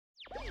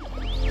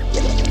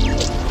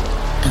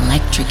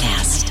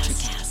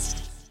NutraCast.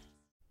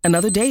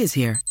 Another day is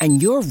here,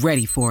 and you're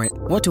ready for it.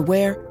 What to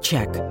wear?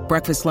 Check.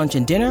 Breakfast, lunch,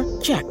 and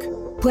dinner? Check.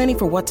 Planning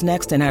for what's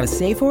next and how to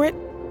save for it?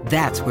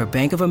 That's where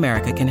Bank of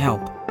America can help.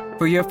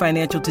 For your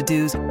financial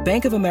to-dos,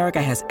 Bank of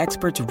America has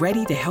experts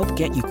ready to help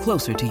get you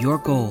closer to your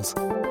goals.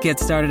 Get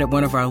started at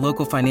one of our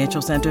local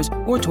financial centers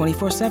or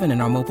 24/7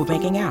 in our mobile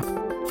banking app.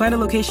 Find a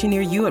location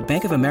near you at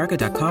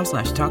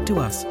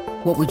bankofamerica.com/talktous.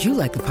 What would you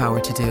like the power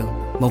to do?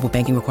 Mobile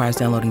banking requires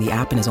downloading the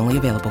app and is only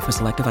available for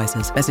select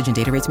devices. Message and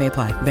data rates may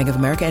apply. Bank of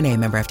America NA,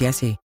 member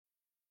FDIC.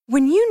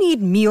 When you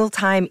need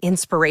mealtime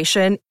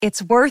inspiration,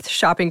 it's worth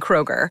shopping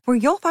Kroger, where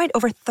you'll find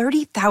over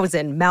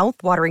 30,000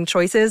 mouth-watering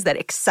choices that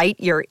excite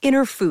your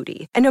inner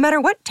foodie. And no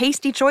matter what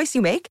tasty choice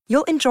you make,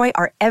 you'll enjoy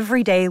our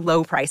everyday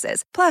low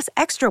prices, plus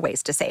extra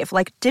ways to save,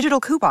 like digital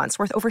coupons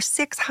worth over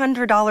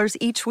 $600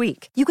 each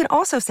week. You can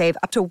also save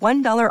up to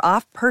 $1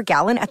 off per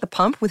gallon at the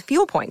pump with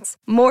fuel points.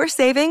 More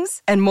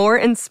savings and more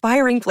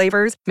inspiring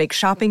flavors make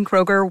shopping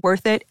Kroger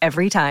worth it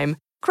every time.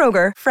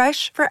 Kroger,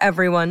 fresh for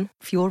everyone.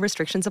 Fuel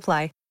restrictions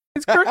apply.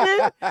 It's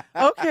crooked?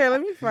 Okay,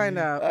 let me find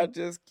out. I'm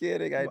just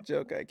kidding. I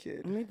joke, I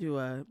kid. Let me do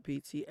a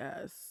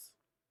BTS.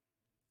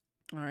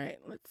 All right,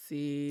 let's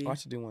see. Oh, I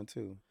should do one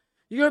too.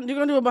 You're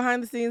gonna do a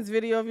behind the scenes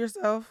video of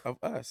yourself?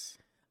 Of us.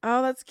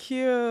 Oh, that's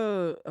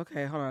cute.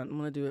 Okay, hold on. I'm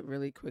gonna do it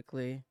really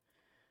quickly.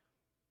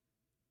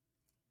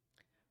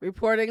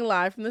 Reporting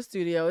live from the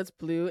studio, it's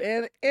Blue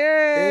and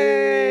Aaron.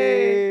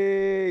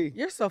 Hey!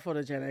 You're so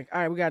photogenic.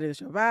 All right, we gotta do the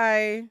show.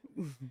 Bye.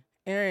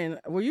 Aaron,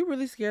 were you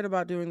really scared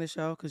about doing the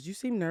show? Because you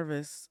seemed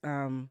nervous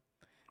the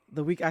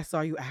week I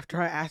saw you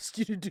after I asked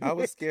you to do it. I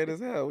was scared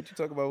as hell. What you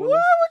talking about, Why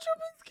Willis? would you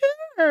be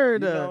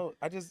scared? You know,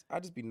 I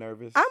just be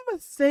nervous. I'm a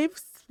safe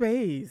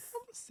space.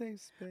 I'm a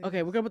safe space.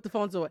 Okay, we're gonna put the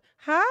phones away.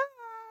 Hi.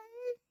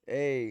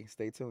 Hey,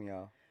 stay tuned,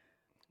 y'all.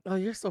 Oh,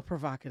 you're so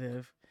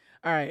provocative.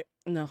 All right,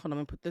 no, hold on. I'm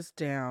gonna put this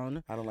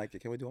down. I don't like it.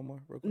 Can we do one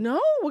more real quick?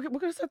 No, we're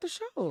gonna start the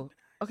show.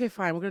 Okay,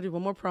 fine. We're gonna do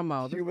one more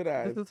promo.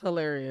 Humanize. This is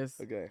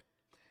hilarious. Okay.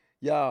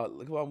 Y'all,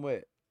 look who I'm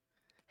with.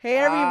 Hey,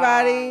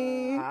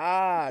 everybody.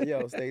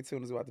 Yo, stay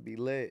tuned. It's about to be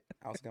lit.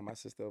 I also got my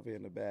sister over here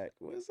in the back.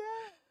 What's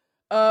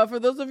up? For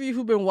those of you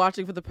who've been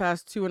watching for the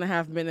past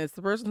 2.5 minutes,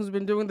 the person who's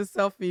been doing the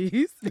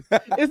selfies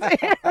is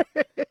Aaron.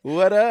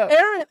 What up?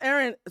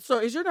 Aaron. So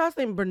is your last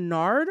name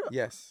Bernard?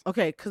 Yes.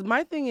 Okay, because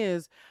my thing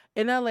is,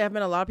 in LA, I've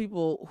met a lot of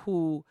people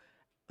who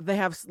they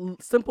have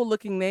simple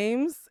looking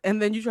names, and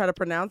then you try to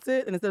pronounce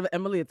it, and instead of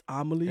Emily, it's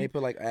Amelie. They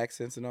put like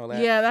accents and all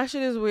that. Yeah, that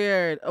shit is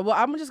weird. Well,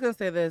 I'm just gonna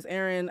say this,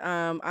 Aaron.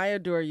 I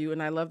adore you,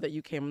 and I love that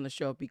you came on the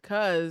show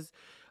because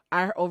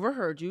I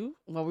overheard you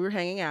while we were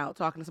hanging out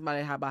talking to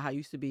somebody about how you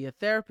used to be a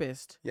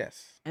therapist.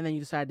 Yes. And then you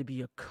decided to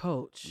be a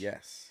coach.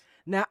 Yes.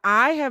 Now,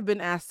 I have been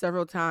asked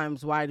several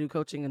times why I do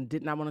coaching and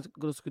did not want to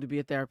go to school to be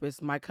a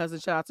therapist. My cousin,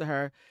 shout out to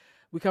her.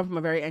 We come from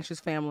a very anxious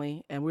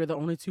family, and we're the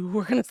only two who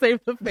are going to save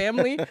the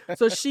family.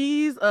 So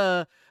she's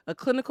a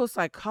clinical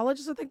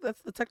psychologist, I think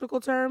that's the technical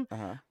term.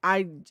 Uh-huh.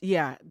 I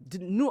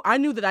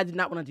knew that I did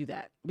not want to do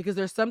that because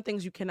there's some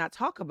things you cannot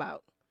talk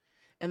about,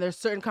 and there's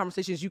certain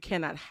conversations you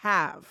cannot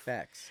have.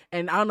 Facts.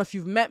 And I don't know if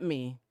you've met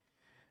me.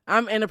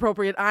 I'm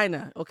inappropriate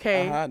Ina,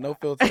 okay? No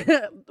filter.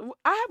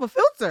 I have a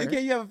filter.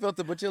 You have a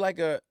filter, but you're like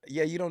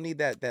you don't need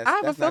that. I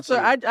have a filter.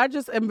 I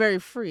just am very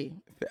free.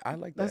 I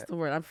like that. That's the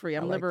word. I'm free.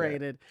 I'm like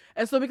liberated.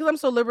 And so because I'm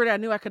so liberated, I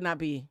knew I could not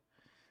be.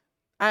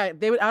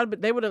 They would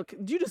have.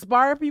 Do you just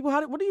spar people?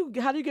 How do you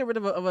get rid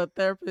of a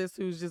therapist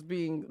who's just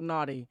being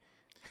naughty?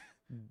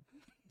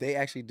 They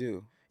actually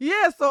do.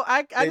 Yeah, so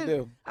I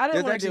didn't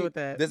There's want to deal with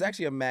that. There's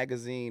actually a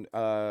magazine.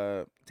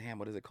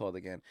 What is it called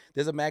again?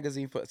 There's a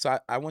magazine for. So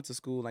I went to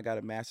school and I got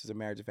a master's in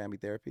marriage and family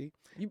therapy.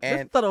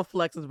 This subtle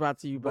flex is brought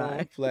to you by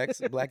Boom,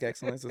 flex, Black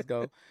excellence. Let's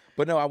go.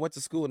 But no, I went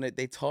to school and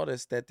they taught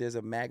us that there's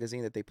a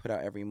magazine that they put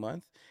out every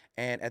month.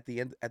 And at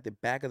the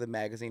back of the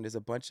magazine, there's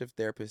a bunch of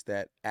therapists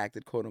that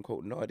acted quote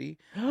unquote naughty,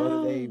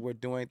 whether they were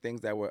doing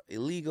things that were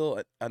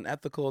illegal,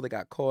 unethical. They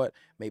got caught,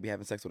 maybe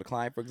having sex with a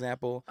client, for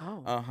example.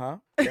 Oh.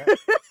 Yeah.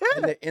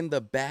 And they're in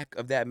the back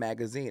of that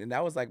magazine, and I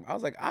was like, I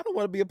don't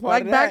want to be a part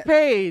like of that. back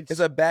page. It's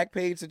a back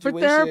page situation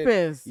for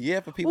therapists.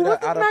 Yeah, for people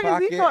What's that are this out of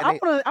magazine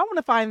pocket. called? I want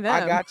to find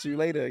them. I got you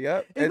later.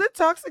 Yep. Is it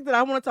toxic that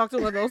I want to talk to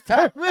one of those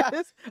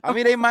therapists? I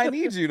mean, they might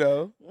need you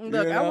though.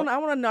 Look, you I know?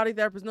 want a naughty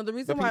therapist. No, the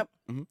reason why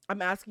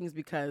I'm asking is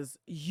because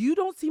you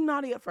don't seem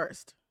naughty at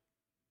first.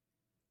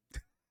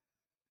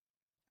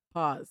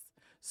 Pause.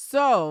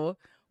 So,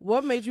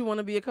 what made you want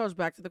to be a coach?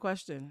 Back to the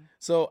question.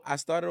 So I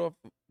started off.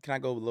 Can I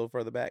go a little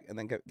further back and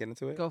then get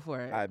into it? Go for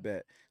it. I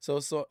bet. So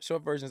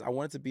short versions. I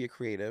wanted to be a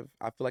creative.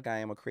 I feel like I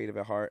am a creative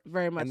at heart.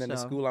 Very much. And then the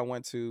school I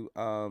went to,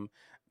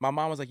 my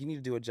mom was like, "You need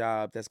to do a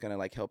job that's gonna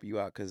like help you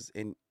out," because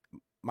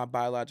my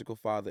biological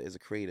father is a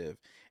creative.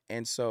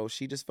 And so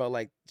she just felt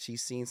like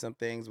she's seen some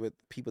things with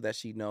people that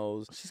she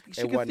knows.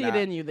 She could see it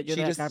in you that you're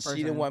that kind of person.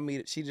 She didn't want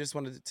me. She just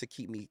wanted to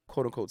keep me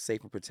quote unquote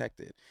safe and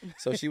protected.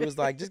 So she was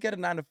like, just get a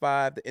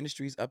 9-to-5. The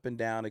industry's up and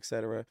down,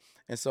 etc.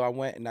 And so I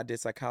went and I did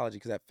psychology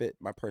because that fit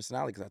my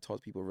personality because I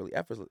taught people really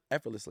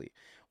effortlessly.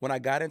 When I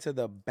got into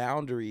the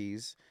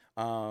boundaries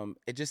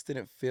it just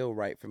didn't feel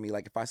right for me.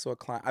 Like if I saw a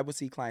client, I would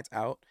see clients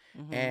out,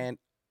 Mhm. and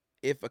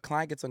if a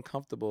client gets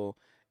uncomfortable,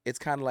 it's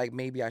kind of like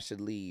maybe I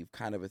should leave,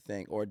 kind of a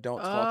thing, or don't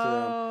talk to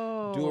them.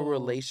 Dual Oh.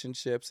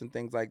 relationships and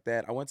things like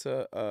that. I went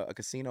to a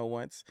casino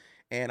once,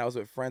 and I was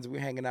with friends. We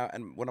were hanging out,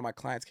 and one of my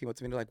clients came up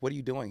to me. They're like, "What are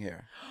you doing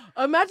here?"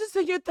 Imagine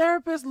seeing your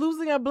therapist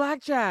losing at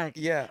blackjack.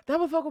 Yeah, That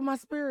would fuck with my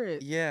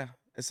spirit. yeah.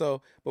 And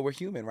so, but we're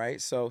human, right?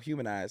 So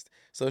humanized.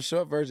 So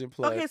short version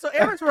plug. Okay, so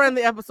Aaron's running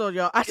the episode,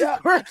 y'all. I Yeah.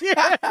 just worked here.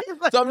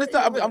 So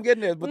I'm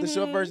getting there, but the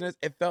short Mhm. version is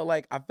I felt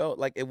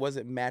like it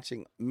wasn't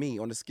matching me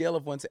on the scale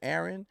of 1 to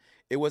Aaron.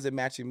 It wasn't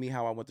matching me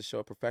how I want to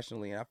show up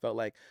professionally, and I felt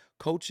like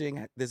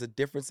coaching, there's a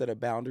different set of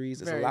boundaries.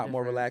 It's Very a lot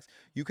more different. relaxed.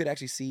 You could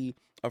actually see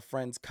a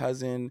friend's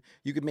cousin.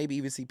 You could maybe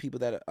even see people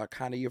that are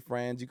kind of your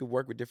friends. You could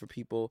work with different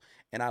people,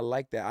 and I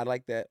like that. I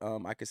like that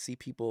I could see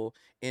people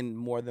in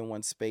more than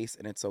one space,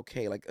 and it's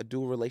okay. Like a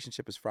dual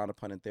relationship is frowned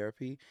upon in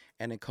therapy,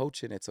 and in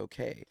coaching, it's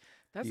okay.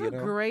 That's You a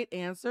know? great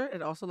answer.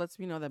 It also lets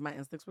me know that my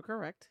instincts were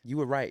correct. You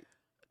were right.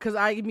 Because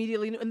I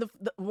immediately knew, and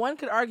the one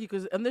could argue,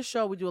 because in this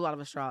show we do a lot of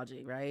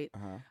astrology, right?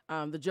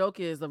 Uh-huh.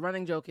 The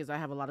running joke is I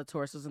have a lot of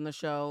Tauruses in the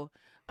show.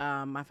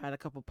 I've had a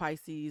couple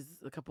Pisces,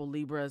 a couple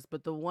Libras,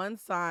 but the one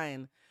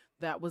sign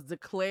that was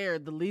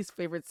declared the least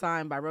favorite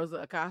sign by Rosa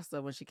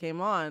Acosta when she came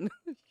on,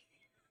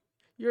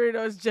 you already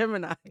know it's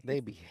Gemini. They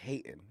be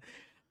hating.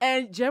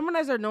 And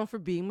Geminis are known for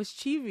being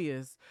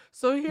mischievous.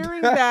 So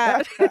hearing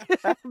that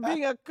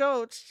being a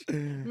coach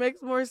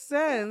makes more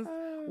sense.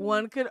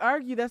 One could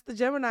argue that's the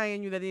Gemini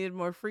in you that needed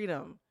more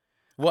freedom.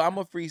 Well, I'm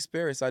a free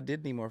spirit, so I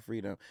did need more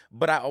freedom.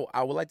 But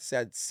I would like to say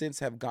I since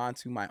have gone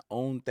to my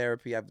own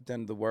therapy. I've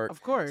done the work.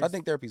 Of course. So I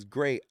think therapy's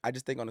great. I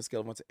just think on a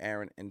scale of 1 to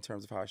Aaron, in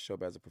terms of how I show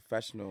up as a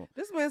professional,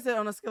 This man said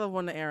on a scale of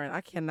 1 to Aaron,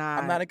 I cannot.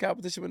 I'm not in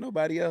competition with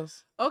nobody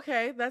else.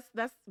 Okay, that's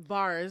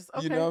bars.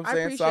 Okay, You know what I'm I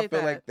saying? So I appreciate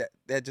feel like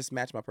that just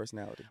matched my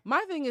personality.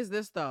 My thing is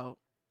this though.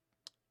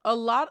 A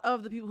lot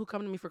of the people who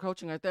come to me for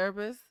coaching are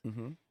therapists,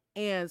 Mm-hmm.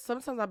 and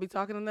sometimes I'll be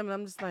talking to them and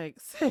I'm just like,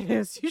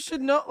 sis, you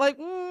should know, like,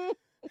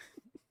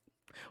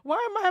 why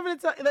am I having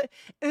to tell? Like,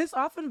 and it's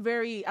often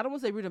very, I don't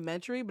want to say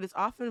rudimentary, but it's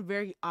often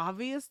very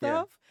obvious Yeah.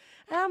 stuff.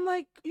 And I'm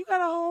like, you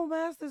got a whole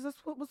master's. That's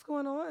what's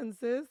going on,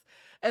 sis.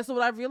 And so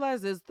what I've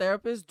realized is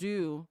therapists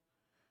do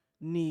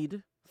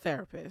need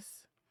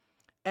therapists.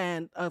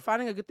 And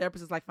finding a good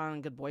therapist is like finding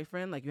a good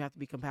boyfriend. Like, you have to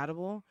be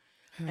compatible.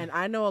 And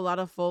I know a lot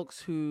of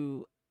folks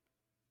who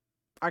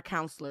are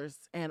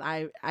counselors, and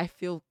I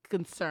feel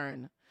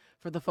concern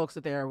for the folks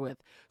that they are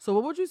with. So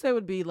what would you say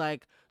would be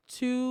like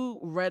 2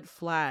 red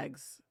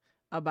flags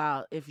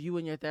about if you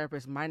and your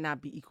therapist might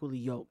not be equally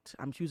yoked?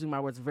 I'm choosing my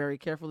words very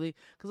carefully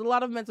because a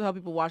lot of mental health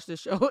people watch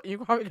this show and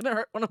you're probably going to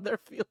hurt one of their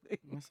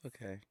feelings. That's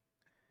okay.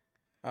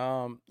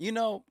 You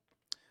know,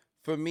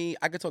 for me,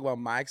 I could talk about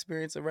my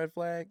experience of red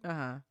flag.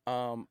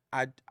 Uh-huh.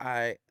 I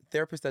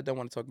therapists that don't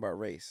want to talk about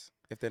race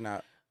if they're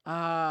not.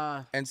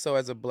 And so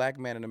as a black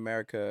man in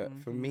America,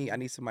 for me, I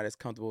need somebody that's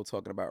comfortable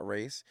talking about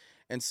race.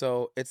 And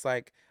so it's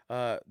like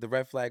the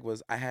red flag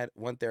was I had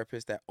one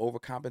therapist that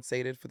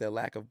overcompensated for their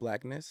lack of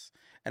blackness.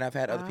 And I've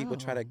had other people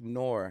try to Oh.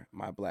 ignore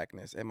my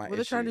blackness and my Were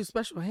they trying to do issues.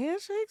 special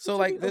handshakes? So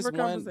What you like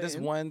mean this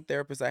overcompensating? one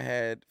therapist I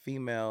had,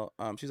 female,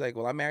 she's like,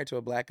 well, I'm married to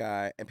a black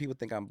guy and people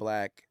think I'm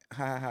black.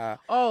 Ha ha ha.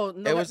 Oh,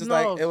 no, It was just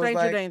like no, it was stranger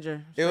like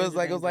danger. it was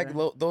Stranger like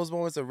danger. those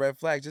moments of red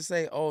flag. Just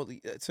say, oh,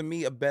 to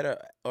me, a better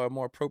or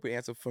more appropriate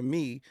answer for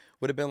me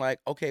would have been like,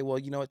 okay, well,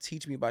 you know what?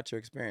 Teach me about your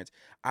experience.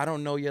 I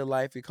don't know your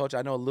life, your culture.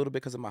 I know a little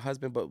bit because of my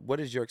husband, but what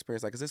is your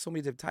experience like? Because there's so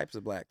many different types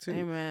of black too.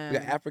 Amen. You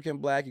got African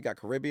black, you got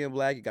Caribbean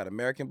black, you got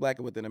American black,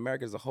 and within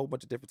America, there's a whole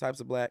bunch of different types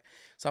of black.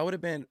 So I would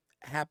have been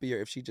happier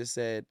if she just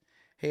said,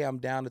 hey, I'm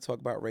down to talk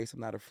about race.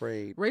 I'm not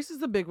afraid. Race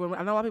is a big one.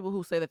 I know a lot of people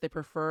who say that they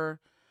prefer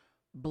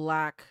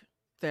black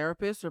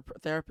therapists or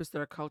therapists that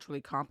are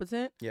culturally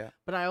competent. Yeah.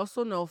 But I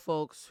also know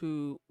folks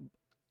who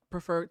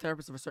prefer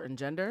therapists of a certain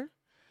gender.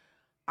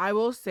 I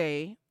will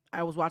say,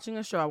 I was watching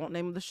a show, I won't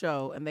name the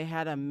show, and they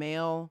had a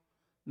male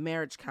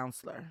marriage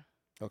counselor.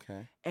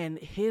 Okay. And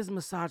his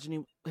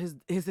misogyny, his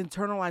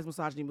internalized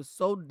misogyny was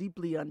so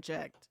deeply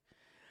unchecked.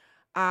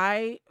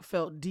 I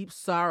felt deep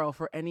sorrow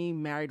for any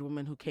married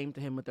woman who came to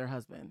him with their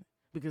husband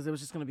because it was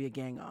just going to be a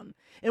gang on.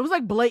 It was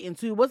like blatant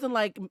too. It wasn't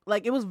like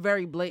it was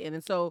very blatant.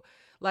 And so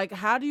like,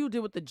 how do you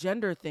deal with the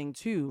gender thing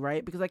too,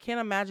 right? Because I can't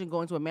imagine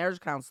going to a marriage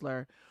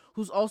counselor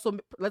who's also,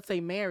 let's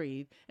say,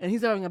 married, and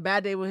he's having a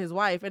bad day with his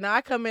wife, and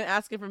I come in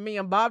asking for me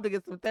and Bob to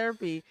get some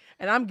therapy,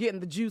 and I'm getting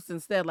the juice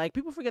instead. Like,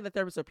 people forget that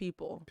therapists are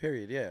people.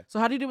 Period. Yeah. So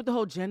how do you deal with the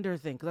whole gender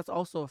thing? Because that's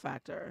also a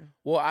factor.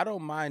 Well, I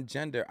don't mind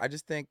gender. I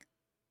just think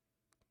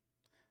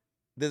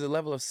there's a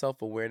level of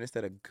self-awareness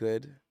that a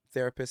good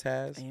therapist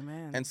has.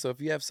 Amen. And so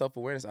if you have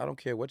self-awareness, I don't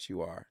care what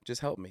you are.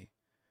 Just help me.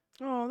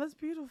 Oh, that's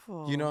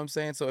beautiful. You know what I'm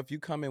saying? So if you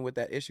come in with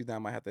that issue, then I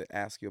might have to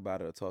ask you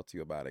about it or talk to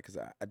you about it because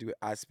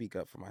I speak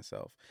up for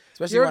myself,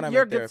 especially when I'm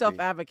You're a in good therapy.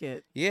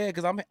 self-advocate. Yeah,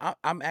 because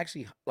I'm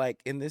actually like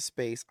in this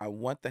space. I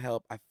want the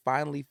help. I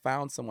finally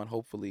found someone,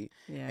 hopefully,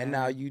 Yeah. and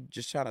now you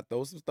just trying to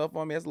throw some stuff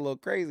on me. That's a little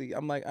crazy.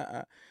 I'm like,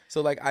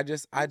 So like I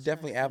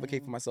definitely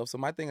advocate for Interesting. myself. So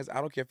my thing is, I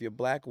don't care if you're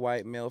black,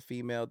 white, male,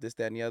 female, this,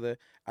 that, and the other.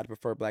 I'd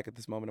prefer black at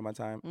this moment in my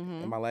time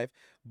in my life.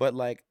 But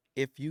like,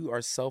 if you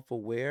are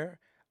self-aware,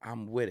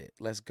 I'm with it.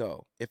 Let's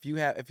go. If you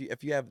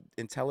have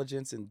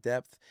intelligence and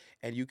depth,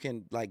 and you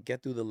can like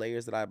get through the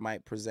layers that I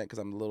might present because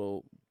I'm a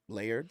little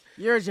layered.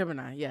 You're a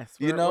Gemini, yes.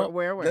 You know,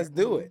 We're aware. let's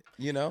do it.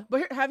 You know, But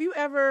here, have you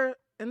ever,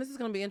 and this is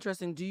going to be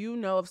interesting, do you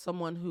know of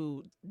someone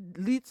who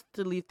needs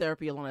to leave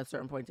therapy alone at a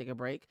certain point, take a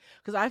break?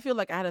 Because I feel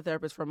like I had a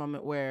therapist for a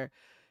moment where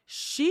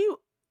she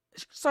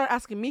started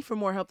asking me for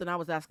more help than I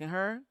was asking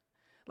her.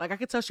 Like, I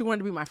could tell she wanted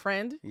to be my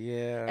friend.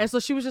 yeah. And so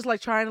she was just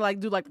like trying to like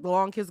do like the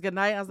long kiss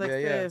goodnight. I was like,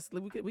 Yeah. sis,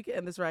 we could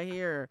end this right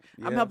here.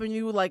 I'm Yeah. helping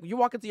you. Like, you're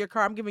walking to your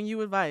car. I'm giving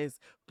you advice.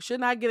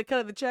 Shouldn't I get a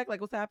cut of the check?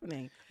 Like, what's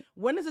happening?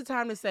 When is the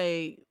time to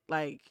say,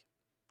 like,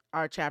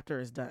 our chapter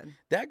is done?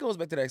 That goes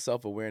back to that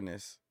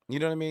self-awareness. You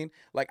know what I mean?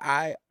 Like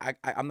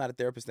I'm not a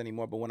therapist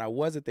anymore, but when I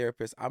was a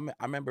therapist, I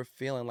remember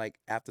feeling like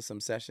after some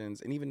sessions,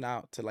 and even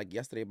now to like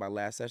yesterday, my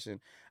last session,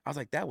 I was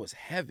like, that was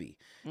heavy.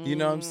 You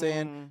know what I'm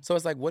saying? So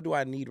it's like, what do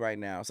I need right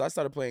now? So I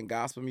started playing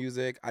gospel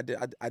music. I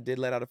did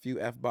let out a few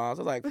F-bombs.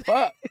 I was like,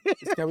 fuck.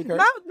 Can we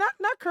curse?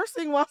 Not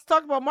cursing while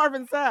talking about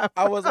Marvin Sapp.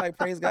 I was like,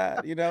 praise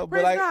God, you know.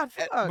 Praise but like, God,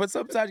 fuck. but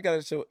sometimes you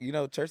gotta show, you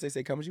know, church, they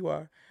say, come as you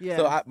are. Yeah.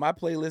 So my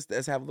playlist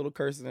does have a little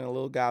cursing and a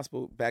little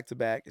gospel back to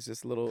back. It's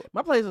just a little.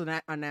 My plays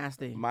are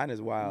nasty. Mine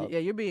is wild. Yeah,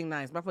 you're being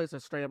nice. My plays are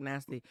straight up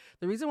nasty.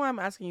 The reason why I'm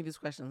asking you these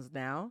questions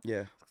now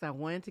Yeah. is because I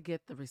wanted to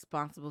get the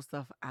responsible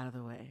stuff out of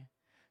the way.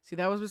 See,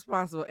 that was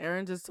responsible.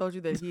 Aaron just told you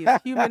that he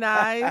is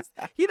humanized.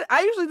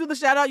 I usually do the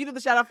shout out. You do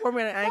the shout out for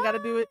me, and I ain't got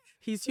to do it.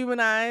 He's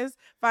humanized.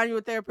 Find you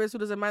a therapist who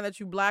doesn't mind that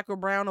you black or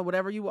brown or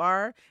whatever you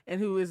are,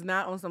 and who is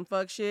not on some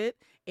fuck shit.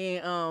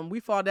 And we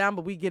fall down,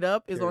 but we get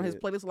up is on his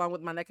playlist along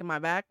with My Neck and My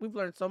Back. We've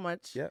learned so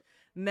much. Yep.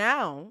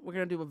 Now we're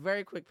gonna do a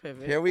very quick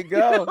pivot. Here we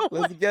go.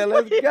 Let's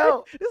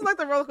go. It's like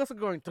the roller coaster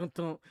going dun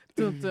dun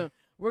dun dun.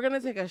 We're gonna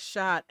take a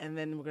shot and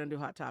then we're gonna do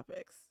hot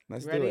topics.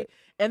 Let's Ready? do it.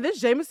 And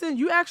this Jameson,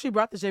 you actually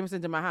brought the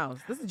Jameson to my house.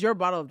 This is your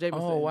bottle of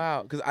Jameson. Oh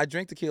wow! Because I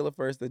drink tequila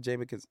first, then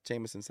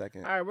Jameson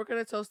second. All right, we're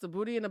gonna toast to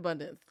booty and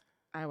abundance.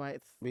 All right,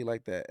 whites. We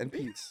like that, and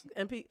peace.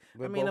 And I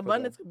With mean, both of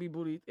abundance them. could be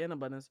booty and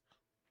abundance.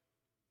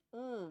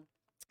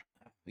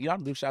 You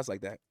don't do shots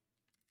like that.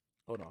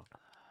 Hold on,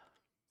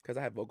 because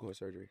I had vocal cord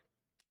surgery.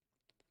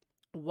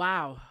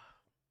 Wow,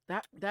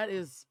 that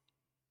is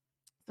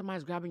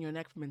somebody's grabbing your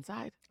neck from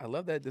inside. I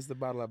love that. This is the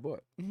bottle I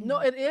bought. No,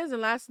 it is.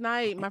 And last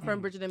night, my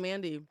friend Bridget and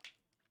Mandy,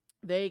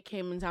 they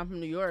came in town from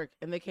New York,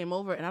 and they came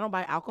over, and I don't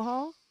buy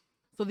alcohol.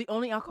 So the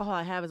only alcohol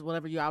I have is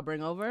whatever y'all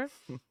bring over.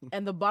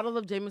 And the bottle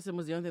of Jameson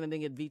was the only thing that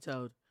didn't get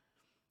vetoed.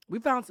 We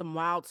found some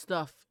wild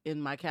stuff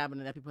in my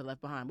cabinet that people had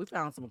left behind. We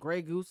found some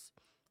Grey Goose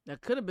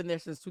that could have been there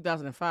since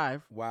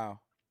 2005. Wow.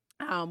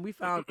 We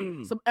found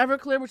some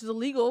Everclear, which is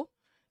illegal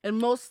in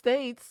most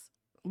states,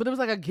 but it was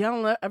like a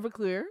gallon of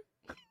Everclear.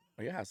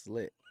 Oh, your house is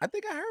lit. I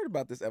think I heard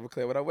about this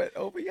Everclear when I went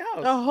over your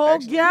house. A whole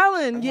actually.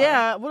 gallon, Uh-huh.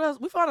 yeah. What else?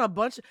 We found a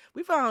bunch.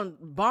 We found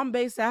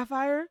Bombay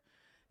Sapphire.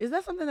 Is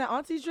that something that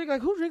aunties drink?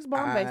 Like, who drinks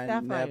Bombay I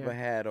Sapphire? never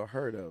had or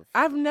heard of.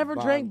 I've never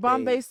drank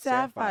Bombay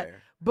Sapphire.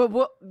 Sapphire. But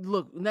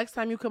look, next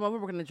time you come over,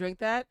 we're gonna drink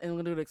that, and we're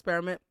gonna do an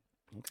experiment.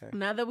 Okay.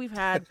 Now that we've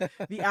had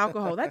the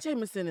alcohol, that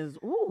Jameson is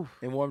ooh.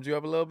 It warmed you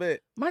up a little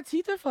bit. My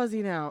teeth are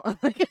fuzzy now,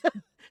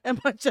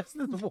 and my chest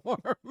is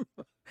warm.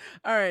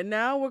 All right,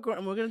 now we're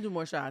gonna do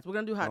more shots. We're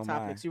gonna do hot Oh, my.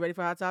 topics. You ready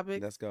for hot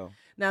topics? Let's go.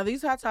 Now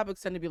these hot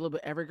topics tend to be a little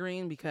bit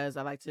evergreen because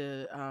I like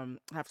to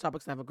have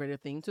topics that have a greater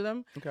theme to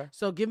them. Okay.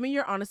 So give me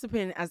your honest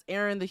opinion as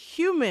Aaron, the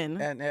human,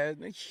 And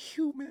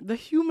human. the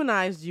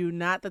humanized you,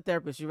 not the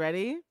therapist. You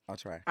ready? I'll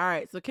try. All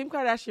right. So Kim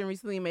Kardashian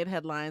recently made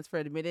headlines for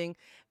admitting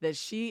that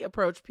she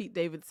approached Pete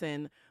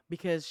Davidson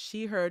because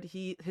she heard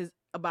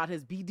about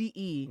his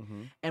BDE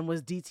Mm-hmm. and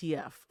was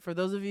DTF. For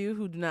those of you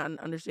who do not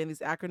understand these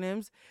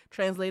acronyms,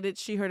 translated,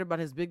 she heard about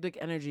his big dick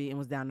energy and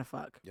was down to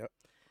fuck. Yep.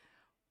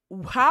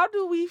 How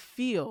do we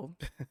feel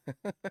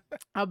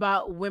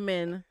about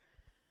women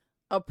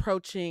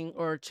approaching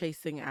or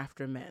chasing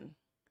after men?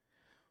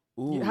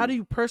 Ooh. How do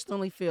you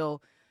personally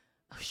feel?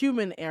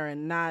 Human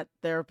Aaron, not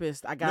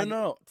therapist. I got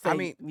No. I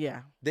mean,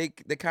 yeah. they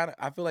kind of.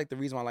 I feel like the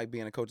reason why I like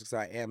being a coach is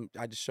because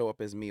I just show up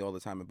as me all the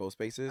time in both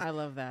spaces. I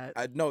love that.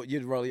 I know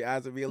you'd roll your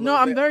eyes at me a little No,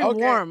 I'm bit. very Okay,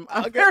 warm.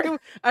 okay.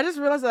 I just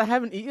realized that I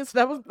haven't eaten,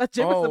 so that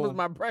Jameson was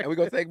my breakfast. And we're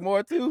gonna take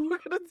more too.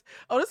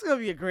 This is gonna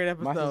be a great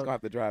My son's episode. gonna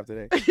have to drive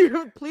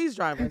today. Please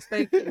drive us.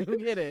 Thank you. You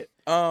get it.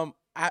 I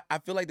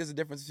feel like there's a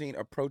difference between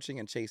approaching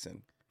and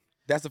chasing.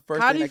 That's the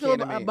first How thing do you that feel came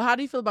to about? me. But how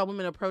do you feel about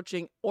women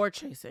approaching or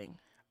chasing?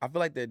 I feel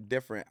like they're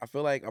different. I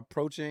feel like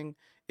approaching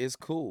is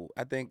cool.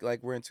 I think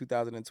like we're in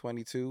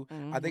 2022.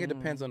 I think it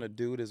depends on the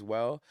dude as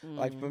well.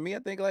 Like for me, I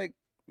think like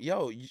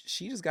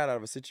she just got out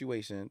of a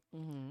situation.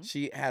 Mm-hmm.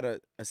 She had a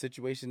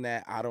situation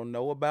that I don't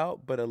know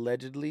about, but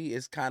allegedly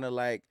it's kind of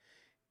like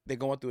they're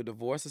going through a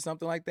divorce or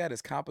something like that.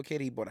 It's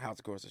complicated. He bought a house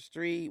across the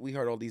street. We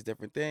heard all these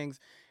different things.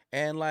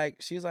 And like,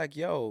 she's like,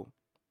 yo,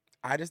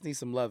 I just need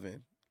some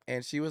loving.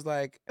 And she was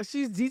like,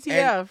 She's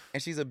DTF.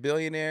 and she's a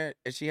billionaire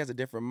and she has a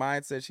different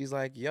mindset. She's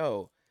like,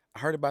 yo, I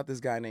heard about this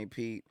guy named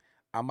Pete.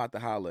 I'm about to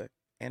holler.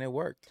 And it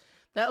worked.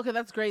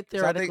 That's great So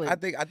theoretically. I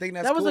think that's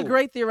that was a cool.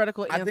 great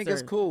theoretical answer. I think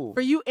it's cool.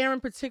 For you, Aaron,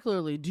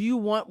 particularly, do you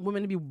want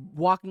women to be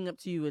walking up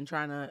to you and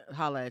trying to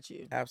holler at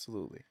you?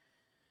 Absolutely.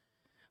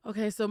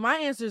 Okay, so my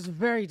answer is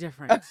very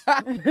different.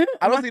 I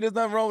don't think there's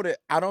nothing wrong with it.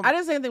 I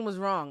didn't say anything was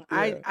wrong.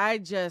 Yeah.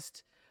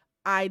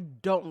 I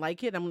don't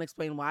like it. I'm gonna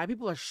explain why.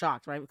 People are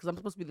shocked, right? Because I'm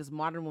supposed to be this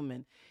modern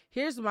woman.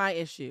 Here's my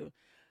issue.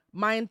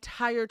 My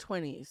entire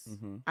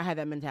 20s, I had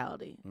that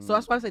mentality. So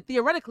that's why I say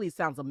theoretically it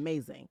sounds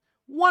amazing.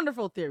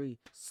 Wonderful theory.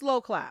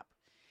 Slow clap.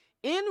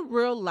 In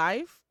real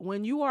life,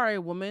 when you are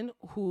a woman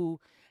who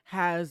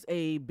has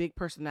a big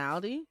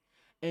personality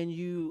and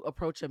you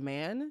approach a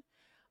man,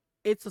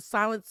 it's a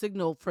silent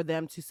signal for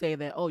them to say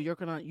that, oh, you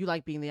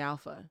like being the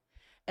alpha.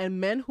 And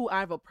men who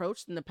I've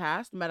approached in the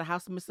past, no matter how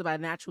submissive I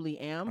naturally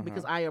am,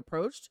 because I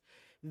approached,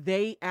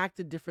 they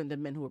acted different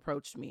than men who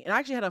approached me. And I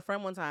actually had a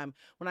friend one time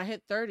when I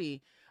hit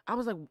 30, I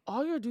was like,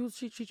 all your dudes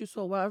treat you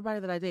so well. Everybody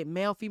that I date,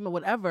 male, female,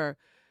 whatever,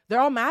 they're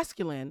all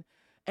masculine.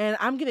 And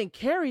I'm getting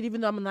carried even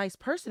though I'm a nice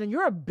person. And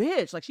you're a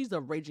bitch. Like, she's a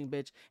raging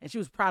bitch. And she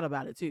was proud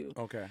about it, too.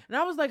 Okay. And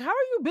I was like, how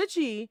are you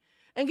bitchy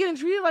and getting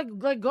treated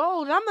like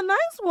gold? And I'm the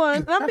nice one.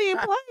 And I'm being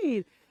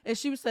played. And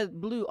she said,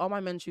 Blue, all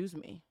my men choose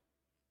me.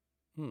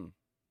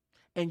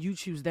 And you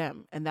choose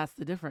them. And that's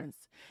the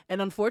difference.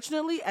 And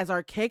unfortunately, as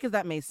archaic as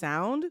that may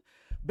sound,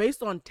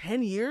 based on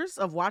 10 years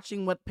of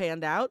watching what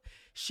panned out,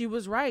 she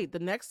was right. The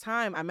next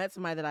time I met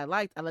somebody that I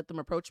liked, I let them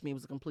approach me. It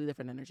was a completely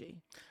different energy.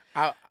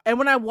 And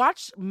when I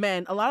watch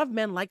men, a lot of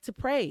men like to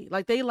pray.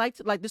 Like, they like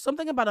to, like, there's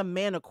something about a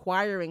man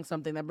acquiring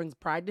something that brings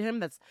pride to him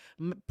that's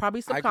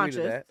probably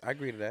subconscious. I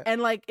agree to that.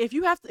 And like, if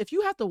you have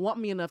to want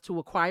me enough to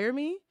acquire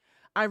me,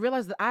 I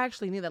realize that I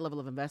actually need that level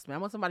of investment. I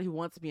want somebody who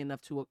wants me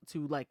enough to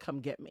like come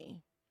get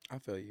me. I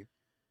feel you.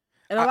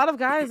 And a lot of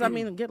guys, I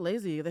mean, get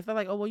lazy. They feel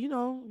like, oh, well, you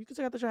can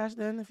take out the trash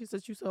then if you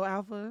said you so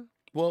alpha.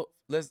 Well,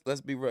 let's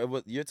be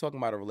real. You're talking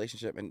about a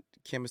relationship, and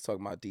Kim is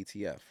talking about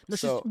DTF. But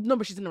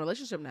she's in a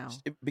relationship now.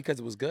 Because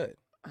it was good.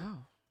 Oh.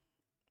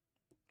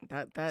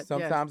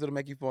 Sometimes it'll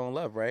make you fall in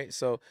love, right?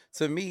 So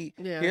to me,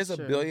 here's a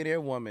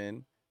billionaire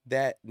woman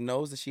that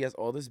knows that she has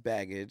all this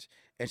baggage,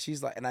 and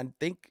she's like, and I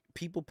think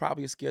people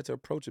probably are scared to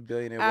approach a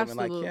billionaire woman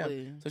like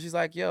him. So she's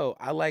like, yo,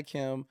 I like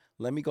him.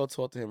 Let me go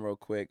talk to him real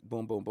quick.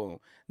 Boom, boom, boom.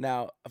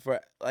 Now, for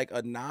like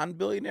a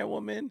non-billionaire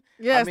woman,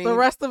 yes, the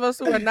rest of us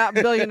who are not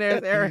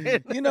billionaires, Aaron,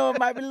 it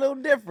might be a little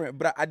different,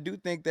 but I do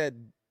think that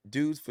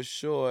dudes for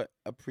sure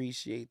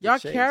appreciate the y'all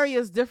chase. carry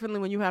us differently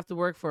when you have to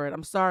work for it.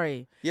 I'm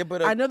sorry. Yeah,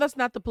 but I know that's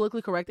not the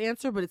politically correct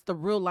answer, but it's the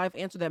real life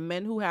answer that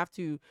men who have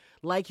to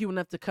like you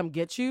enough to come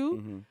get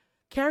you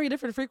carry a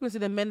different frequency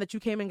than men that you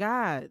came and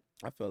got.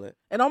 I feel it.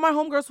 And all my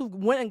homegirls who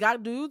went and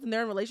got dudes and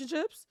they're in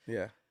relationships.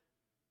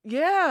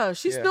 Yeah,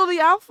 she's still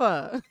the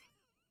alpha.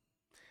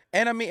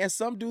 And I mean, and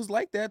some dudes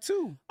like that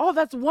too. Oh,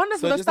 that's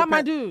wonderful. So that's not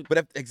my dude.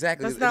 But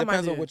exactly, that's it not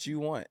depends my on dude. what you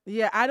want.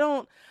 Yeah,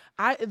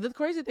 the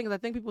crazy thing is I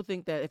think people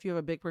think that if you have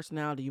a big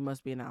personality, you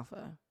must be an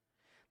alpha.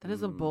 That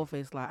is a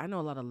bull-faced lie. I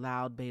know a lot of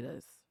loud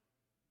betas,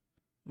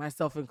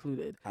 myself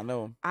included. I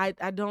know them.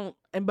 I don't.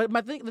 But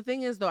the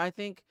thing is though, I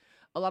think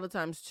a lot of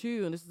times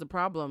too, and this is the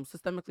problem,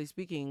 systemically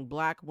speaking,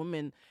 Black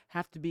women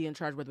have to be in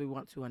charge whether we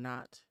want to or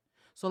not.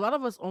 So a lot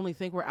of us only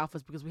think we're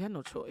alphas because we had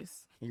no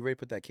choice. You ready to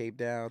put that cape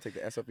down, take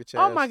the S off your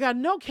chest? Oh my God,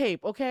 no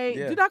cape, okay?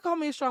 Yeah. Do not call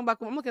me a strong Black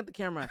woman. I'm looking at the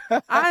camera.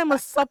 I am a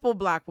supple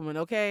Black woman,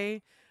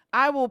 okay?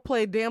 I will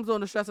play damsel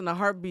in distress in a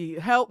heartbeat.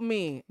 Help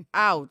me.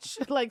 Ouch.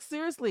 Like,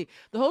 seriously,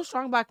 the whole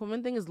strong Black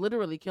woman thing is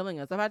literally killing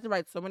us. I've had to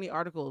write so many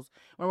articles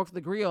when I worked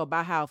with the Griot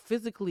about how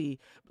physically,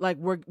 like,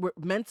 we're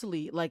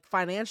mentally, like,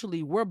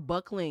 financially, we're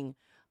buckling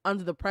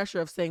under the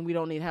pressure of saying we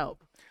don't need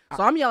help.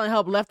 So I'm yelling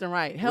help left and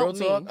right. Help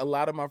Real talk, me. a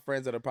lot of my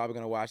friends that are probably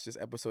going to watch this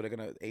episode are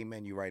going to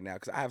amen you right now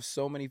because I have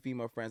so many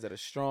female friends that are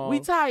strong. We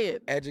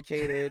tired.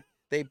 Educated.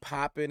 They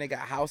popping. They got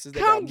houses. They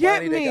Come got get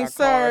money. me, they got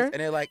sir. cars.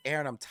 And they're like,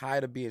 Aaron, I'm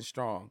tired of being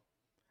strong.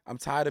 I'm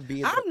tired of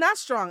being... I'm not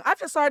strong. I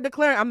just started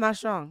declaring I'm not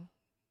strong.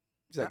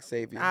 She's like,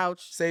 save you.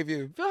 Ouch. Save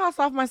you. Feel how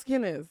soft my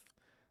skin is.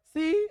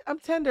 See, I'm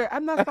tender.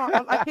 I'm not strong.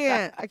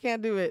 I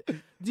can't do it.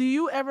 Do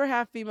you ever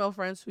have female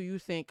friends who you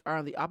think are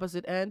on the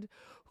opposite end,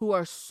 who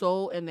are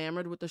so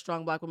enamored with the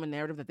strong Black woman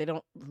narrative that they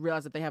don't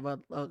realize that they have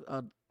a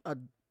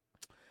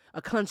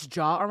clenched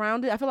jaw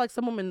around it? I feel like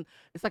some women,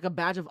 it's like a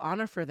badge of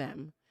honor for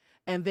them,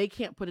 and they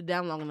can't put it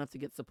down long enough to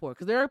get support.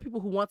 Because there are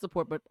people who want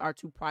support but are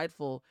too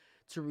prideful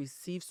to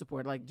receive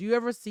support. Like, do you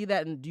ever see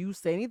that, and do you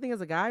say anything as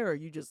a guy, or are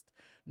you just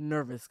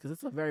nervous? Because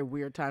it's a very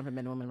weird time for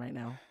men and women right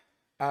now.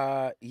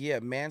 Yeah,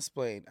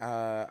 mansplain.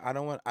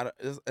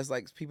 It's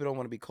like people don't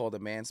want to be called a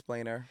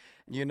mansplainer,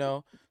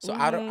 So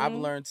I've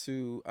learned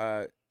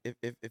to,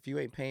 if you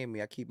ain't paying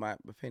me, I keep my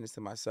opinions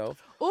to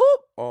myself.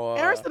 Oop! or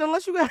Aaron said,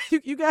 unless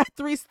you got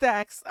 3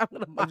 stacks, I'm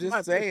gonna. I'm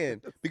just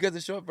saying, because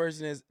the short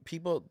version is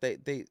people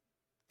they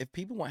if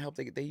people want help,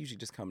 they usually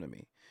just come to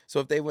me. So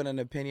if they want an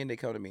opinion, they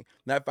come to me.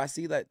 Now, if I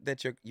see that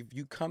if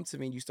you come to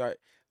me and you start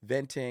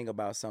venting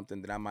about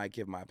something, then I might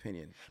give my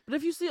opinion. But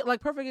if you see it,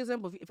 like, perfect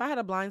example, if I had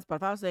a blind spot,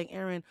 if I was saying,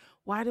 Aaron,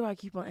 why do I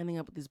keep on ending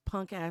up with these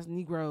punk ass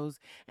Negroes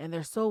and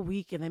they're so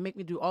weak and they make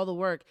me do all the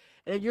work,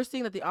 and you're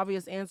seeing that the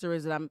obvious answer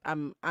is that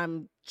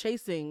I'm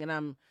chasing and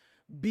I'm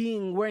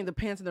wearing the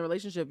pants in the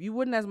relationship, you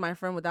wouldn't, as my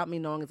friend, without me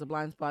knowing it's a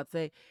blind spot,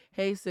 say,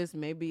 hey sis,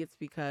 maybe it's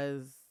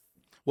because.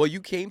 Well, you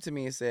came to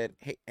me and said,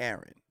 hey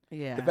Aaron.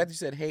 Yeah. The fact that you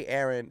said, hey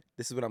Aaron,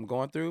 this is what I'm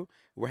going through,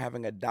 we're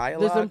having a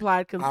dialogue. There's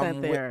implied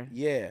consent there.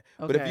 Yeah. Okay.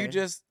 But if you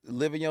just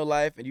live in your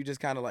life and you just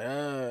kind of like,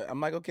 I'm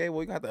like, okay,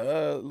 well, you got to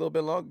a little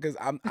bit longer because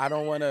I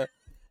don't want to,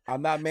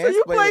 I'm not mansplaining. So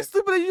you play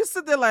stupid and you just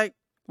sit there like.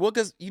 Well,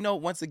 because,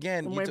 once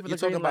again, you're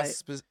talking about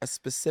a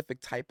specific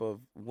type of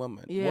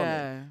woman.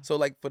 Yeah. So,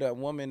 like, for that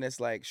woman that's,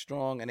 like,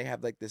 strong and they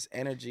have, like, this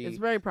energy. It's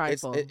very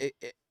prideful.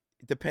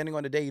 Depending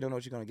on the day, you don't know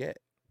what you're going to get.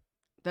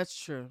 That's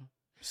true.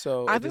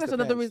 So I think that's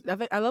another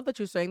reason. I love that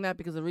you're saying that,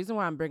 because the reason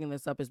why I'm bringing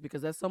this up is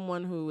because as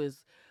someone who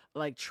is,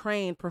 like,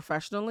 trained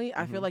professionally,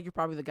 I feel like you're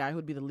probably the guy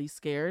who'd be the least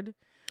scared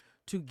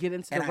to get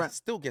into and the. I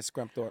still get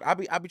scrumped on. I'll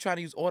be trying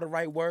to use all the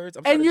right words.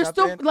 And you're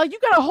still like, you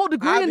got a whole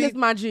degree in this,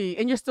 my G,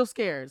 and you're still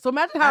scared. So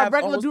imagine how a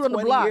regular dude on the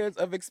block. 20 years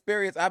of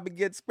experience. I'll be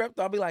getting scrumped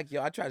on. I'll be like,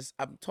 yo, I'm talking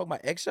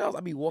about eggshells.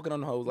 I'll be walking on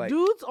the hose like.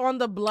 Dudes on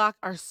the block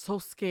are so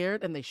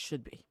scared, and they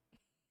should be.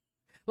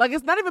 Like,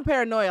 it's not even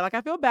paranoia. Like,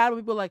 I feel bad when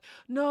people are like,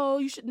 no,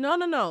 you should. No.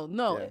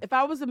 Yeah. If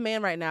I was a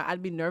man right now,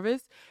 I'd be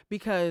nervous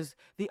because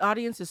the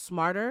audience is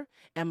smarter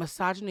and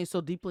misogyny is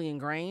so deeply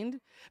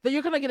ingrained that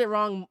you're going to get it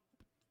wrong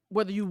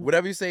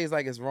whatever you say is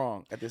like it's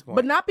wrong at this point.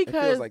 But not it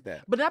because feels like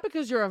that. But not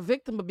because you're a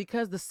victim, but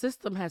because the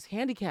system has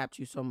handicapped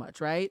you so much,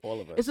 right?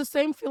 All of us. It's the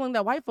same feeling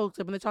that white folks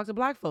have when they talk to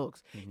black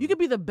folks. Mm-hmm. You could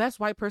be the best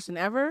white person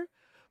ever,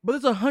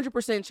 but there's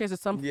 100% chance at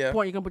some point you're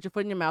gonna put your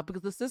foot in your mouth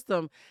because the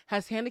system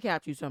has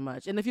handicapped you so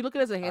much. And if you look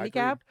at it as a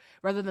handicap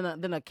rather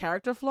than a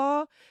character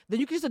flaw, then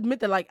you can just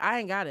admit that, like, I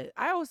ain't got it.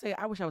 I always say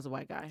I wish I was a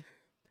white guy.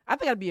 I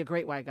think I'd be a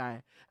great white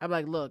guy. I'm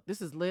like, look,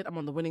 this is lit. I'm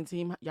on the winning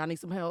team. Y'all need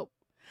some help.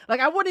 Like,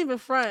 I wouldn't even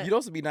front. You'd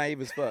also be naive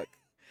as fuck.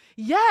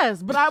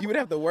 Yes, but you would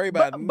have to worry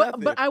about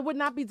nothing. But I would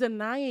not be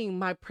denying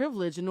my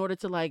privilege in order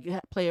to, like,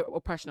 play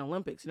Oppression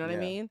Olympics. You know what I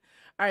mean?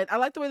 All right. I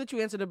like the way that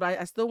you answered it, but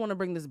I still want to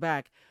bring this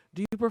back.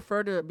 Do you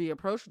prefer to be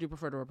approached, or do you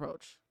prefer to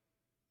approach?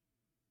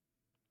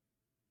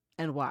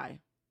 And why?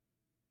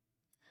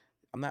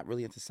 I'm not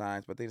really into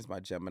signs, but I think it's my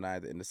Gemini,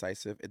 the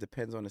indecisive. It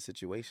depends on the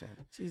situation.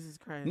 Jesus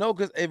Christ. No,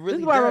 because it really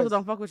This is why does. Rosa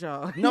don't fuck with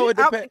y'all. No, it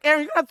depends.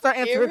 Aaron, you got to start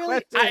answering the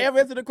question. I am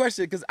answering the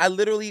question because I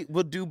literally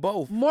will do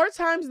both. More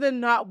times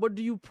than not, what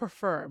do you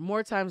prefer?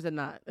 More times than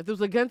not. If there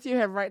was a gun to your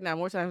head right now,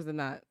 more times than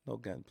not. No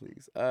gun,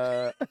 please.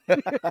 If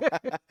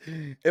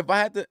I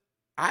had to,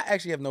 I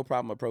actually have no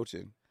problem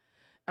approaching.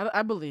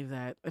 I believe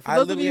that. For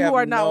those of you who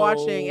are not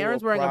watching,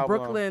 Aaron's wearing a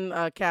Brooklyn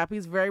cap.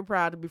 He's very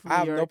proud to be from New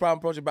York. I have no problem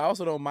approaching, but I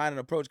also don't mind an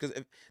approach because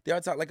if they are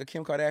talking like a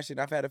Kim Kardashian,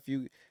 I've had a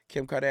few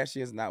Kim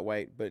Kardashians, not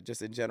white, but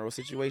just in general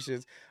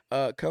situations,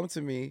 come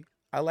to me.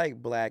 I like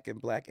black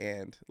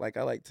and like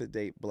I like to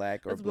date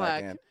black or That's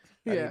black black. and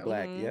I Yeah. date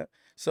black, yeah.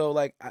 So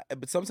like,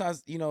 but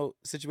sometimes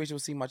situations will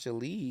seem much a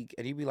league,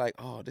 and you'd be like,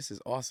 oh, this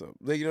is awesome.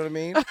 Like, you know what I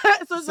mean?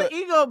 So it's an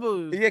ego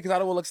boost. Yeah, because I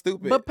don't want to look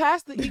stupid. But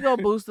past the ego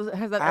boost,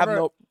 has that I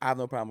ever? have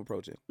no problem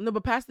approaching. No,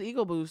 but past the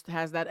ego boost,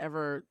 has that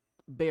ever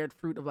bared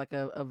fruit of like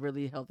a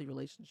really healthy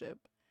relationship?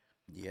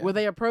 Yeah. Where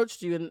they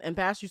approached you and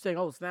past you saying,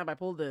 "Oh snap, I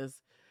pulled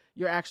this,"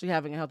 you're actually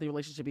having a healthy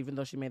relationship, even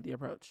though she made the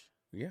approach.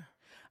 Yeah.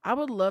 I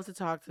would love to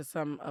talk to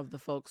some of the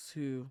folks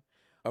who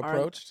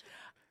approached.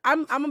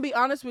 I'm gonna be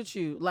honest with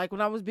you. Like, when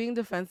I was being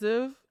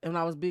defensive and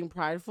when I was being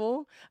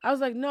prideful, I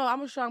was like, no,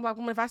 I'm a strong black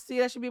woman. If I see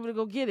it, I should be able to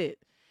go get it.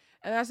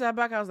 And I sat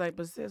back, I was like,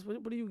 but sis,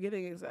 what are you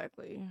getting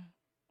exactly?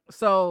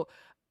 So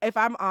if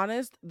I'm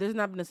honest, there's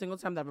not been a single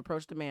time that I've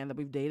approached a man that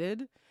we've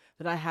dated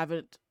that I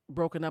haven't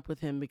broken up with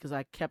him because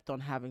I kept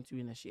on having to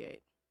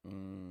initiate.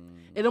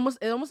 It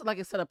almost like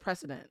it set a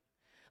precedent.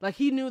 Like,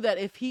 he knew that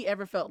if he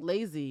ever felt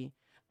lazy,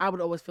 I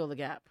would always fill the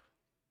gap.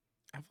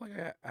 I feel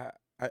like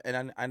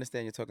I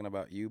understand you're talking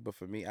about you, but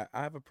for me, I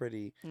have a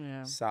pretty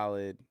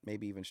solid,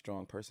 maybe even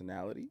strong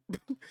personality.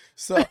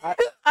 So I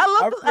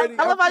love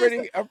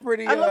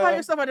how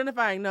you're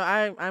self-identifying. No,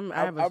 I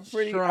have a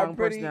strong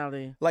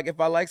personality. Like, if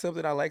I like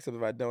something, I like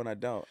something. If I don't, I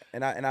don't.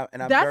 And I'm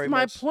that's very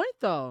my much, point,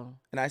 though.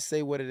 And I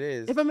say what it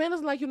is. If a man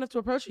doesn't like you enough to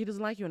approach you, he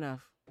doesn't like you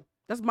enough.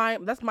 That's my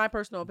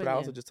personal opinion. But I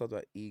also just talked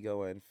about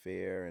ego and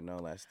fear and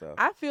all that stuff.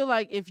 I feel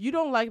like if you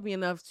don't like me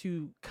enough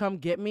to come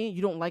get me,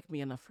 you don't like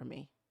me enough for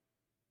me.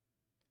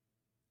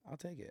 I'll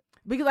take it.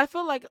 Because I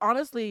feel like,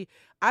 honestly,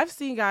 I've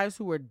seen guys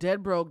who were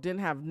dead broke,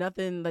 didn't have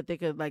nothing that they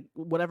could, like,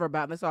 whatever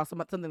about, and they saw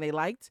something they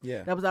liked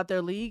that was out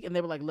their league, and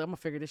they were like, look, I'm going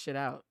to figure this shit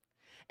out.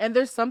 And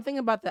there's something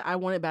about that I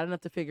want it bad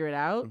enough to figure it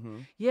out. Mm-hmm.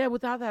 Yeah,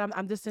 without that,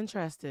 I'm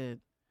disinterested.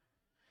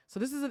 So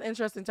this is an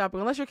interesting topic.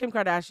 Unless you're Kim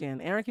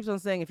Kardashian. Aaron keeps on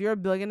saying, if you're a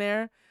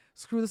billionaire,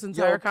 screw this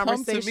entire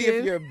conversation. Come to me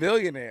if you're a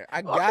billionaire.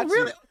 I got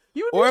you.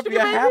 You Or do if sugar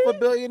you're half a baby?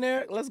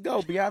 billionaire, let's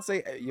go.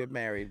 Beyonce, you're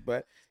married,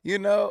 but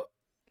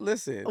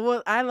listen.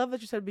 Well, I love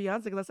that you said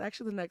Beyonce because that's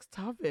actually the next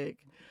topic.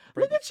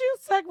 Break Look at you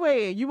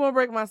segueing. You won't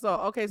break my soul.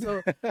 Okay,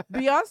 so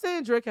Beyonce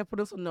and Drake have put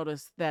us on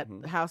notice that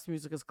house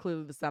music is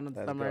clearly the sound of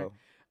the Let's summer.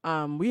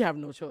 go. We have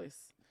no choice.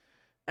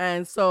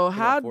 And so We're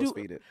gonna how force do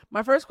feed it.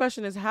 my first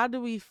question is how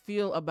do we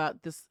feel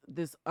about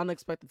this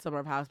unexpected summer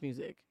of house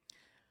music?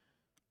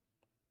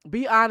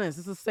 Be honest.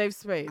 It's a safe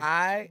space.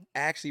 I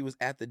actually was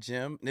at the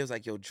gym and it was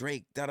like, yo,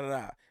 Drake, da da da.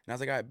 And I was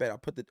like, all right, bet I'll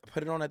put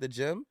it on at the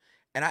gym.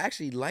 And I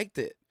actually liked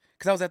it.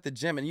 Because I was at the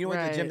gym, and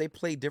at the gym Right. they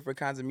play different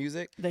kinds of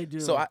music. They do.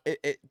 So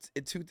it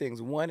two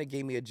things. One, it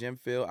gave me a gym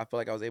feel. I felt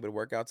like I was able to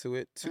work out to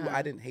it. Two, Uh-huh.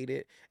 I didn't hate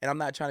it, and I'm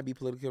not trying to be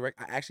politically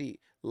correct. I actually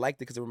liked it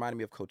because it reminded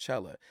me of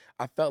Coachella.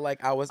 I felt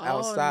like I was Oh,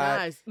 outside.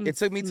 nice. It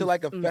took me to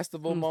like a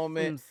festival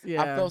moment.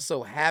 Yeah. I felt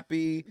so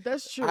happy.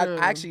 That's true. I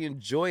actually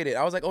enjoyed it.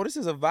 I was like, oh, this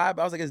is a vibe.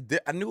 I was like,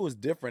 I knew it was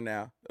different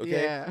now.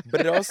 Okay, Yeah.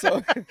 but it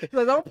also. Like,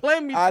 don't play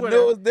me, I Twitter.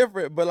 knew it was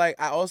different, but like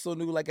I also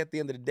knew like at the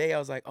end of the day, I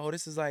was like, oh,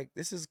 this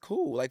is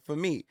cool, like for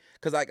me,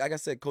 because like I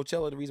said,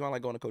 Coachella. The reason why I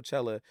like going to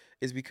Coachella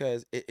is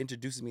because it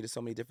introduces me to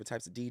so many different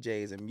types of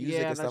DJs and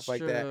music Yeah, and stuff that's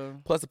like that. true.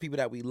 Plus the people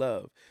that we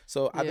love.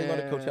 So I've been going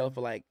to Yeah. Coachella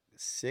for like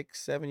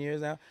 6-7 years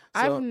now. So,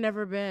 I've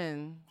never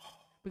been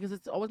because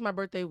it's always my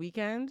birthday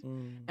weekend.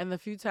 Mm, And the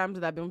few times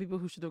that I've been with people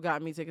who should have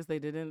gotten me tickets, they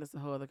didn't. That's a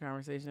whole other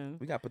conversation.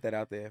 we gotta put that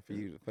out there for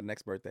you for the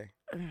next birthday.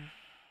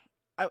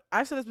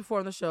 I've said this before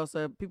on the show,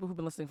 so people who've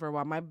been listening for a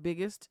while, my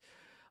biggest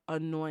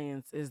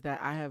annoyance is that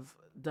I have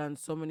done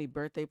so many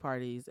birthday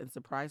parties and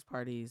surprise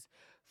parties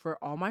for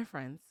all my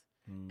friends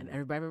and Mm.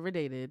 everybody I've ever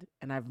dated,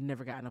 and I've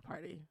never gotten a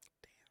party.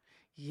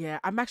 Yeah,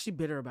 I'm actually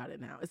bitter about it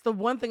now. It's the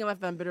one thing in life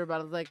that I'm bitter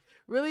about. It's like,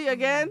 really,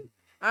 again?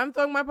 I'm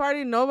throwing my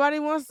party. Nobody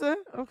wants to?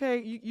 Okay,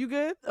 you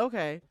good?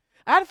 Okay.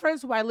 I had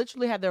friends who I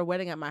literally had their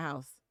wedding at my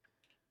house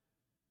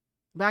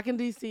back in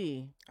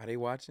D.C. Are they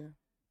watching?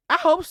 I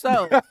hope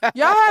so.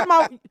 Y'all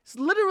had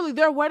literally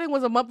their wedding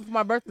was a month before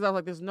my birthday. I was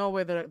like, there's no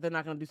way they're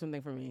not gonna do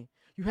something for me.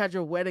 You had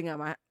your wedding at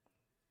my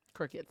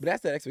crickets. But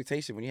that's that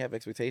expectation. When you have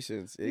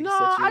expectations, it No,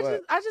 sets you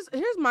up. I just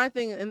here's my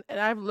thing, and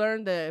I've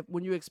learned that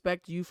when you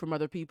expect you from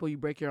other people, you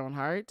break your own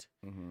heart.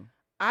 Mm-hmm.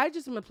 I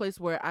just am a place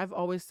where I've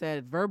always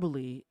said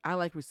verbally, I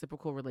like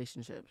reciprocal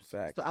relationships.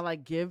 Facts. So I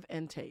like give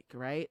and take,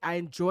 right? I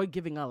enjoy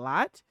giving a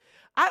lot.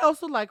 I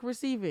also like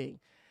receiving.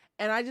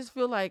 And I just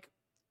feel like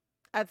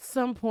at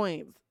some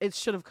point it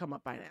should have come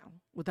up by now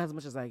with as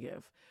much as I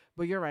give.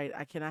 But you're right,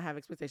 I cannot have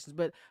expectations.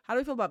 But how do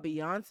you feel about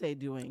Beyonce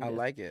doing I this?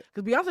 like it.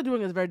 Because Beyonce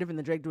doing it is very different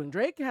than Drake doing.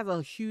 Drake has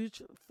a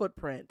huge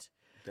footprint.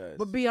 Does.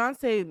 But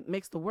Beyonce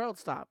makes the world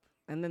stop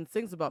and then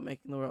sings about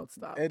making the world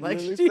stop. It Like,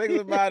 literally she- sings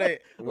about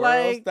it. World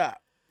like, stop.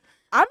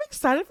 I'm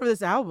excited for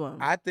this album.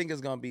 I think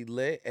it's gonna be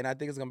lit, and I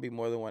think it's gonna be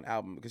more than one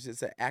album because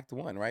it's an act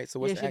 1, right?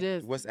 So Yeah, she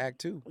did. what's act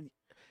 2?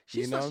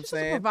 She's you know what I'm she's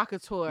saying? a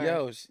provocateur.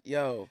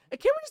 Yo,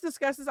 Can we just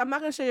discuss this? I'm not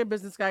gonna share your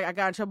business, guy. I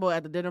got in trouble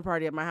at the dinner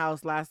party at my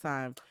house last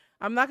time.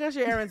 I'm not gonna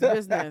share Aaron's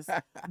business,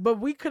 but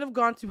we could have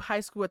gone to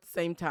high school at the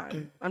same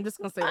time. I'm just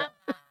gonna say that.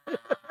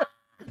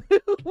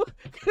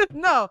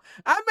 No,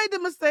 I made the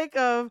mistake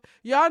of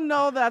y'all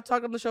know that I've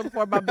talked on the show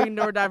before about being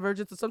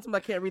neurodivergent. So sometimes I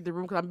can't read the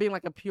room because I'm being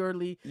like a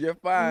purely. you're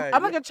fine.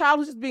 I'm like a child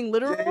who's just being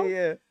literal.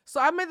 yeah. So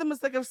I made the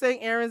mistake of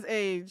saying Aaron's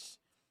age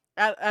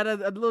at a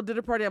little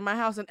dinner party at my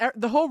house, and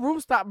the whole room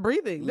stopped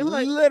breathing. They were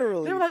like,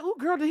 Literally. "Oh,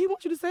 girl, did he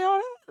want you to say all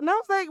that?" And I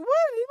was like, "What?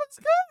 He looks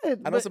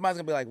good." I know But somebody's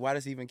gonna be like, "Why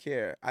does he even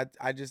care?" I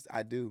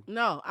do.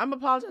 no, I'm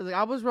apologizing.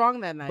 I was wrong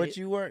that night. But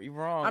you're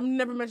wrong. I'm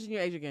never mentioning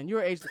your age again. You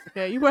were ageless,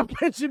 okay? You weren't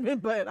Benjamin,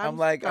 but I'm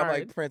like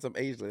sorry. Prince. I'm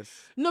ageless.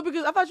 No,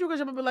 because I thought you were gonna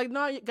jump up and be like,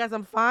 "No, guys,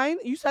 I'm fine."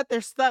 You sat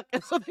there stuck,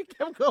 and so they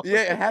kept going.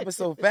 Yeah, it happened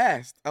so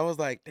fast. I was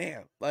like,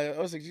 damn. Like I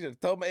was like, you should have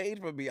told my age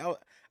for me.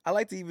 I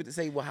like to even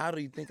say, well, how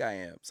do you think I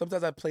am?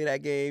 Sometimes I play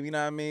that game, you know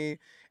what I mean?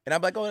 And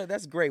I'm like, oh,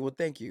 that's great. Well,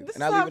 thank you. This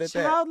And is I how leave it at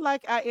that.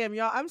 childlike I am,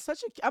 y'all.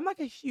 I'm like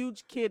a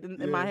huge kid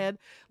in my Yeah. head.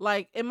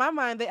 Like in my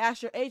mind, they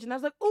asked your age, and I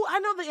was like, "Oh, I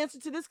know the answer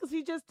to this because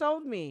he just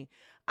told me."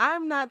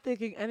 I'm not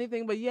thinking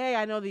anything but, "Yay,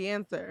 I know the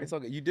answer." It's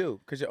okay. You do,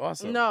 because you're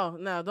awesome. No,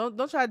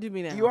 don't try to do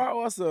me now. You are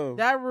awesome.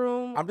 That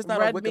room. I'm just not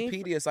on read me.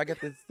 Wikipedia, so I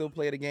get to still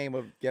play the game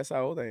of guess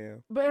how old I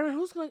am. But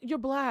Aaron, you're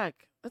black.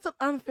 That's an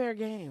unfair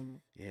game.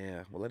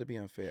 Yeah, well, let it be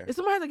unfair. If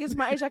somebody that gets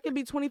my age, I could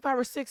be 25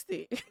 or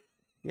 60.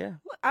 Yeah,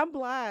 I'm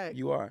black.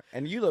 you are.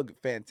 And you look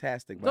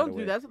fantastic, by Don't the way.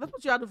 do that. That's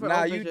what y'all do for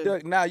Nah, old you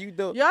bitches. do. Nah, you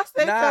do. Y'all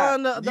stay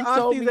telling the you told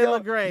aunties me they your-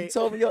 look great. You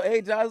told me your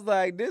age. I was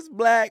like, this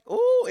black.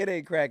 Ooh, it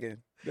ain't cracking.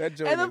 That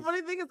joke. And the is-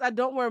 funny thing is, I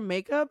don't wear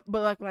makeup,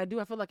 but like when I do,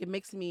 I feel like it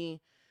makes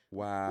me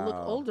Wow. look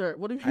older.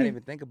 What do you I mean? didn't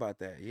even think about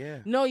that.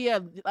 Yeah, No, yeah.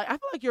 Like, I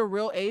feel like your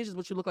real age is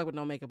what you look like with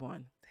no makeup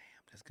on.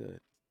 that's good.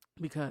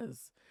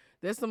 Because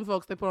there's some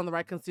folks, they put on the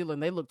right concealer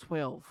and they look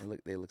 12.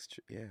 They look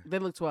yeah, They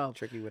look 12.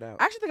 tricky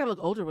without. I actually think I look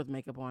older with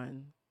makeup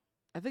on.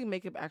 I think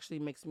makeup actually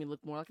makes me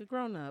look more like a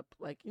grown up,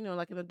 like,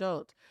 like an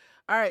adult.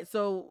 All right,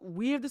 so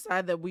we have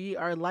decided that we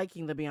are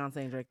liking the Beyonce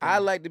and Drake thing. I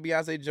like the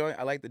Beyonce joint.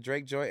 I like the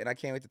Drake joint, and I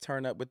can't wait to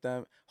turn up with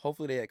them.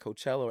 Hopefully, they at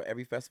Coachella or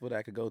every festival that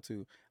I could go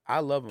to.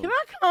 I love them. Can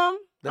I come?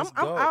 Let's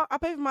go. I'll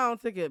pay for my own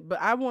ticket, but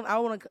I want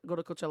to go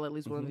to Coachella at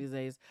least one of these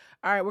days.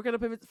 All right, we're gonna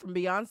pivot from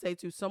Beyonce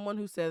to someone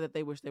who said that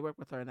they wish they worked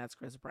with her, and that's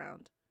Chris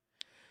Brown.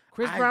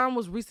 Chris Brown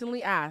was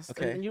recently asked,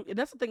 and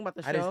that's the thing about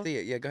the show. I didn't see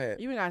it. Yeah, go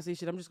ahead. You ain't gotta see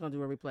shit. I'm just gonna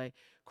do a replay.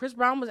 Chris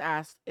Brown was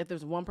asked if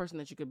there's one person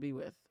that you could be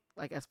with,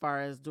 like as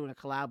far as doing a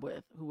collab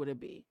with, who would it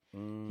be?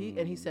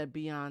 He said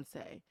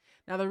Beyonce.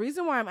 Now the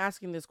reason why I'm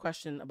asking this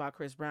question about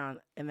Chris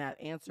Brown and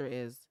that answer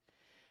is,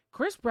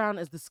 Chris Brown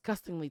is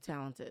disgustingly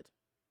talented.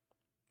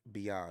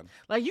 Beyond.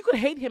 Like you could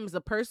hate him as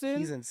a person.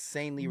 He's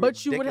insanely but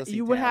ridiculously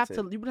you would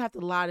talented. have to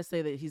lie to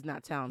say that he's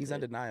not talented. He's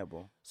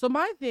undeniable. So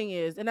my thing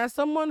is, and as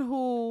someone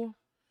who.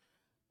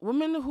 I've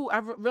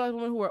realized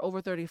women who are over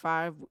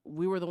 35,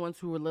 we were the ones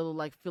who were little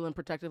like feeling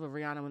protective of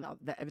Rihanna when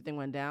everything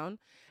went down.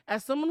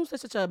 As someone who's had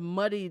such a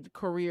muddied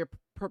career,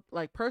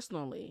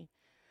 personally,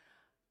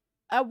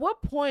 at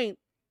what point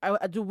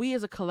do we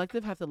as a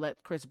collective have to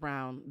let Chris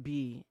Brown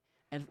be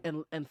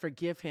and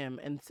forgive him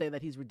and say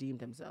that he's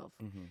redeemed himself?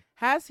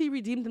 Has he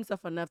redeemed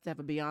himself enough to have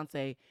a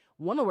Beyonce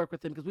want to work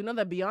with him? Because we know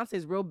that Beyonce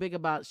is real big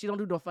about she don't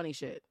do no funny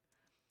shit.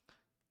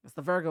 That's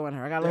the Virgo in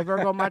her. I got a little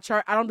Virgo on my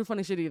chart. I don't do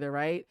funny shit either,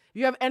 right? If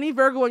you have any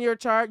Virgo in your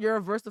chart, you're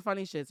averse to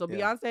funny shit. So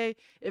Beyonce,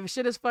 if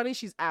shit is funny,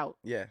 she's out.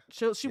 Yeah.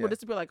 She will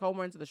disappear like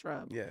Homer into the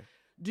shrub. Yeah.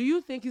 Do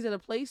you think he's at a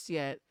place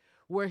yet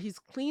where he's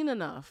clean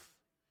enough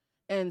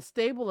and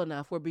stable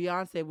enough where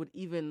Beyonce would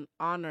even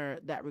honor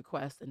that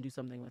request and do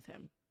something with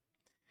him?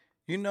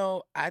 You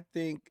know, I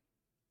think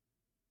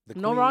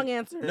no wrong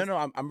answers.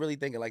 No. I'm really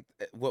thinking like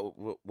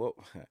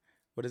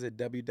what is it?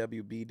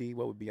 WWBD?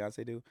 What would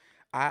Beyonce do?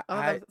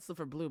 That's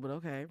for Blue, but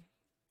okay.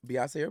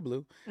 Beyonce or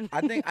Blue?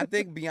 I think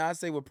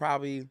Beyonce would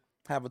probably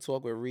have a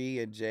talk with Ree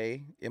and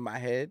Jay in my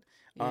head,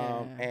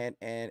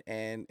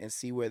 and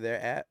see where they're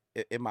at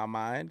in my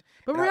mind.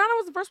 But and Rihanna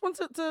was the first one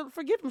to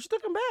forgive him. She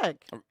took him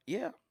back.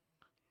 Yeah,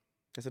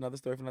 that's another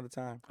story for another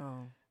time.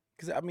 Oh,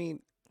 because I mean,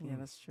 yeah,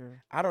 that's true.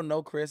 I don't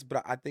know Chris,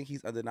 but I think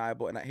he's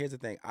undeniable. And here's the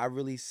thing: I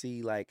really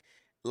see like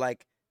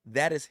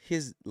that is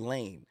his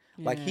lane.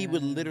 Like he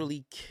would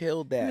literally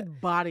kill that. He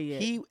would body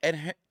it.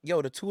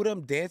 The two of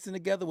them dancing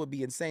together would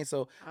be insane.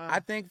 So I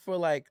think for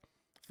like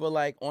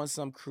on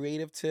some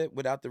creative tip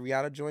without the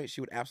Rihanna joint,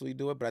 she would absolutely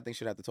do it. But I think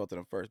she'd have to talk to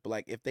them first. But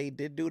like if they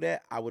did do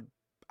that, I would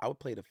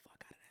play the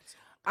fuck out of that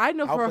song. I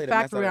know for a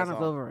fact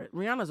Rihanna's over it.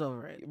 Rihanna's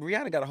over it.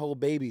 Rihanna got a whole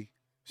baby.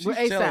 She's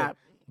ASAP. chilling.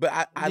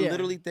 But I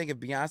literally think if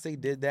Beyonce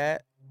did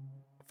that,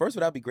 first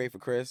of all, that'd be great for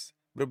Chris.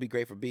 But it'd be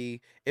great for B.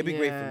 It'd be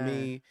great for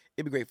me.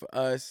 It'd be great for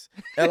us.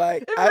 And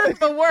like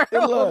the world.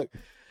 And look,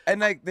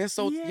 and like they're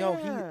so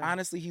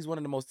he's one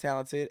of the most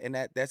talented. And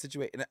that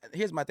situation. And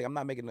here's my thing: I'm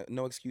not making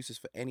no excuses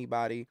for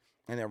anybody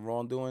and their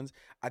wrongdoings.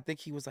 I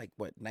think he was like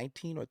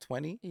 19 or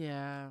 20.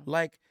 Yeah.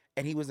 Like.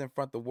 And he was in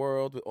front of the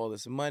world with all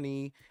this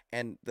money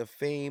and the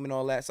fame and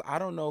all that. So I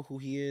don't know who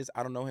he is.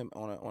 I don't know him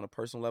on a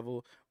personal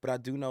level, but I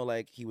do know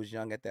like he was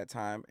young at that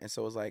time. And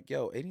so it was like,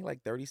 yo, ain't he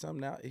like 30 something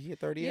now? Is he at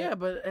 38? Yeah,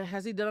 but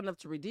has he done enough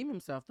to redeem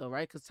himself though,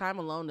 right? Because time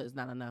alone is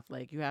not enough.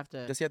 Like you have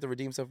to. Does he have to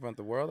redeem himself in front of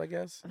the world, I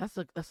guess? That's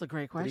a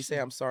great question. Did he say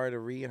I'm sorry to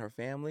Ree and her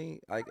family?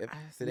 Like did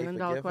they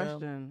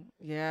forgive him?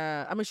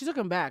 Yeah. I mean, she took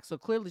him back. So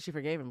clearly she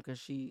forgave him because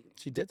she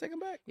did take him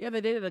back? Yeah, they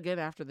dated again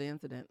after the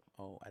incident.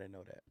 Oh, I didn't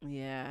know that.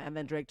 Yeah, and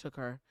then Drake took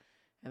her.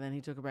 And then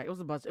he took her back. It was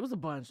a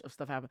bunch of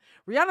stuff happened.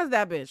 Rihanna's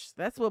that bitch.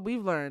 That's what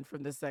we've learned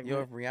from this segment.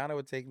 Yo, if Rihanna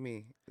would take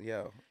me,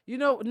 yo. You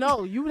know,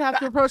 no, you would have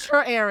to approach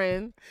her,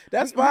 Aaron.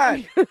 That's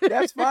fine.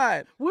 That's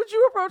fine. Would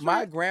you approach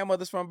my her?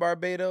 grandmother's from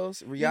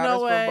Barbados. Rihanna's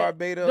from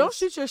Barbados. Don't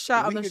shoot your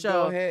shot on the show.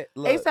 Go ahead.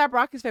 Look, ASAP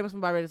Rocky's famous from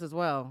Barbados as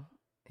well.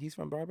 He's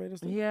from Barbados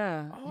too?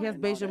 Yeah. He has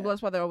Bajan blood.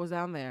 That's why they're always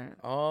down there.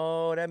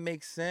 Oh, that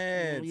makes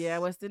sense. Yeah,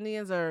 West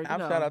Indians are, I'll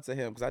shout out to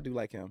him because I do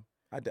like him.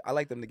 I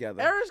like them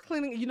together. Aaron's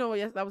cleaning. You know what?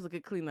 Yes, that was a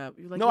good cleanup.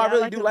 Like, no, I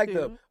really do like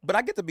them. But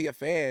I get to be a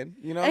fan.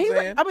 You know what I'm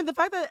saying? I mean, the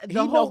fact that he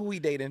know who he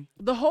dating.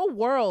 The whole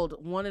world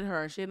wanted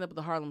her, and she ended up with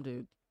the Harlem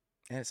dude.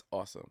 That's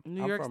awesome.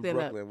 New York I'm from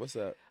Brooklyn. What's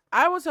up?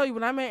 I will tell you,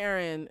 when I met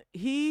Aaron,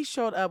 he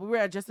showed up. We were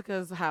at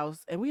Jessica's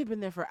house, and we had been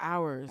there for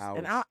hours.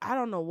 And I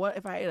don't know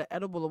if I ate an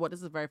edible or what.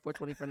 This is very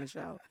 420 friendly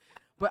show.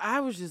 But I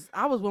was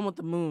one with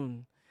the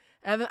moon.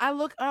 And then I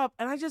look up,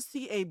 and I just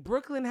see a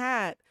Brooklyn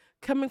hat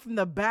coming from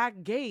the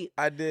back gate.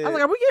 I did. I was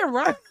like, are we getting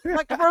robbed?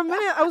 Like, for a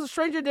minute, I was a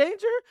stranger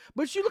danger,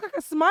 but you look like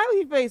a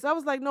smiley face. I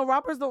was like, no,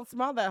 robbers don't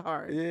smile that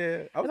hard.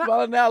 Yeah. I'm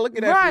smiling now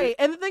looking at you. Right.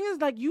 And the thing is,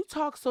 like, you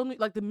talk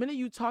like, the minute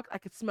you talk, I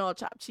could smell a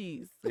chopped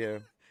cheese. Yeah.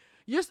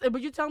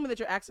 But you're telling me that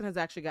your accent has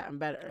actually gotten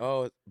better.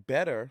 Oh,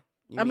 better?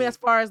 I mean, as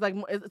far as, like,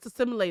 it's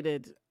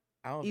assimilated.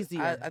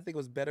 Easier. I think it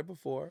was better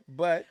before,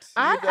 but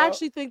I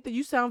actually think that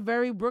you sound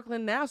very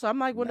Brooklyn now. So I'm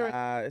like wondering.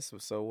 It's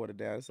so watered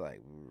down. It's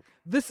like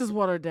this is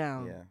watered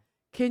down. Yeah.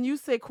 Can you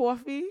say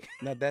coffee?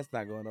 No, that's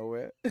not going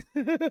nowhere.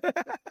 Sometimes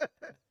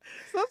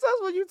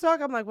when you talk,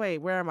 I'm like, wait,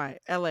 where am I?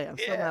 LA. I'm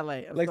still in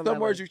LA. Like some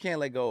words you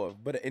can't let go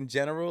of, but in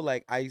general,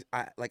 like I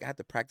have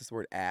to practice the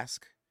word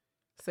ask.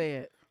 Say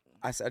it.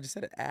 I just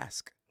said it,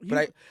 ask,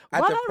 but I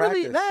have to practice.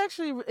 Really, that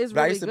actually is but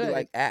really I used to good. be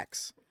like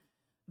axe.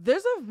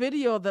 There's a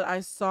video that I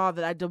saw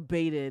that I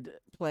debated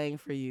playing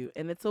for you.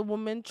 And it's a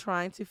woman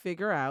trying to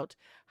figure out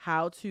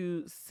how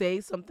to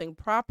say something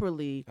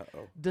properly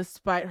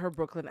despite her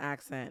Brooklyn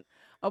accent.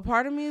 A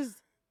part of me is,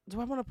 do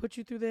I want to put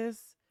you through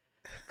this?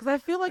 Because I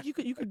feel like you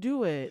could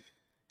do it.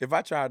 If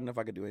I tried enough,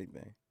 I could do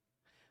anything.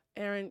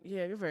 Aaron,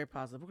 yeah, you're very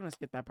positive. We're gonna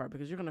skip that part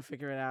because you're gonna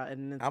figure it out,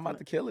 and I'm about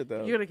to kill it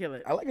though. You're gonna kill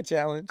it. I like a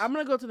challenge. I'm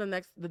gonna go to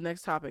the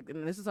next topic,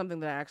 and this is something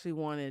that I actually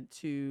wanted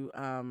to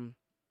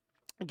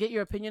get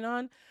your opinion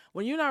on.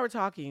 When you and I were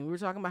talking, we were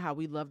talking about how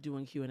we love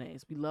doing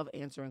Q&As. We love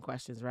answering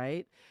questions,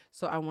 right?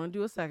 So I want to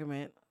do a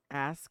segment,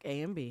 Ask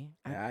A and B.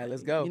 All right,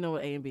 let's go. You know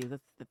what A and B?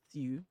 That's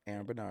you,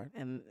 Aaron Bernard,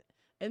 and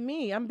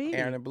me. I'm B.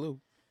 Aaron and Blue.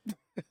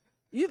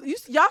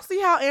 Y'all see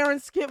how Aaron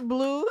skipped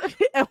Blue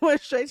and went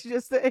straight to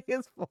just say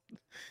his phone.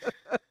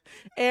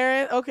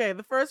 Aaron, okay,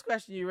 the first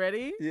question, you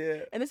ready? Yeah.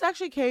 And this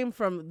actually came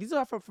from, these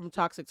are from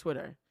Toxic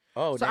Twitter.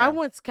 Oh, so damn. I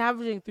went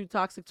scavenging through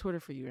Toxic Twitter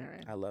for you,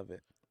 Aaron. I love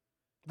it.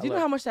 Do you know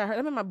how much that hurt?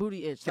 That made my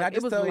booty itch. Can I just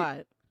it was tell a you-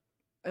 lot.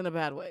 In a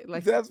bad way.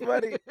 Like That's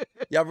funny.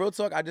 Yeah, real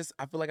talk. I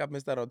feel like I've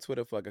missed out on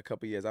Twitter for like a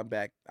couple years. I'm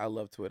back. I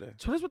love Twitter.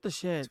 Twitter's with the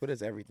shit.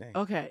 Twitter's everything.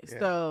 Okay, Yeah.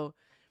 so,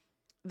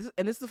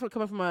 this is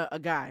coming from a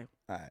guy.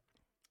 All right.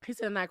 He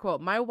said, and I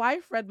quote, "My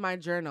wife read my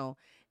journal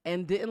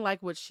and didn't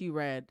like what she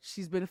read.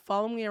 She's been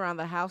following me around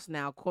the house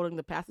now, quoting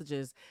the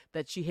passages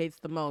that she hates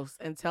the most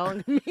and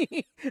telling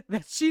me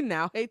that she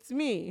now hates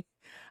me.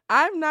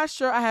 I'm not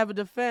sure I have a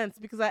defense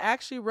because I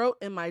actually wrote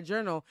in my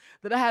journal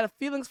that I had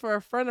feelings for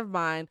a friend of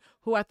mine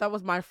who I thought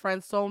was my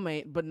friend's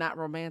soulmate, but not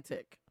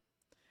romantic.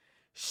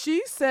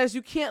 She says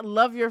you can't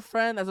love your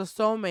friend as a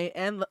soulmate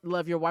and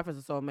love your wife as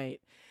a soulmate,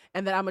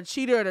 and that I'm a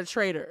cheater and a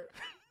traitor."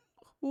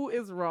 Who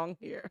is wrong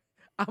here?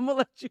 I'm gonna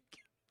let you.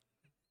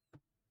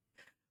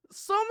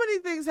 So many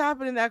things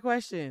happen in that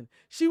question.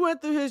 She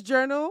went through his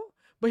journal,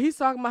 but he's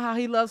talking about how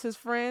he loves his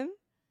friend,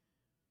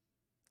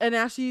 and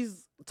now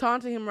she's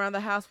taunting him around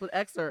the house with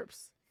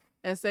excerpts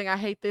and saying, "I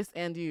hate this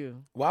and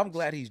you." Well, I'm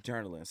glad he's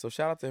journaling. So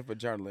shout out to him for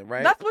journaling,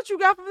 right? That's what you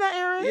got from that,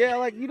 Aaron? Yeah,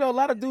 like, you know, a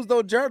lot of dudes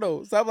don't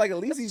journal. So I'm like, at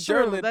least he's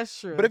true. journaling. That's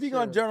true. But if you're That's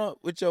going to true. journal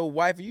with your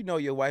wife, you know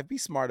your wife, be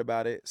smart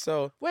about it.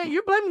 So, Wait,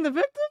 you're blaming the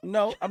victim?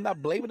 no, I'm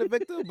not blaming the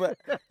victim, but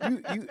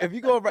if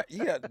you go around,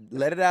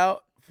 let it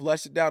out,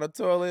 flush it down the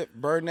toilet,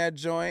 burn that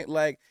joint,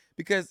 like,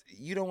 because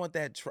you don't want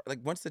that, like,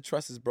 once the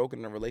trust is broken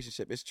in a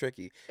relationship, it's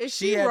tricky. Is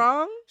she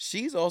wrong?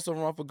 She's also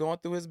wrong for going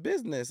through his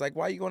business. Like,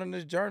 why are you going in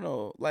this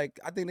journal? Like,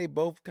 I think they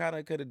both kind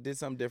of could have did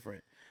something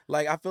different.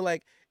 Like, I feel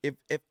like if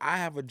I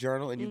have a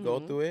journal and you go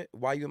through it,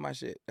 why you in my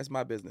shit? That's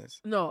my business.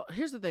 No,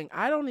 here's the thing.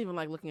 I don't even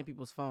like looking at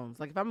people's phones.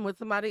 Like, if I'm with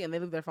somebody and they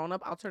leave their phone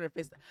up, I'll turn their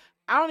face.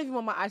 I don't even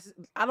want my eyes.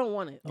 I don't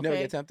want it. You Okay? never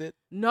get tempted?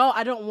 No,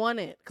 I don't want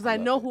it because I I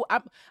love know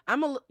it.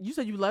 who you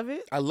said you love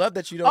it. I love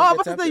that you don't Oh, I'm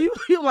get about to tempted.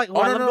 say you're like, Oh,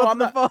 well, no, I'm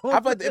the not. phone. I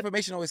feel like the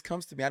information always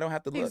comes to me. I don't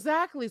have to look.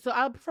 Exactly. So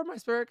I prefer my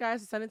spirit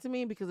guides to send it to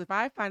me because if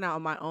I find out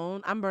on my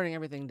own, I'm burning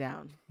everything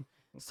down.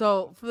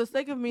 So for the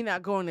sake of me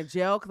not going to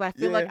jail, because I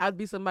feel like Yeah. I'd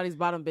be somebody's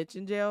bottom bitch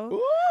in jail.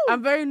 Ooh,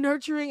 I'm very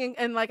nurturing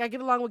and like I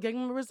get along with gang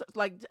members.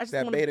 Like I just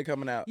that want to. beta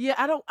coming out. Yeah,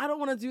 I don't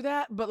want to do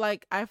that, but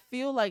like I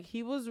feel like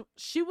she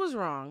was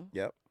wrong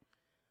Yep.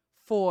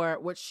 for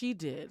what she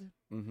did.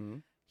 Mm-hmm.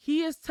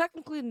 He is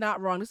technically not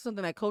wrong. This is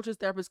something that coaches,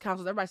 therapists,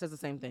 counselors, everybody says the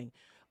same thing.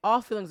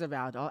 All feelings are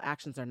valid. All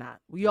actions are not.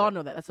 We all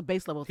know that. That's a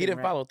base level thing. He didn't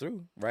right? follow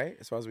through, right?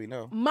 As far as we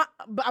know.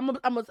 But I'm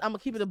gonna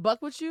keep it a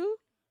buck with you.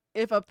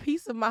 If a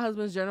piece of my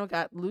husband's journal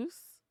got loose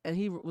and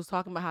he was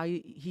talking about how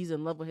he's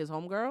in love with his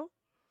homegirl,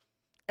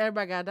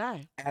 everybody gotta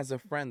die. As a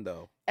friend,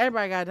 though.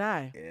 Everybody gotta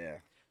die. Yeah.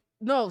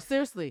 No,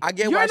 seriously. I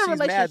get You're why in a she's mad,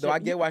 though. relationship. I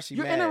get why she's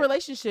You're mad. in a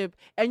relationship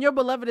and your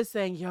beloved is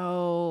saying,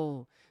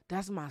 "Yo,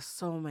 that's my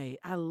soulmate.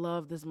 I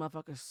love this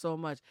motherfucker so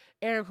much."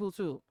 Aaron, cool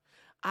too.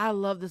 I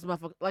love this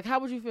motherfucker. Like, how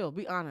would you feel?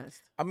 Be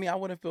honest. I mean, I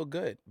wouldn't feel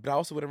good, but I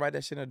also wouldn't write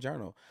that shit in a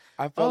journal.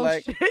 I feel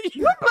like shit.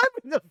 You're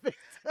blaming the victim.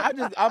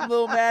 I'm a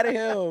little mad at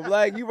him.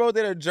 Like, you wrote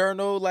that in a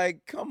journal. Like,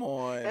 come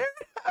on.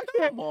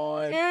 Come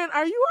on. Aaron,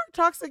 are you our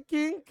toxic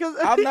king? Cause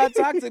I'm not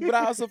toxic, but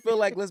I also feel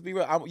like, let's be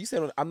real. You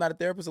said I'm not a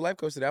therapist or life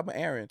coach today. I'm an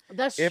Aaron.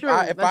 That's If true.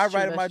 I That's write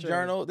true. in my That's true.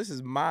 journal, this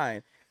is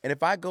mine. And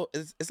if I go,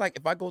 it's like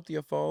if I go through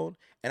your phone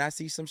and I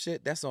see some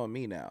shit, that's on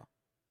me now.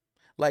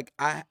 Like,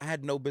 I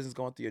had no business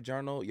going through your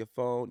journal, your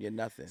phone, your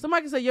nothing.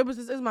 Somebody can say your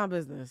business is my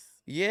business,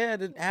 Yeah,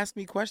 then ask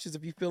me questions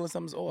if you feeling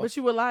something's off. but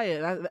you would lie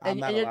it, I'm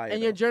not a liar,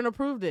 and your though. journal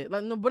proved it.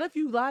 Like, no, what if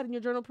you lied and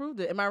your journal proved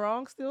it? Am I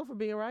wrong still for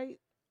being right?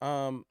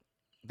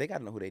 They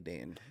gotta know who they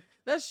dating.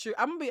 That's true.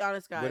 I'm gonna be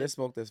honest, Where guys. there's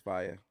smoke, there's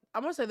fire.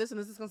 I'm gonna say this, and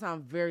this is gonna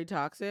sound very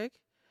toxic.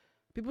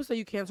 People say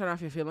you can't turn off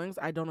your feelings.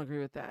 I don't agree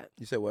with that.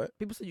 You said what?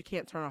 People say you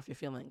can't turn off your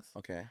feelings.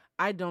 Okay.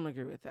 I don't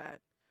agree with that.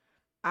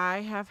 I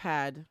have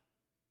had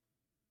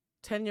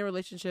 10-year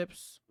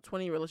relationships,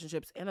 20-year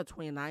relationships, and a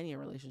 29-year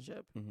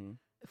relationship. Mm-hmm.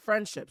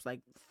 Friendships,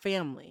 like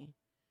family,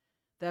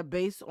 that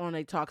based on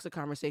a toxic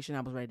conversation,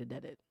 I was ready to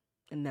dead it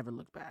and never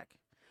look back.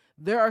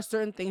 There are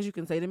certain things you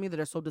can say to me that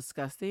are so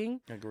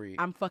disgusting. Agreed.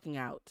 I'm fucking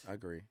out.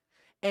 Agree.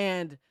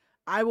 And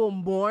I will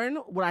mourn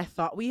what I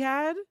thought we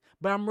had,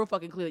 but I'm real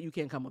fucking clear that you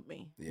can't come with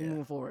me Yeah.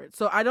 moving forward.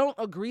 So I don't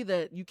agree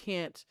that you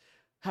can't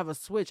have a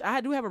switch.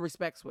 I do have a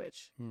respect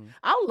switch. Hmm.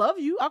 I'll love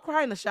you. I'll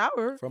cry in the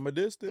shower From a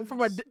distance.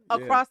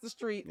 across the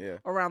street, Yeah.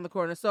 around the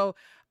corner. So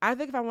I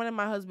think if I went in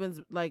my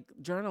husband's like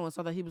journal and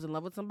saw that he was in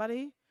love with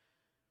somebody,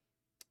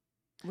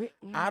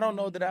 I don't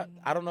know that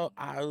I don't know.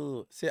 I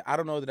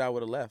don't know that I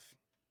would have left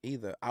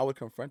either. I would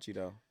confront you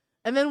though.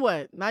 And then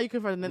what? Now you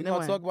confront. And We're then gonna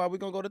what? talk about. We're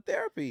gonna go to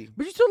therapy.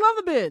 But you still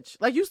love the bitch.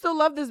 Like you still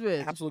love this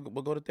bitch. Absolutely,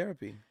 we'll go to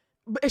therapy.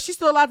 But is she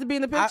still allowed to be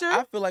in the picture?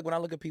 I feel like when I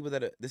look at people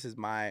that are, this is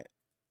my.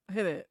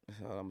 Hit it.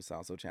 I'm gonna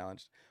sound so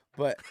challenged,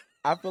 but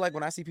I feel like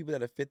when I see people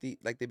that are 50,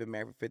 like they've been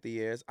married for 50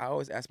 years, I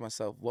always ask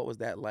myself, what was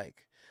that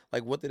like?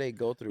 Like, what did they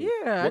go through?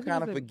 Yeah. What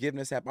kind of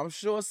forgiveness happened? I'm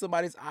sure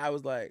somebody's eye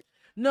was like,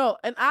 No,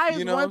 and I You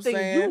is know what one I'm thing.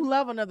 saying? You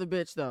love another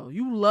bitch though.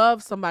 You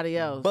love somebody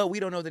else. but we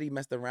don't know that he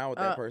messed around with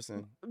that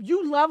person.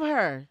 You love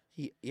her.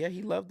 He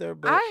loved her,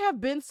 but I have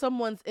been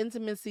someone's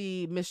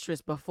intimacy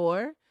mistress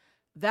before.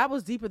 That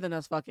was deeper than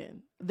us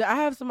fucking. I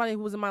have somebody who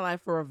was in my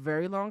life for a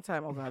very long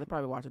time. Oh God, they're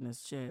probably watching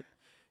this shit.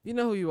 You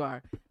know who you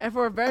are. And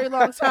for a very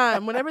long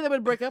time, whenever they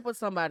would break up with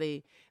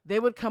somebody, they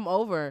would come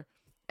over,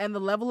 and the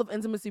level of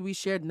intimacy we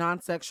shared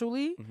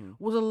non-sexually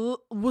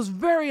was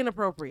very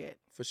inappropriate.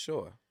 for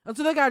sure.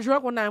 Until they got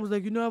drunk one night and was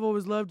like, you know, I've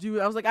always loved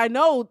you. I was like, I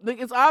know, like,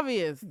 it's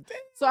obvious.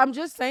 So I'm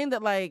just saying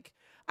that, like,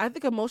 I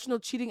think emotional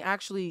cheating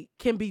actually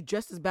can be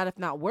just as bad, if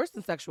not worse,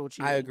 than sexual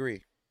cheating. I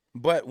agree.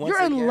 But once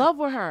You're in again, love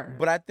with her.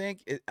 But I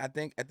think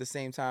at the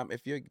same time,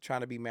 if you're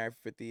trying to be married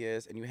for 50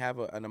 years and you have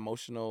an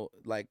emotional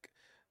like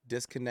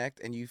disconnect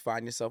and you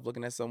find yourself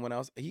looking at someone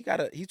else, he's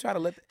trying to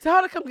let. Tell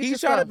her to come get your He's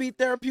trying to stuff. be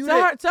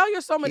therapeutic. Tell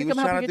your soulmate He to was come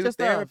help trying you to get do your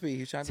stuff. therapy.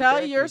 He's trying to do Tell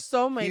therapy. your He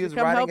soulmate was to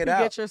come writing help it you out.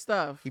 get your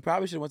stuff. He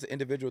probably should have went to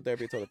individual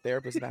therapy and told a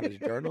therapist not his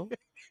journal.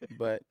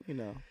 But you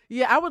know,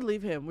 Yeah, I would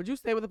leave him. Would you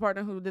stay with a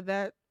partner who did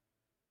that?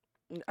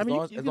 I mean,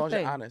 as long as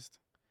you're honest.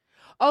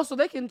 Oh, so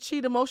they can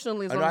cheat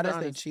emotionally as I long know I as they're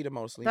didn't say honest. cheat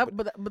emotionally. That,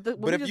 but what but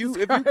we if just you-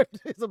 described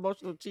is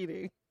emotional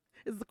cheating.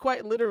 It's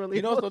quite literally.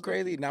 you know what's so emotional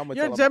crazy? Now I'm gonna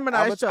You're tell a him. Gemini,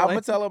 I'm gonna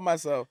Shelley. tell him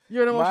myself.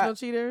 You're an My- emotional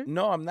cheater?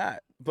 No, I'm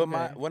not. But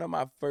Okay. one of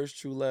my first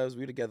true loves,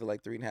 we were together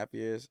like 3.5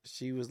 years.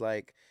 She was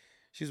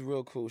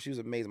real cool. She was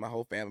amazing. My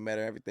whole family met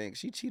her, everything.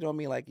 She cheated on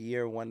me like a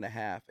year,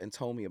 1.5, and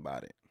told me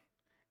about it.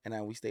 And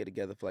then we stayed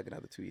together for like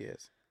another 2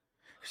 years.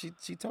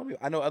 She told me.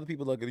 I know other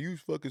people like, you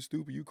fucking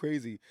stupid, you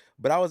crazy.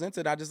 But I was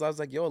into it. I was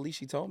like, yo, at least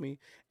she told me.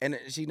 And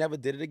she never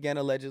did it again,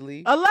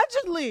 allegedly.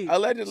 Allegedly.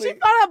 Allegedly. She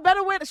found a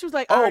better way. She was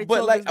like, I Oh, already but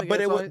told like, this nigga,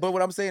 but it so was, but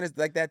what I'm saying is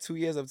like that 2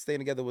 years of staying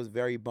together was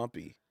very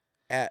bumpy.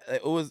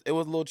 It was a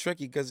little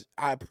tricky because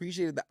I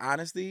appreciated the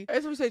honesty.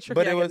 That's what we say tricky.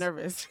 but I it get was-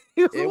 nervous.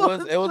 It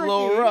was a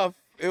little tricky. rough.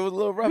 It was a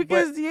little rough.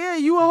 Because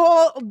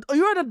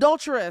you're an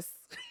adulteress.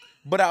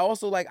 But I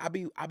also like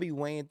I be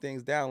weighing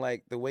things down.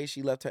 Like the way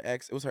she left her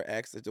ex, it was her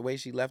ex. The way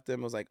she left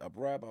him was like a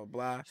blah blah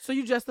blah. So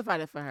you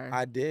justified it for her.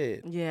 I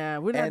did. Yeah,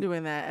 we're not And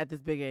doing that at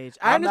this big age.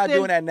 I'm not understand,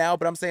 doing that now,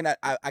 but I'm saying that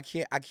I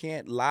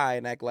can't lie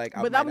and act like.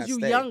 I But might that was not you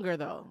stay. younger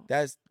though.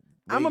 That's.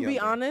 I'm way gonna be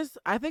younger. honest.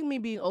 I think me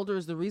being older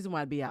is the reason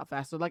why I'd be out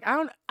faster. Like I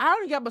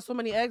only got but so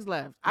many eggs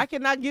left. I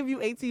cannot give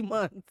you 18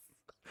 months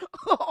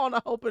on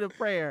a hope and a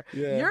prayer.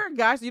 Yeah. You're a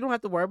guy, so you don't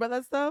have to worry about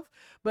that stuff.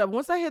 But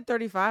once I hit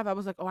 35, I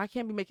was like, oh, I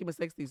can't be making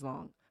mistakes these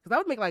long because I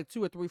would make like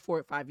 2 or 3,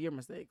 4, 5 year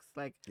mistakes.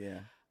 Like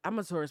Yeah. I'm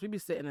a tourist. We be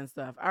sitting and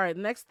stuff. All right,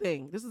 next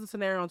thing. This is a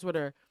scenario on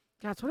Twitter.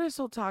 God, Twitter is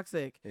so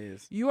toxic. It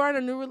is. You are in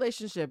a new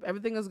relationship.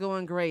 Everything is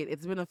going great.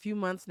 It's been a few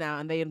months now,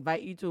 and they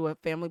invite you to a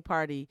family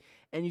party,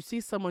 and you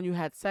see someone you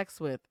had sex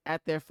with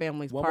at their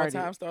family's One party.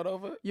 more time, start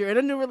over. You're in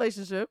a new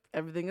relationship.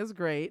 Everything is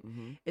great.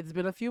 Mm-hmm. It's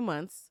been a few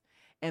months,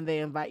 and they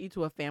invite you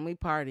to a family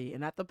party.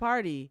 And at the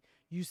party,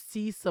 you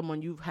see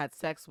someone you've had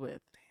sex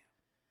with,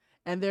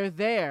 and they're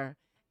there,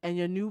 and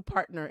your new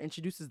partner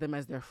introduces them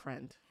as their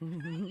friend.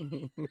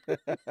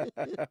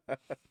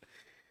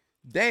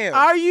 Damn.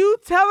 Are you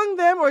telling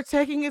them or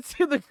taking it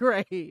to the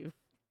grave?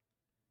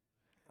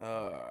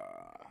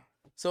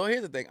 So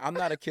here's the thing. I'm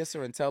not a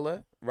kisser and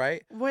teller,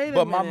 right? Wait a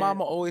But minute. my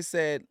mama always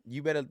said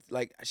you better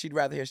like. She'd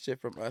rather hear shit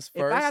from us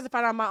If first. I had to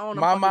find out my own,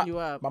 my I'm fucking you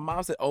up. My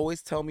mom said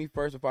always tell me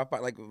first before I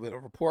find like with a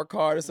report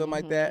card or something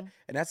like that, Mm-hmm.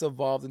 and that's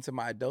evolved into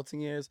my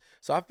adulting years.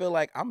 So I feel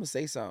like I'm gonna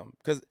say something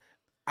because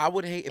I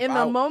would hate if In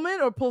I. the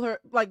moment, or pull her?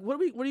 Like, what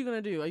are you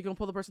gonna do? Are you gonna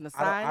pull the person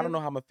aside? I don't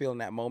know how I'm gonna feel in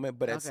that moment,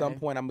 but at some Okay.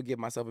 point I'm gonna give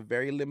myself a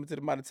very limited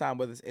amount of time,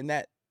 whether it's in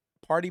that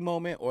party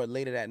moment or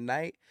later that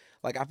night.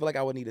 Like I feel like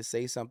I would need to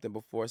say something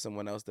before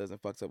someone else does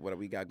and fucks up what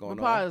we got going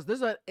But on. pause.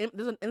 There's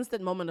an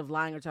instant moment of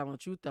lying or telling the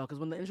truth though, because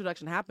when the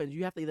introduction happens,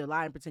 you have to either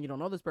lie and pretend you don't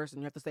know this person.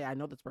 You have to say I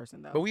know this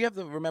person though. But we have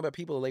to remember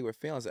people are late with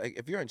feelings. Like,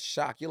 if you're in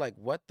shock, you're like,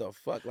 what the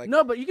fuck? Like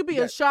no, but you could be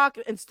you in got- shock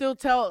and still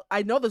tell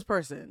I know this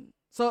person.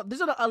 So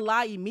there's a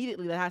lie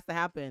immediately that has to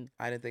happen.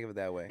 I didn't think of it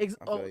that way. I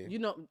Oh, feel you. you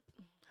know,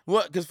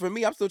 What? Because for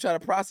me, I'm still trying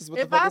to process what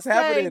if the fuck I is say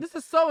happening. this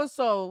is so and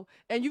so,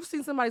 and you've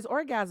seen somebody's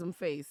orgasm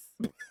face,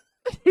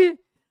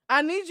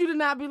 I need you to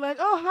not be like,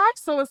 oh hi,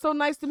 so and so,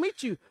 nice to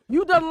meet you.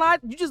 You done lied.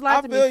 You just lied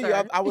I to feel me. you.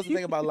 Sir. I wasn't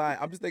thinking about lying.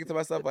 I'm just thinking to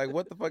myself, like,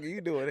 what the fuck are you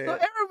doing here? So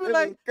everyone be This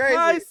like, is crazy.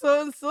 hi,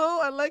 so and so,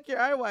 I like your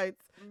eye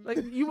whites. Like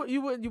you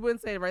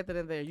wouldn't say it right then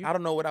and there. I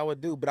don't know what I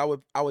would do, but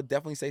I would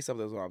definitely say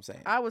something. Is what I'm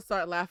saying. I would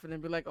start laughing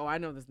and be like, oh, I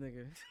know this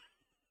nigga.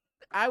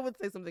 I would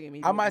say something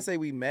immediately. I might say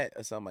we met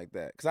or something like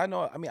that. Because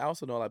I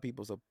also know a lot of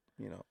people, so,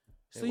 you know.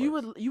 So you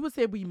would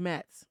say we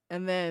met,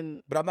 and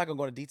then. But I'm not gonna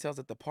go into details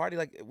at the party.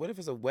 Like, what if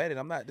it's a wedding?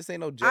 This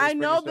ain't no Jerry I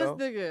know Springer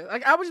this show. nigga.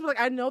 Like, I would just be like,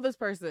 I know this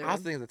person. I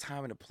was thinking the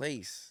time and the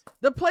place.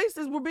 The place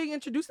is we're being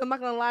introduced. I'm not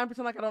gonna lie and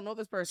pretend like I don't know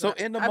this person. So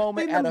in the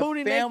moment at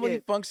a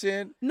family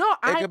function, no,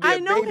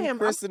 I know him.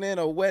 Christening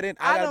or wedding,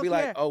 I gotta be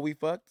care. like, oh, we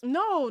fucked.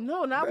 No,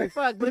 not we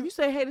fucked. But if you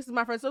say, hey, this is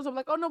my friend, so I'm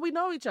like, oh no, we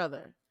know each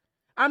other.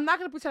 I'm not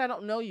gonna pretend I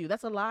don't know you.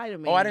 That's a lie to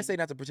me. Oh, I didn't say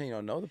not to pretend you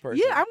don't know the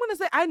person. Yeah, I'm gonna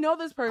say I know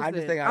this person. I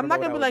just think I'm not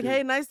gonna be like, do.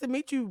 hey, nice to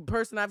meet you,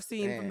 person I've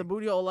seen from the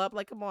booty hole up.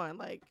 Like, come on,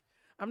 like,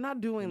 I'm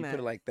not doing You that. put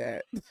it like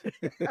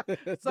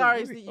that.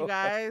 Sorry, see, you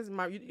guys.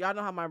 Y'all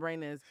know how my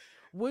brain is.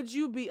 Would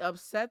you be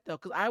upset though?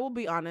 Because I will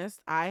be honest,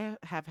 I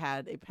have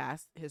had a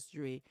past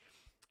history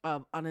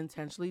of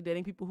unintentionally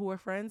dating people who are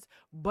friends.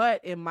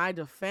 But in my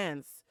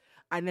defense,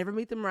 I never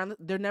meet them around.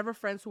 They're never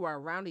friends who are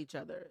around each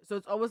other. So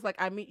it's always like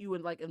I meet you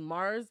in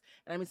Mars,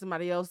 and I meet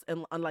somebody else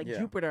on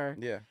Jupiter.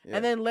 Yeah.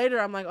 And then later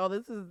I'm like, oh,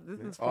 this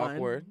is fun.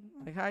 Awkward.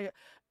 Like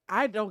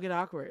I don't get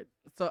awkward.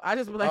 So I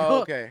just be like,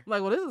 okay. I'm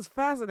like, well, this is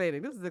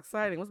fascinating. This is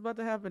exciting. What's about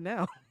to happen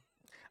now?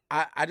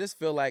 I just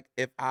feel like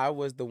if I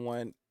was the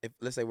one, if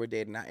let's say we're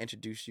dating, I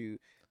introduce you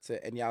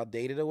to and y'all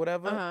dated or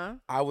whatever,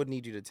 I would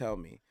need you to tell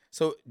me.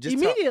 So just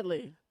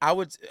immediately. I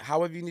would,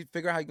 however you need to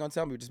figure out how you're gonna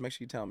tell me. Just make sure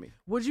you tell me.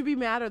 Would you be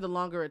madder the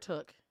longer it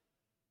took?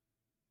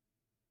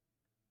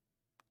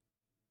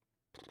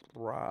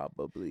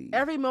 Probably.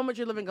 Every moment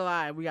you're living a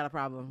lie, we got a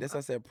problem. This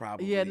I said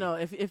probably. Yeah, no.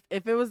 If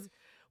it was,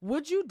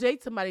 would you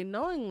date somebody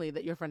knowingly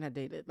that your friend had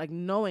dated, like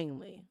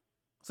knowingly?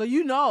 So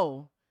you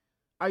know.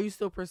 Are you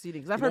still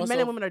proceeding? Because I've heard men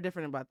and women are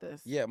different about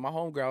this. Yeah, my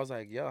homegirl was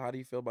like, yo, how do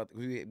you feel about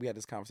we had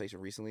this conversation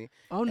recently.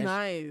 Oh, and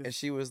nice. And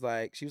she was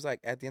like,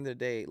 at the end of the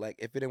day, like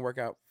if it didn't work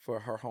out for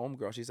her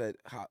homegirl, she said,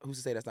 who's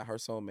to say that's not her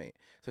soulmate?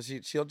 So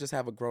she'll just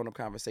have a grown up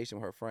conversation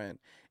with her friend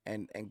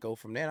and go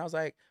from there. And I was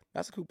like,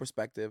 that's a cool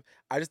perspective.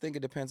 I just think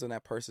it depends on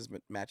that person's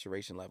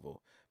maturation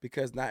level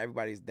because not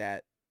everybody's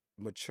that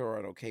mature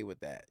and okay with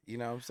that. You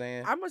know what I'm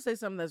saying? I'm gonna say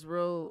something that's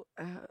real.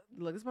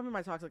 Look, this might be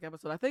my toxic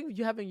episode. I think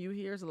having you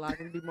here is a lot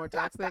going to be more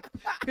toxic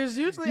because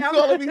usually I'm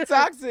gonna be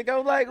toxic.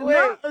 I'm like,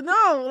 wait,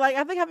 no. Like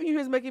I think having you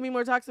here is making me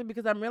more toxic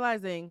because I'm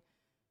realizing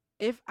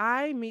if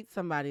I meet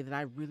somebody that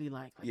I really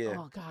like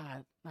oh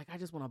God, like I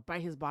just want to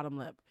bite his bottom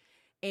lip,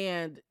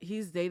 and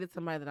he's dated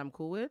somebody that I'm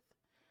cool with,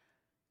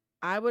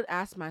 I would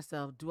ask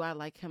myself, do I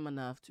like him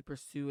enough to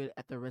pursue it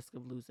at the risk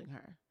of losing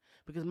her?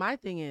 Because my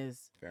thing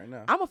is, fair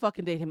enough. I'm gonna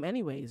fucking date him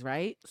anyways,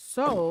 right?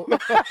 So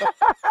I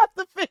have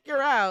to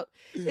figure out,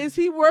 is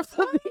he worth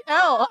the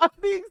L? I'm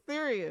being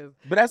serious.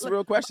 But that's a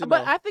real question.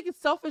 But I think it's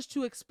selfish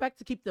to expect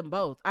to keep them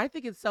both. I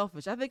think it's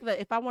selfish. I think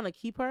that if I want to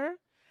keep her,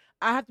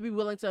 I have to be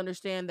willing to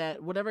understand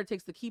that whatever it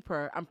takes to keep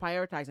her, I'm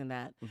prioritizing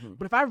that. Mm-hmm.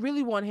 But if I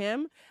really want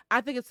him, I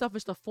think it's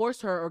selfish to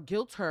force her or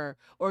guilt her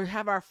or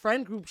have our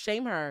friend group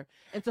shame her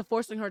into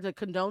forcing her to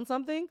condone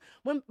something.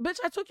 When, bitch,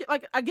 I took you,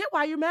 like, I get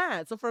why you're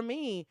mad. So for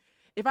me,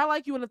 if I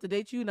like you enough to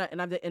date you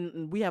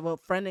and we have a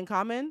friend in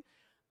common,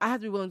 I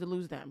have to be willing to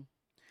lose them.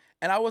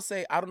 And I would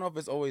say, I don't know if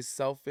it's always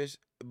selfish.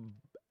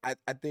 I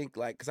think,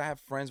 like, because I have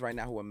friends right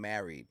now who are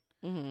married.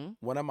 Mm-hmm.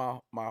 One of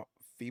my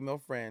female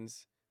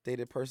friends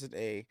dated person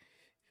A.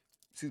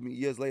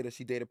 Years later,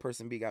 she dated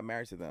person B, got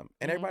married to them.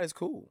 And everybody's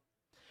cool.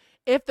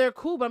 If they're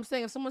cool, but I'm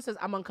saying if someone says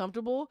I'm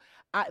uncomfortable,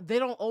 they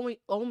don't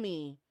owe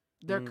me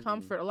their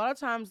comfort. A lot of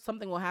times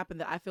something will happen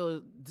that I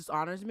feel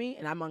dishonors me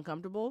and I'm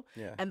uncomfortable.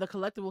 Yeah. And the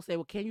collective will say,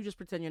 well, can you just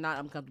pretend you're not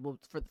uncomfortable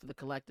for the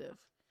collective?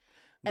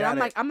 And I'm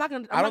like, I'm not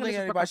going to. I don't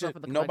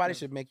think nobody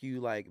should make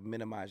you like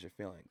minimize your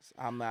feelings.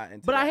 I'm not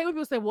into But that. I hate when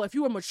people say, well, if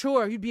you were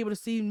mature, you'd be able to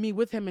see me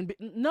with him.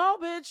 No,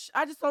 bitch,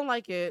 I just don't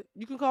like it.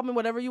 You can call me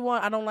whatever you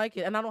want. I don't like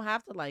it. And I don't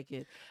have to like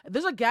it.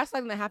 There's a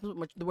gaslighting that happens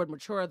with the word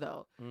mature,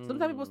 though.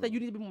 Sometimes people say you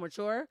need to be more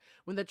mature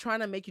when they're trying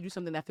to make you do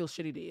something that feels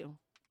shitty to you.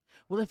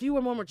 Well, if you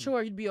were more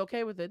mature, you'd be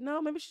okay with it.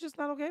 No, maybe she's just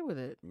not okay with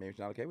it. Maybe she's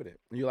not okay with it.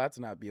 You're allowed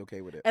to not be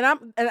okay with it. And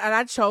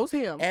I chose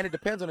him. And it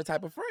depends on the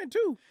type of friend,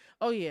 too.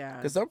 Oh, yeah.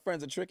 Because some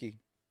friends are tricky.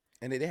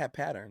 And they have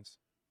patterns.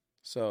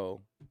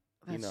 So,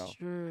 That's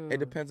true. It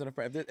depends on the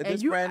friend. If and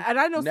this friend and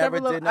I know never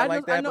several did nothing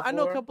like that I know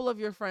a before, couple of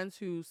your friends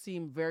who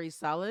seem very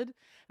solid. And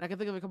I can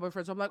think of a couple of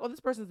friends who I'm like, oh, this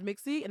person's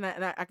mixy. And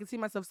I can see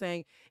myself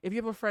saying, if you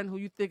have a friend who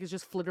you think is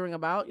just flittering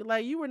about, you're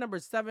like, you were number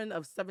 7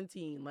 of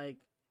 17. Like,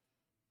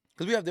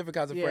 because we have different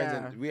kinds of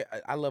friends, and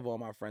I love all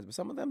my friends, but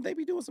some of them, they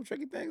be doing some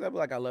tricky things. I be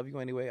like, I love you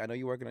anyway. I know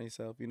you're working on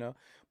yourself, you know.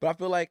 But I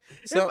feel like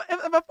if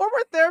a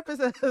former therapist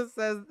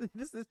says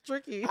this is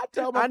tricky, I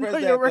tell my friends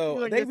that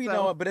though. They be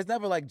knowing, but it's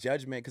never like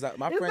judgment because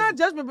my friends, it's not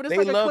judgment, but it's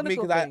they like love me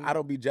because I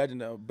don't be judging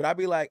them. But I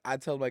be like, I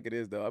tell them like it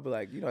is though. I be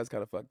like, you know, it's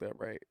kind of fucked up,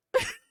 right?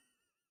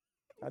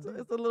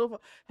 It's a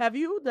little. Have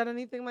you done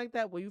anything like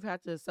that where you've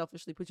had to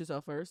selfishly put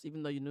yourself first,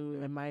 even though you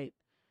knew it might?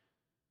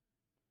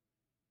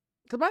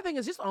 Because my thing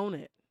is just own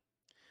it.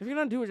 If you're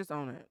gonna do it, just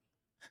own it.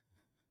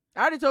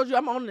 I already told you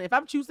I'm owning it. If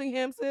I'm choosing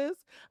him, sis,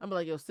 I'm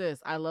like, yo, sis,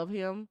 I love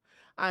him.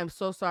 I am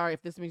so sorry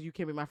if this means you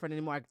can't be my friend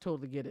anymore. I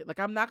totally get it. Like,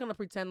 I'm not gonna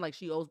pretend like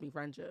she owes me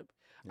friendship.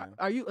 Yeah.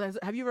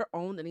 Have you ever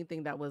owned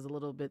anything that was a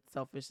little bit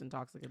selfish and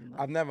toxic in life?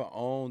 I've never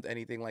owned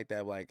anything like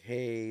that. Like,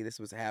 hey, this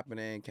was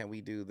happening. Can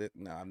we do that?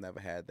 No, I've never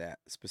had that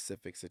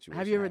specific situation.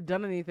 Have you ever happen.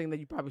 done anything that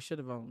you probably should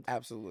have owned?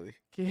 Absolutely.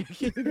 Can you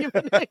give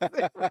an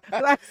example?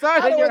 Like,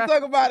 sorry, I don't you're want to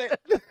talk about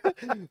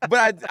it.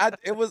 But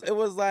it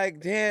was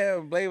like,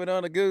 damn, blame it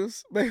on the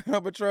goose, blame it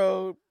on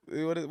Patrol.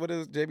 What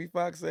does JB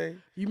Fox say?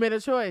 You made a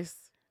choice.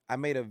 I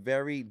made a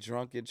very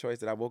drunken choice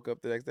that I woke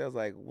up the next day. I was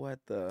like, what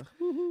the?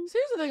 See,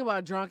 here's the thing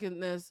about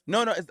drunkenness.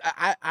 No, it's,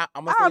 I'm I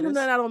gonna don't say do this.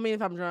 nothing I don't mean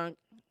if I'm drunk.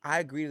 I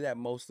agree to that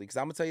mostly because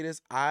I'm gonna tell you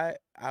this. I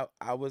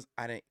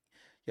didn't.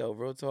 Yo,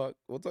 real talk.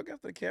 We'll talk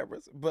after the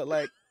cameras. But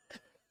like,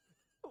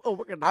 Oh,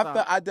 we're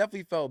gonna I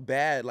definitely felt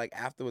bad like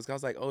afterwards. 'Cause I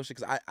was like, oh shit,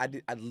 because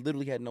I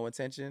literally had no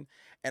intention,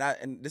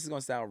 and this is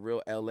gonna sound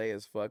real LA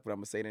as fuck, but I'm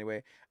gonna say it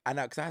anyway. I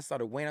know because I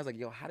started weighing. I was like,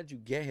 yo, how did you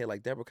get here?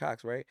 Like Deborah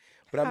Cox, right?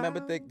 But I remember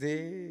How?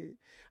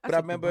 But I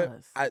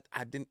remember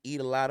I didn't eat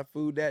a lot of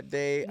food that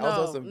day. I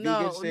was on some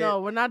vegan shit. No,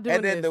 we're not doing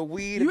And then this. the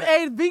weed. You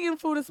ate vegan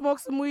food and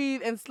smoked some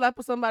weed and slept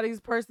with somebody's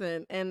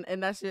person, and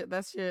that's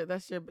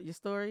your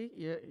story.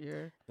 Your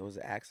It was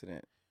an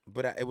accident,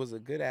 but it was a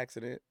good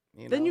accident.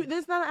 You know. then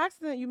it's not an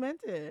accident. You meant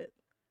it.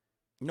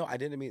 No, I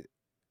didn't mean it.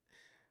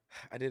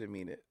 I didn't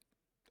mean it.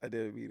 I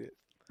didn't mean it.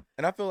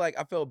 And I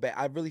felt bad.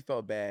 I really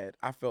felt bad.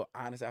 I felt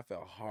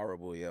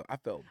horrible, yo. I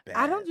felt bad.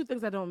 I don't do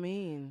things I don't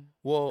mean.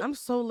 Well, I'm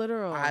so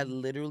literal. I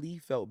literally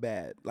felt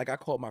bad. Like I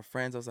called my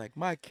friends. I was like,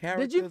 my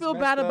character. Did you feel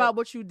bad about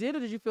what you did, or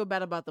did you feel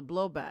bad about the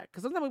blowback?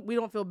 Because sometimes we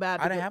don't feel bad.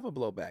 I didn't have a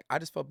blowback. I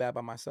just felt bad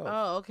by myself.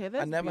 Oh, okay.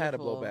 That's I never had a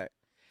beautiful. blowback.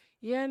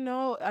 Yeah,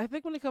 no. I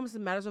think when it comes to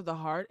matters of the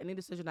heart, any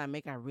decision I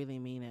make, I really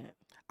mean it.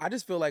 I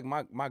just feel like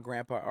my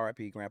grandpa,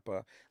 R.I.P.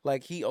 grandpa,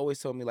 like he always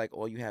told me like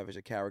all you have is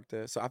your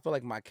character. So I feel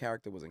like my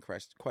character was in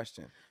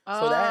question.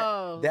 Oh, So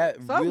that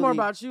so really, it's more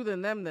about you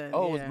than them then.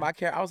 oh, yeah. it's my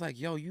character. I was like,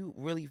 yo, you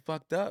really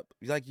fucked up.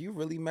 Like you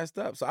really messed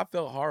up. So I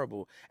felt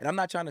horrible. And I'm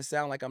not trying to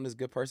sound like I'm this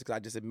good person because I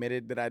just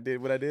admitted that I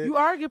did what I did. You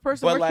are a good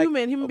person. But We're like,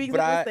 human. Human beings but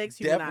make I mistakes.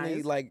 definitely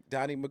Humanized. like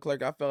Donnie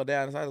McClurk. I fell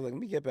down. So I was like, let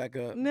me get back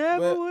up.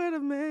 Never But- would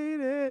have made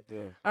it. Yeah.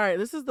 All right,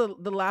 this is the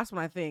last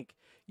one, I think.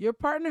 Your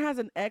partner has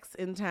an ex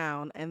in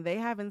town, and they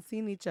haven't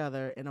seen each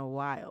other in a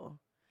while.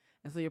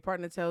 And so your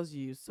partner tells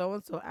you,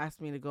 so-and-so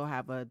asked me to go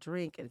have a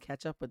drink and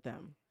catch up with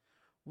them.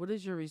 What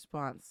is your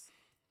response?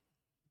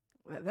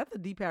 That's a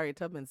deep Harriet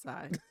Tubman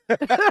side.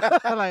 Like,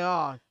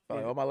 oh.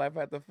 Like, all my life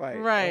I had to fight.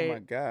 Right. Oh my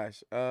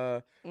gosh.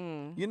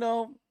 Mm. You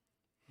know,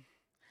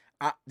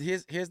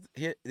 this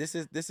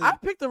is. I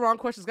picked the wrong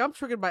questions. I'm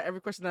triggered by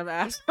every question I've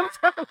asked.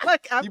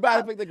 You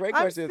better pick the great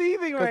I'm questions.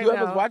 seething Because right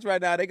whoever's now. watching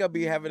right now, they gonna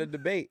be having a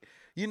debate.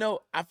 You know,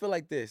 I feel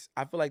like this.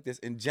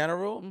 In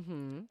general,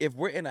 Mm-hmm. if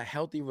we're in a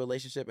healthy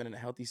relationship and in a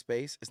healthy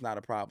space, it's not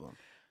a problem.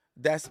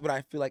 That's what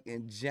I feel like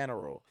in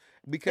general.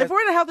 Because If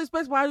we're in a healthy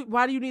space,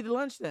 why do you need the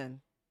lunch then?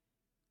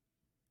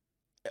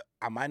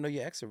 I might know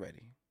your ex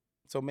already.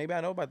 So maybe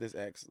I know about this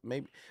ex.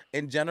 Maybe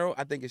in general,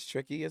 I think it's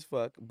tricky as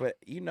fuck. But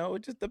you know,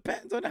 it just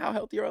depends on how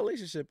healthy your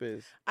relationship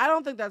is. I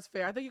don't think that's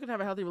fair. I think you can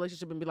have a healthy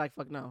relationship and be like,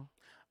 fuck no.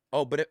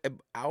 Oh, but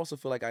I also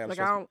feel like I gotta Like,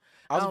 trust.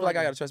 I also don't feel like I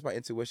like gotta trust my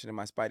intuition and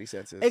my spidey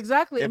senses.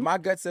 Exactly. If my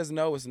gut says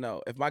no, it's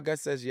no. If my gut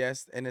says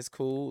yes and it's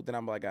cool, then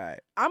I'm like, all right.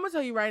 I'm gonna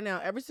tell you right now,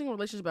 every single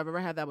relationship I've ever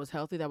had that was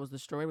healthy, that was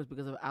destroyed, was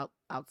because of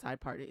outside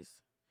parties.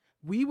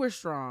 We were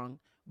strong,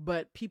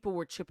 but people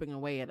were chipping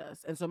away at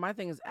us. And so my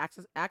thing is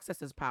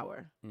access is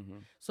power. Mm-hmm.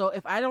 So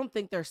if I don't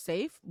think they're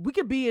safe, we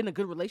could be in a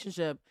good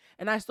relationship,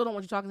 and I still don't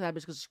want you talking to that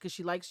bitch because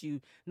she likes you,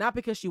 not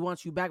because she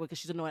wants you back, because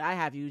she doesn't know I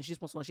have you, and she's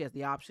supposed to know she has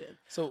the option.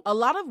 So A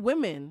lot of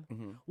women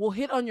mhm. will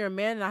hit on your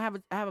man, and I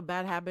have a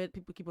bad habit.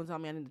 People keep on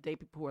telling me I need to date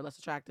people who are less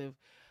attractive.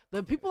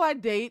 The people I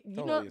date, you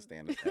Don't know, really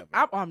stand ever.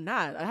 I'm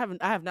not. I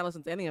have not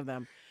listened to any of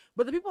them.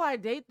 But the people I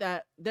date,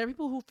 that there are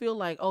people who feel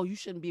like, oh, you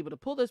shouldn't be able to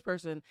pull this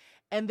person,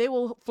 and they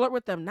will flirt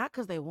with them not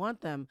because they want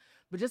them,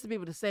 but just to be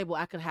able to say,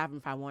 well, I could have him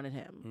if I wanted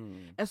him.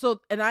 Mm. And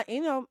so, and I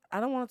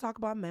don't want to talk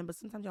about men, but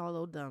sometimes y'all a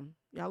little dumb.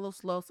 Y'all a little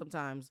slow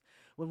sometimes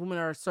when women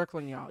are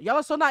circling y'all. Y'all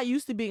are so not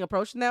used to being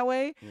approached in that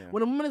way. Yeah.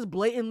 When a woman is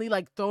blatantly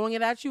like throwing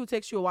it at you, it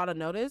takes you a while to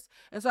notice.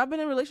 And so I've been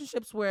in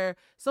relationships where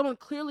someone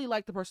clearly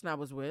liked the person I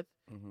was with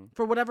Mm-hmm.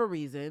 for whatever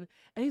reason.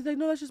 And he's like,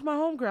 no, that's just my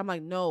homegirl. I'm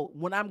like, no,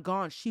 when I'm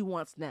gone, she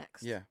wants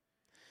next. Yeah.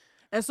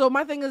 And so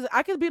my thing is,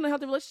 I could be in a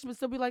healthy relationship and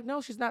still be like,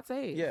 no, she's not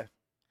safe. Yeah.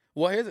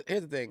 Well,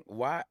 here's the thing.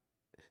 Why?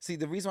 See,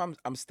 the reason why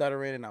I'm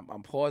stuttering and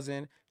I'm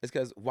pausing is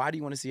because why do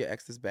you want to see your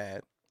ex this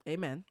bad?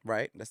 Amen.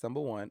 Right. That's number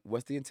one.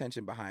 What's the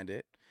intention behind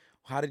it?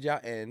 How did y'all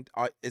end?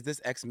 Is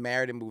this ex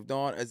married and moved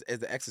on? Is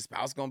the ex's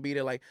spouse gonna be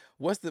there? Like,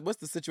 what's the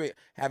situation?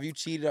 have you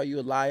cheated? Are you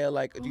a liar?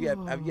 Like, have you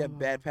had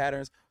bad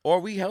patterns? Or are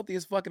we healthy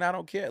as fuck and I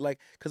don't care? Like,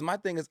 cause my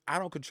thing is I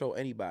don't control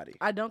anybody.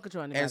 I don't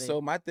control anybody. And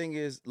so my thing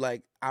is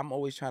like I'm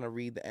always trying to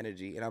read the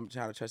energy and I'm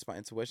trying to trust my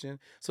intuition.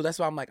 So that's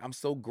why I'm like I'm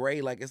so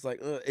gray. Like it's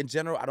like in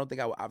general I don't think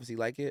I would obviously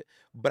like it,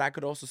 but I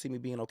could also see me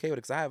being okay with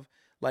it because I have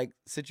like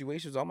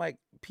situations. I'm like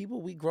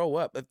people we grow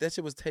up. If that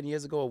shit was 10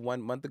 years ago or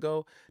 1 month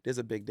ago, there's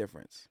a big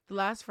difference. the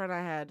last friend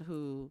I had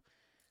who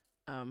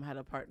had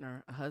a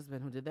partner, a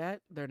husband who did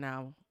that, they're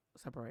now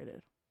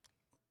separated.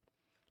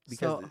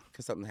 Because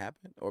something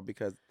happened, or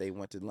because they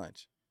went to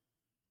lunch?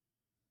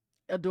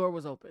 A door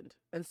was opened,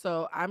 and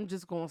so I'm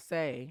just gonna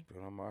say,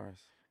 Bruno Mars.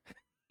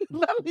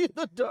 let me leave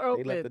the door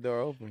open. They left the door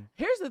open.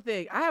 Here's the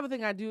thing: I have a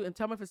thing I do, and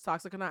tell me if it's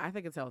toxic or not. I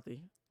think it's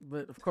healthy,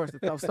 but of course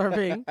it's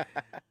self-serving.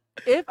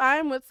 If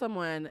I'm with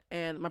someone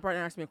and my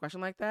partner asks me a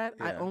question like that,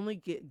 I Yeah. only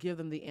give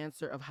them the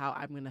answer of how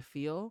I'm gonna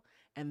feel,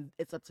 and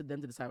it's up to them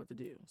to decide what to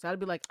do. So I'd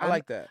be like, I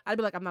like that. I'd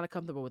be like, I'm not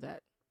comfortable with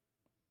that.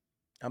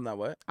 I'm not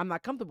what? I'm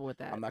not comfortable with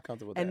that. I'm not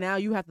comfortable with And that. now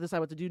you have to decide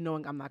what to do,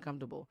 knowing I'm not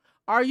comfortable.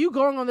 Are you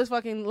going on this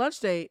fucking lunch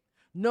date,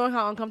 knowing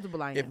how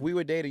uncomfortable I am? If we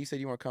were dating, you said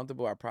you weren't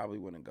comfortable, I probably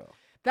wouldn't go.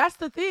 That's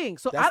the thing.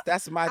 So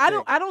That's my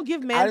thing. I don't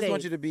give mandates. I just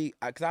want you to be,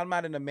 because I'm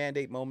not in a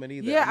mandate moment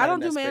either. Yeah, I'm I not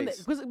don't in do that mandate.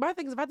 space. Because my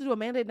thing is, if I have to do a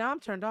mandate now, I'm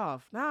turned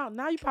off. Now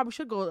you probably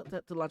should go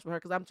to lunch with her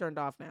because I'm turned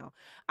off now.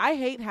 I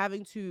hate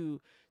having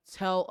to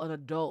tell an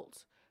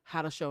adult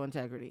how to show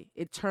integrity.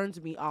 It turns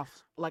me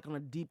off like on a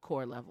deep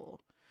core level.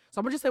 So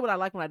I'm gonna just say what I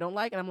like, what I don't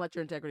like, and I'm gonna let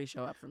your integrity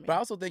show up for me. But I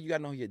also think you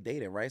gotta know who you're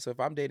dating, right? So if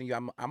I'm dating you,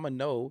 I'm gonna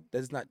know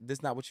that's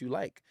not what you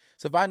like.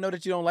 So if I know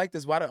that you don't like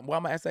this, why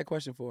am I ask that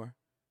question for?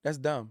 That's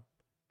dumb,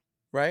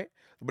 right?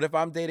 But if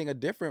I'm dating a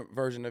different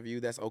version of you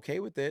that's okay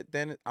with it,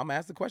 then I'm gonna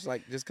ask the question,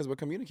 like, just because we're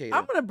communicating.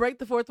 I'm gonna break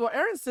the fourth wall.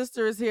 Erin's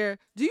sister is here.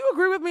 Do you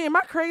agree with me? Am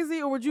I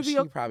crazy, or would you be?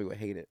 She probably would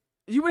hate it.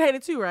 You would hate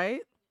it too,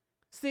 right?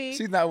 See,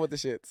 She's not with the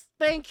shits.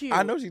 thank you.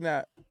 I know she's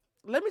not.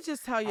 Let me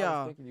just tell I was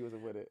y'all. thinking you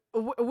wasn't with it.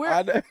 We're,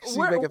 I know. She's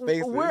making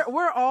faces.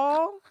 We're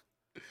all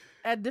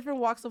at different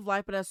walks of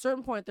life, but at a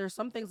certain point, there's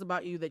some things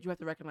about you that you have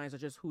to recognize are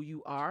just who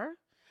you are,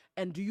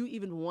 and do you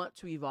even want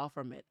to evolve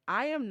from it?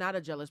 I am not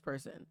a jealous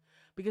person,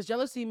 because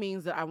jealousy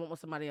means that I want what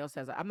somebody else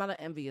has. I'm not an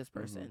envious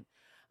person.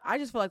 I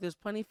just feel like there's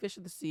plenty of fish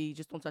in the sea.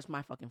 Just don't touch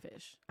my fucking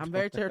fish. I'm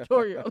very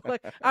territorial.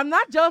 Like, I'm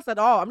not jealous at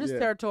all. I'm just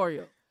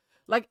territorial.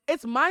 Like,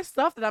 it's my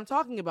stuff that I'm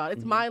talking about.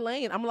 It's my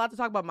lane. I'm allowed to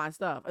talk about my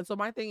stuff. And so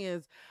my thing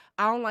is,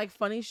 I don't like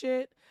funny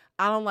shit.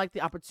 I don't like the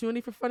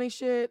opportunity for funny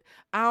shit.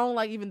 I don't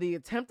like even the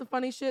attempt of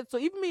funny shit. So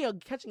even me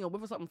catching a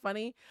whiff of something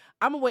funny,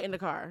 I'm going to wait in the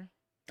car.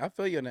 I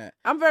feel you on that.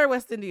 I'm very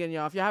West Indian,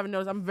 y'all. If y'all haven't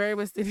noticed, I'm very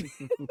West Indian.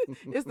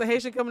 It's the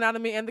Haitian coming out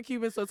of me and the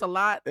Cuban, so it's a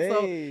lot.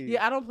 So, Hey.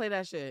 yeah, I don't play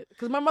that shit.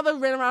 Because my mother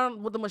ran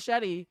around with a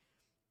machete.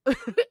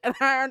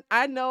 And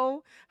I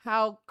know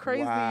how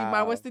crazy my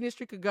Wow. West Indian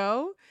streak could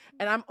go,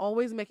 and I'm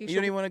always making You sure.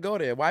 don't even want to go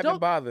there. Why even Don't-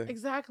 bother?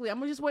 Exactly. I'm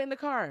gonna just wait in the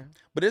car.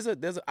 But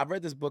I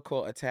read this book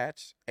called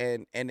Attached,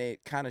 and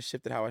it kind of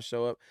shifted how I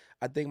show up.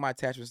 I think my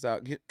attachment style,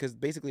 because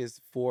basically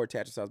it's 4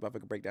 attachment styles, but if I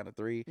could break down to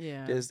 3.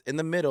 Yeah. There's in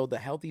the middle, the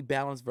healthy,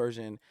 balanced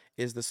version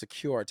is the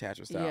secure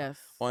attachment style. Yes.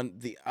 On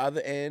the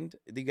other end,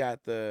 you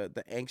got the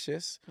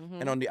anxious,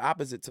 Mhm. and on the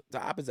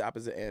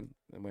opposite end,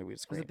 when we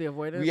Is screen, it the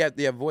avoidant? we have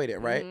the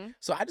avoidant, right? Mhm.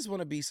 So I just want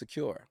to be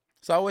secure.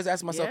 So I always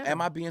ask myself, Yeah.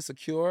 am I being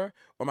secure,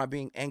 or am I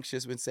being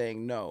anxious when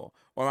saying no,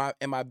 or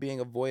am I being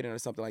avoidant or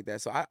something like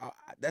that? So I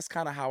that's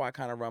kind of how I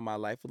kind of run my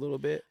life a little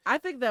bit. I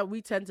think that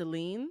we tend to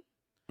lean.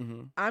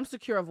 Mm-hmm. I'm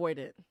secure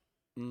avoidant.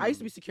 I used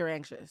to be secure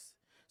anxious.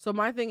 So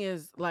my thing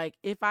is, like,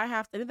 if I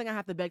have anything I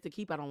have to beg to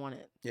keep, I don't want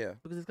it. Yeah.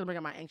 Because it's gonna bring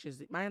out my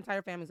anxious. My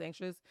entire family's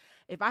anxious.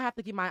 If I have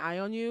to keep my eye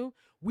on you,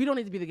 we don't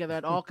need to be together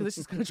at all because it's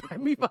just gonna drive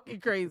me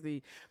fucking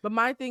crazy. But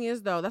my thing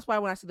is, though, that's why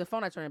when I see the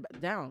phone, I turn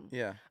it down.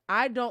 Yeah.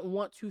 I don't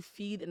want to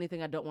feed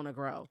anything I don't want to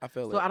grow. I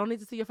feel So it. I don't need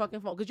to see your fucking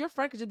phone because your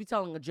friend could just be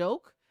telling a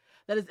joke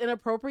that is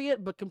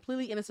inappropriate but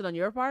completely innocent on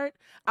your part.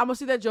 I'm gonna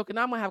see that joke and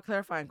I'm gonna have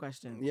clarifying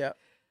questions. Yeah.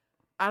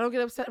 I don't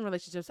get upset in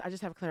relationships. I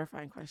just have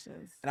clarifying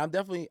questions. And I'm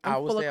definitely, I'm I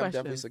would full of say I'm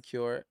definitely questions.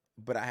 secure,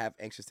 but I have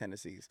anxious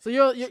tendencies. So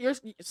you're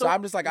So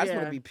I'm just like, I just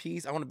want yeah. to be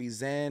peace. I want to be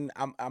zen.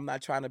 I'm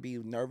not trying to be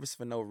nervous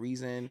for no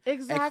reason.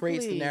 Exactly. And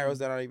create scenarios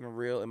that aren't even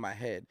real in my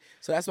head.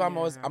 So that's why I'm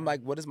Yeah.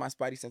 like, what does my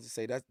spidey sense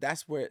say?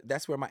 That's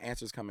where my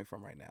answer is coming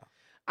from right now.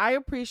 I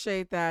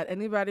appreciate that.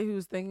 Anybody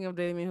who's thinking of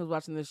dating me who's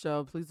watching this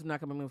show, please do not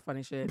come at me with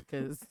funny shit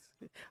because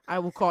I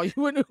will call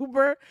you an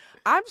Uber.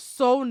 I'm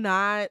so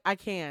not. I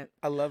can't.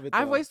 I love it.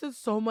 I've though. wasted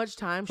so much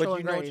time But showing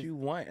you know what grace. you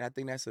want, and I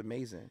think that's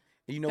amazing.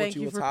 And you know Thank what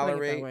you will for putting it that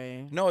tolerate.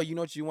 way. No, you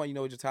know what you want. You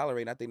know what you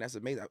tolerate. And I think that's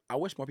amazing. I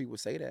wish more people would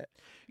say that.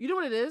 You know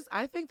what it is?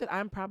 I think that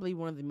I'm probably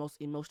one of the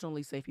most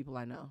emotionally safe people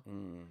I know.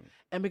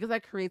 And because I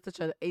create such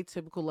an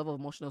atypical level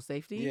of emotional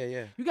safety, Yeah,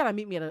 yeah. you got to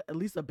meet me at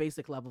least a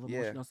basic level of Yeah.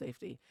 emotional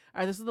safety.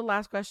 All right, this is the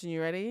last question. You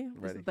ready? This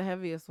Ready. is the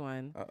heaviest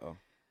one. Uh-oh.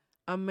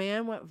 A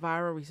man went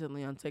viral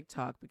recently on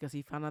TikTok because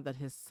he found out that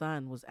his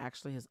son was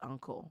actually his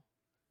uncle.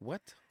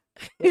 What?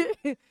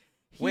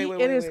 Wait.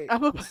 wait.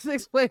 I'm about to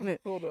explain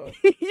it. Hold on.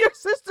 Your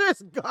sister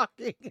is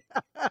gawking.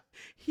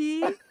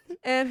 He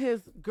and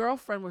his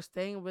girlfriend were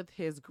staying with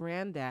his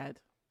granddad,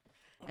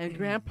 and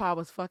grandpa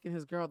was fucking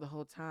his girl the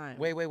whole time.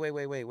 Wait.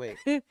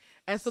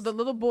 And so the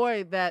little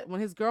boy that when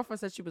his girlfriend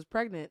said she was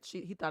pregnant,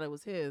 he thought it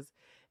was his.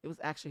 It was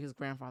actually his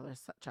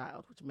grandfather's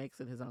child, which makes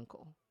it his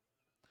uncle.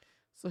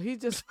 So he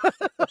just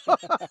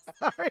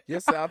sorry.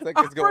 Your sound like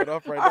it's going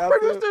off right now, Our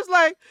too. producer's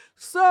like,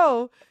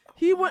 so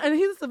he went and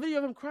here's a video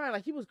of him crying,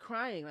 like he was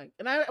crying, like.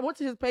 And I went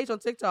to his page on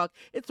TikTok.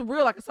 It's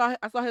real, like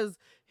I saw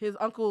his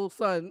uncle's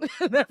son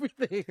and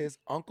everything. His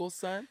uncle's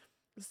son?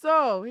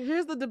 So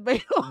here's the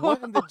debate.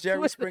 What in the on Jerry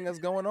Twitter. Springer's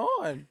going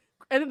on?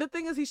 And the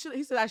thing is, he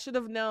said I should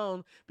have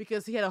known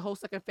because he had a whole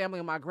second family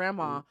of my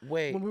grandma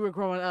Wait, when we were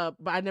growing up.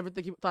 But I never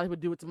thought he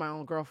would do it to my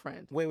own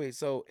girlfriend. wait.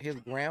 So his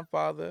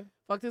grandfather.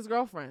 Fucked his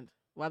girlfriend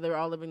while they were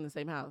all living in the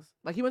same house.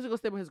 Like he went to go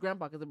stay with his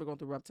grandpa because they were going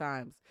through rough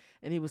times,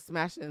 and he was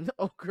smashing the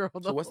old girl.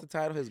 So what's the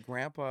title of his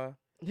grandpa?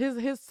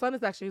 His son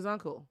is actually his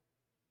uncle.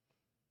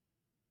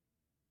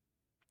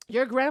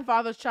 Your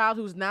grandfather's child,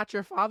 who's not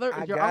your father,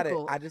 I is your got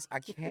uncle. it. I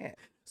can't.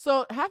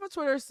 So half of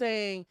Twitter is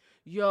saying,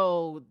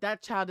 "Yo,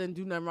 that child didn't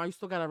do nothing wrong. You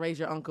still gotta raise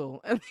your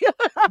uncle." And the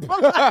other half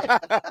are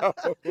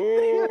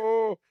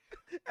like,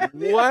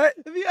 What?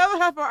 The other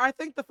half are, I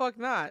think the fuck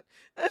not.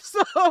 And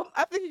so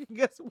I think you can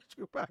guess which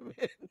group I'm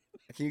in.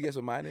 Can you guess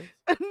what mine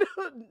is?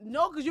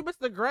 No, because you missed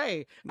the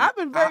gray. I've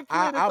been very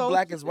clear. I'm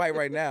black as white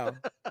right now.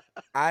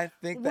 I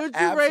think Would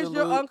you raise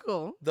your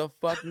uncle? The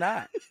fuck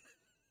not.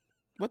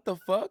 What the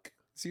fuck?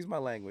 Excuse my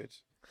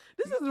language.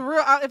 This is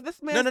real. If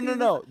this man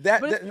No. That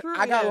true,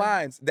 I got yeah.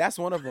 lines. That's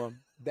one of them.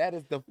 That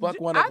is the fuck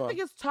one of them. I think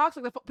it's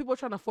toxic that people are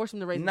trying to force him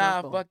to raise his Nah,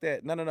 uncle. fuck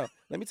that. No.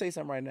 Let me tell you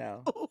something right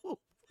now.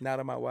 Not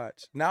on my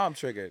watch. Now I'm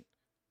triggered.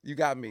 You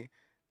got me.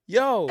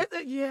 Yo.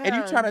 Yeah. And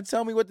you trying to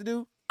tell me what to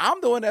do? I'm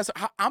the one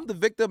I'm the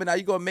victim, and now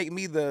you gonna make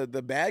me the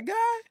bad guy?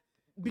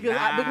 because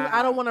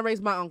I don't want to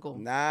raise my uncle.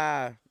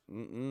 Nah.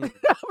 Mm-mm.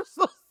 I'm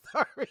so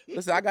sorry.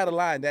 Listen, I got a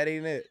line. That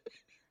ain't it.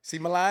 See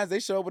my lines? They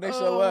show up when they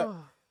show up.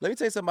 Let me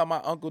tell you something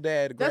about my uncle,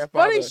 dad, That's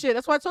grandfather. funny shit.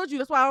 That's why I told you.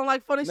 That's why I don't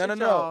like funny shit.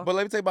 No. But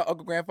let me tell you about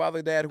uncle,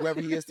 grandfather, dad, whoever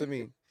he is to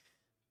me.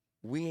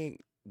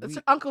 It's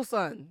your uncle's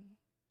son.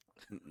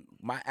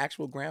 My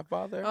actual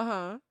grandfather,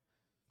 Uh-huh.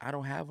 I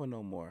don't have one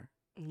no more.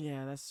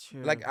 Yeah, that's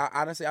true. Like,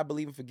 honestly, I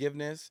believe in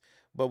forgiveness,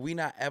 but we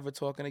not ever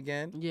talking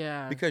again.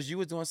 yeah. Because you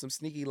was doing some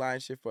sneaky line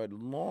shit for a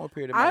long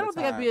period of I time. don't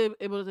think I'd be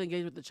able to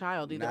engage with the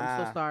child either. I'm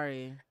so Nah.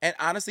 sorry. And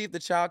honestly, if the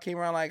child came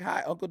around like,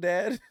 "Hi, Uncle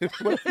Dad,"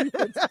 what if you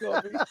went to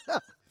call me?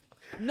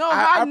 No,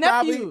 I my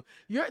nephew.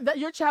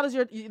 Your child is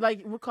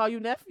would call you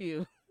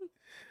nephew.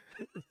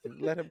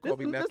 Let him call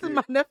me nephew. This is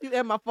my nephew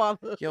and my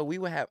father. Yo,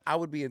 I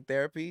would be in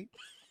therapy,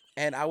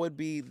 and I would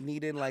be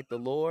needing like the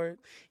Lord,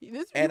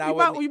 You I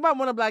might would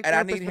want a black and I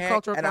therapist need for hand,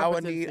 cultural and I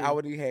would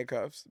competency. need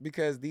handcuffs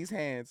because these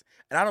hands,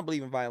 and I don't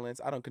believe in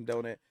violence. I don't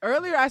condone it.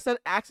 Earlier, I said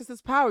access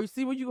is power. You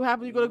see what you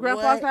happen when you go to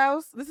grandpa's What?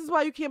 house? This is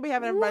why you can't be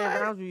having everybody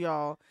What? around you,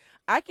 y'all.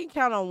 I can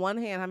count on one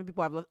hand how many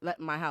people I've let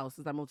in my house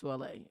since I moved to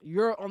LA.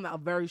 You're on a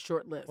very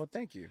short list. Well,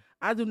 thank you.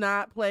 I do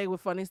not play with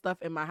funny stuff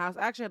in my house.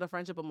 I actually had a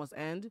friendship almost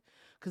end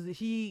because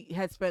he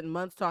had spent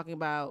months talking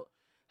about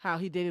how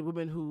he dated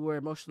women who were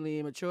emotionally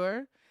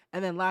immature,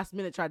 and then last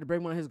minute tried to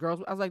bring one of his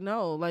girls. I was like,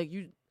 no, like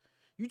you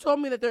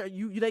told me that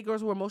you date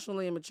girls who are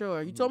emotionally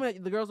immature. You told me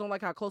that the girls don't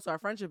like how close our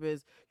friendship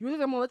is. You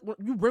think I'm gonna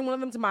you bring one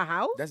of them to my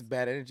house? That's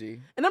bad energy.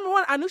 And number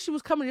one, I knew she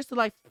was coming just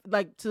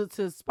to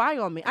to spy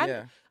on me.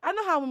 Yeah. I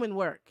know how women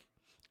work.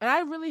 And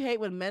I really hate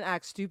when men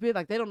act stupid.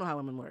 Like, they don't know how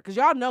women work. Because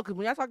y'all know, because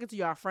when y'all talking to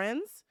your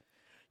friends,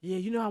 yeah,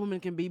 you know how women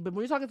can be. But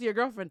when you're talking to your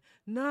girlfriend,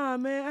 nah,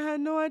 man, I had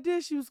no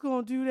idea she was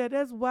going to do that.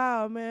 That's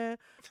wild, man.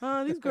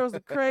 These girls are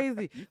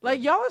crazy.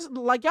 y'all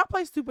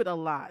play stupid a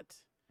lot.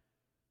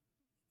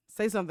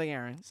 Say something,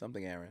 Aaron.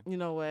 Something, Aaron. You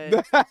know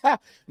what?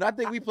 No, I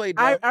think we played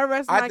I dumb.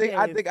 rest my case.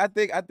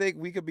 I think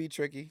we could be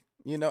tricky.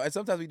 You know, and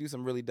sometimes we do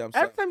some really dumb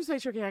Every stuff. time you say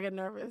tricky, I get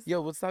nervous.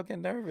 Yo, well, stop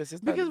getting nervous.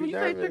 It's not Because to when be you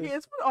say nervous. tricky,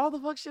 it's for all the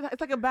fuck shit.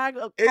 It's like a bag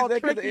of It's called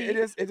like- tricky.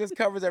 it just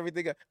covers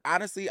everything.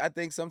 Honestly, I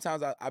think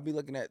sometimes I'll be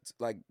looking at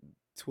like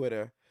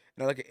Twitter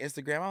and I look at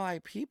Instagram. I'm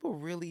like, people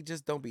really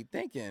just don't be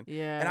thinking.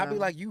 Yeah. And I'll be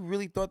like, you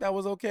really thought that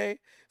was okay?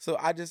 So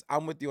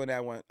I'm with you on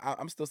that one.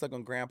 I'm still stuck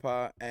on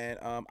grandpa, and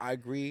I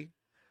agree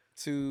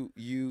to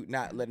you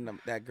not letting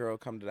that girl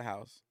come to the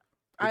house.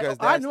 Because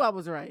I knew I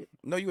was right.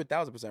 No, you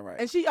 1,000% right.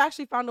 And she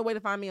actually found a way to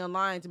find me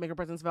online to make her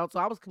presence felt, so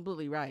I was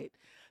completely right.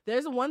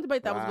 There's one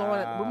debate that was going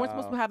on. We weren't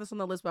supposed to have this on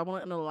the list, but I want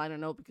to end on a lighter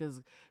note because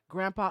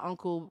grandpa,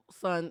 uncle,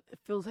 son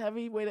feels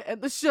heavy. Way to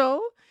end the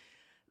show.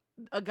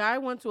 A guy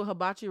went to a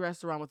hibachi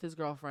restaurant with his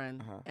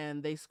girlfriend,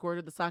 and they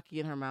squirted the sake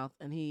in her mouth,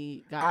 and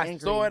he got angry. I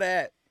saw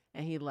that.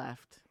 And he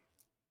left.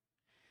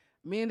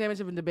 Me and Damage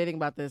have been debating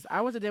about this.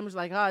 I went to Damage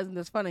like, isn't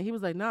this funny? He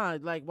was like, nah,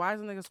 like, why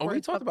isn't nigga squirting Oh, we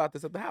talked stuff? about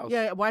this at the house.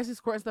 Yeah, why is he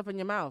squirting stuff in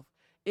your mouth?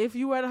 If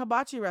you were at a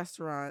hibachi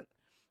restaurant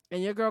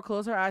and your girl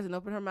closed her eyes and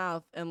opened her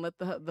mouth and let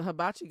the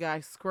hibachi guy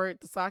squirt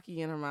the sake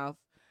in her mouth,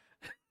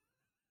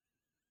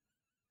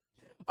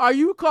 are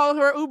you calling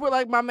her Uber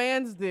like my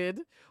mans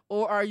did,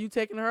 or are you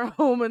taking her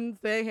home and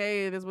saying,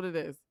 hey, it is what it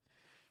is?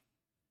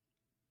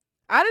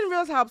 I didn't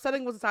realize how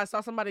upsetting it was until I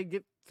saw somebody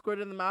get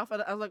squirted in the mouth. I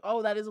was like,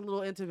 oh, that is a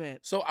little intimate.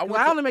 So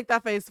I only make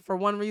that face for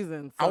one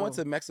reason. I went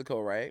to Mexico,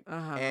 right?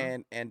 Uh-huh.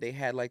 And they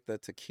had like the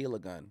tequila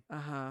gun.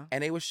 Uh-huh.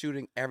 And they were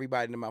shooting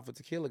everybody in the mouth with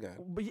tequila gun.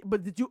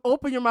 But did you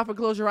open your mouth and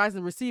close your eyes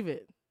and receive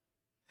it?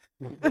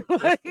 like,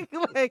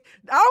 I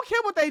don't care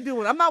what they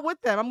doing. I'm not with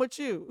them. I'm with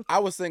you. I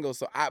was single,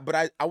 so I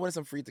wanted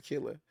some free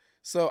tequila.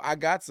 So I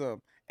got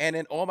some. And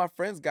then all my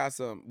friends got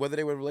some, whether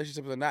they were in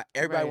relationships or not.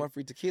 Everybody Right. wanted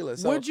free tequila.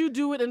 So, Would you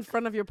do it in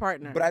front of your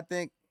partner? But I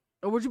think,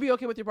 or would you be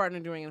okay with your partner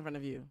doing it in front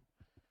of you?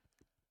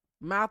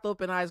 Mouth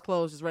open, eyes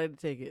closed, just ready to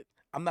take it.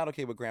 I'm not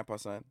okay with grandpa,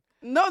 son.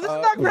 No, this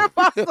is not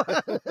grandpa's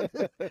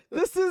son.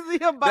 This is the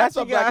hibachi That's a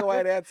guy. black and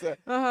white answer.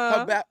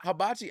 Uh-huh.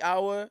 Hibachi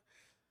hour.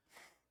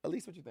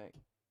 Elise, what you think?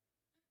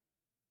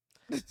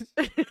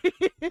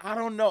 I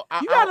don't know.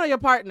 You gotta know your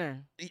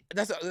partner.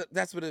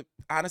 That's what it.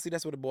 Honestly,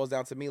 that's what it boils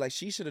down to me. Like,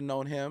 she should have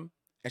known him,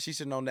 and she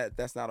should have known that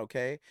that's not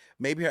okay.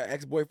 Maybe her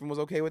ex-boyfriend was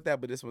okay with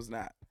that, but this was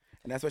not,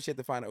 and that's why she had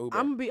to find an Uber.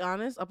 I'm gonna be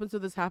honest. Up until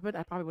this happened,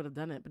 I probably would have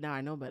done it, but now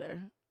I know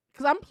better.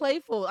 Cause I'm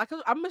playful.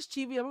 I'm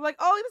mischievous. I'm like,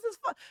 oh, this is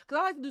fun. Cause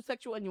I like to do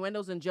sexual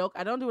innuendos and joke.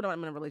 I don't do it when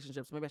I'm in a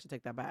relationship, so maybe I should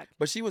take that back.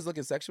 But she was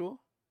looking sexual.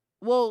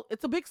 Well,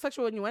 it's a big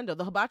sexual innuendo.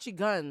 The hibachi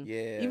gun,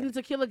 Yeah. even the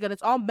tequila gun,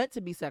 it's all meant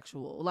to be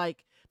sexual.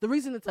 Like, the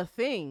reason it's a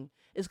thing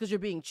is because you're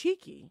being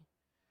cheeky.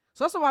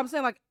 So that's why I'm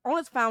saying, like, on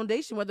its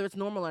foundation, whether it's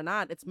normal or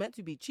not, it's meant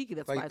to be cheeky.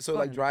 That's why Like, it's so, fun.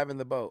 like, driving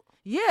the boat.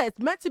 Yeah, it's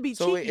meant to be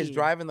So cheeky. is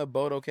driving the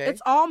boat okay?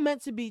 It's all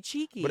meant to be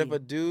cheeky. But if a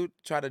dude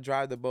try to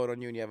drive the boat on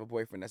you and you have a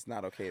boyfriend, that's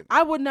not okay.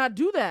 I would not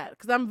do that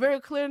because I'm very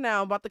clear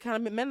now about the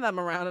kind of men that I'm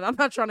around, and I'm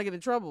not trying to get in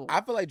trouble.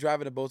 I feel like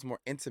driving a boat's more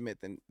intimate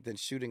than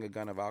shooting a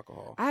gun of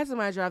alcohol. I had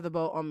somebody drive the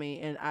boat on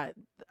me, and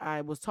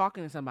I was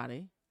talking to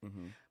somebody.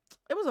 Mm-hmm.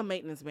 It was a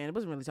maintenance man. It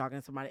wasn't really talking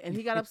to somebody, and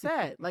he got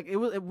upset. Like it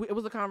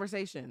was a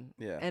conversation.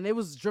 Yeah. And it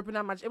was dripping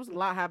out my. It was a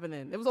lot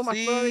happening. It was on my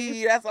See,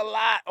 story. that's a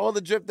lot. All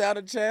the drip down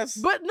the chest.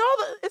 But no,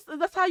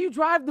 that's how you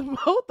drive the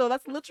boat, though.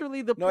 That's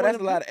literally the. No, point that's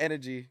of a lot of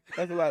energy.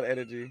 That's a lot of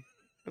energy.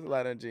 That's a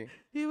lot of energy.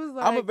 He was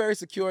like, I'm a very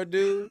secure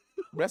dude,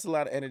 but that's a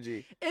lot of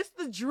energy. it's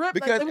the drip.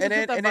 Because like, it was the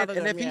drip that bothered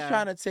and him, if he's yeah.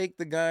 trying to take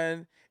the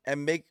gun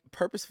and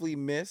purposefully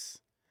miss,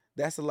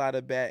 that's a lot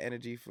of bad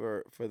energy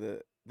for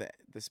the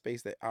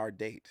space that our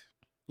date.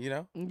 You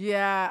know?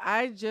 Yeah,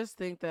 I just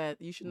think that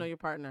you should know your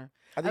partner.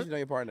 I think you know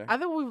your partner. I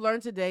think what we've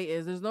learned today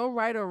is there's no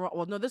right or wrong.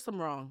 Well, no, there's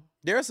some wrong.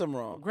 There's some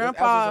wrong. There's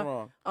Grandpa, absolutely some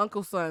wrong.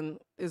 Uncle, son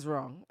is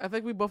wrong. I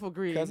think we both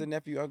agree. Cousin,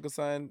 nephew, uncle,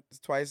 son,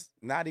 twice,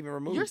 not even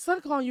removed. Your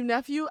son calling you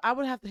nephew, I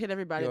would have to hit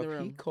everybody Yo, in the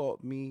room. he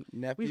called me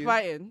nephew. We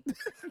fighting.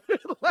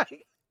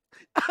 Like,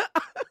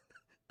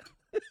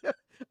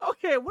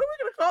 okay, what are we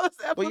gonna call this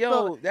episode? But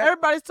yo,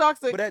 Everybody's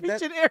toxic. but that-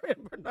 Featuring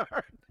Aaron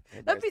Bernard.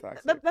 That'd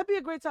Everybody's toxic. be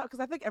a great talk because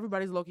I think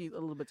everybody's low-key a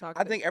little bit toxic.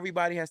 I think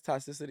everybody has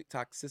toxicity,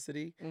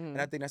 Mhm.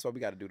 and I think that's why we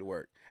got to do the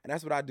work. And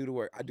that's what I do to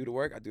work. I do the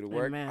work. I do the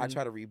work. I Amen.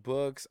 try to read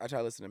books. I try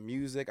to listen to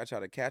music. I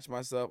try to catch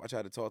myself. I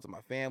try to talk to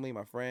my family,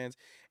 my friends,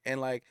 and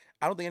like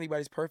I don't think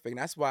anybody's perfect. And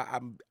that's why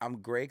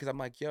I'm great because I'm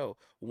like, yo,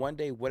 one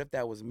day, what if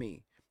that was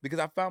me? Because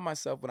I found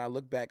myself when I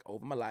look back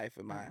over my life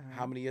and my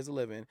how many years of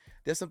living,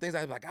 there's some things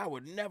I was like, I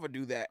would never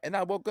do that. And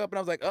I woke up and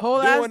I was like,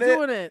 Whole ass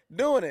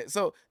doing it.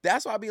 So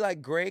that's why I be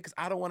like, great, because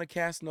I don't want to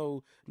cast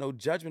no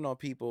judgment on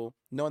people,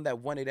 knowing that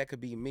one day that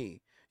could be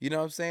me. You know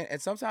what I'm saying?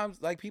 And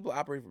sometimes like people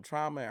operate from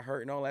trauma and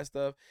hurt and all that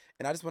stuff,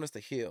 and I just want us to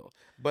heal.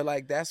 But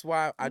like that's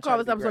why I call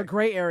this episode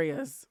gray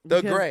areas. The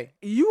because gray.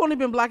 You only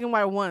been black and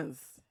white once.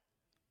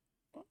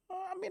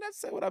 I mean,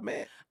 that's what I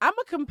meant. I'm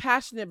a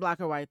compassionate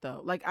black or white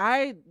though. Like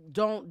I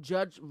don't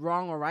judge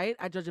wrong or right.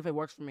 I judge if it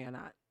works for me or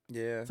not.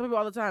 Yeah. Some people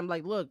all the time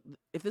like, look,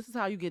 if this is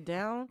how you get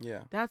down,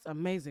 Yeah. that's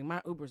amazing.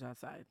 My Uber's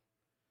outside.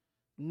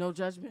 No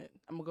judgment.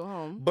 I'm gonna go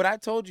home. But I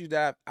told you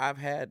that I've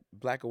had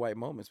black or white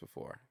moments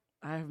before.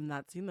 I have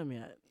not seen them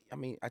yet. I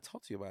mean, I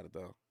talked to you about it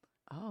though.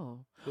 Oh.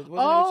 Wasn't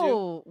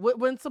it with you?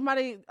 When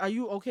somebody, are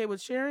you okay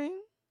with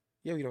sharing?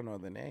 Yeah, we don't know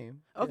the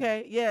name.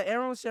 Okay, yeah.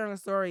 Aaron was sharing a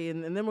story,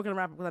 and then we're gonna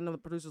wrap up because I know the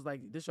producer's like,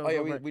 this show's Oh yeah,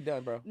 over. we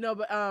done, bro. No,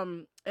 but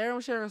Aaron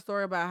was sharing a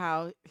story about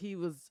how he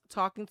was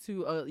talking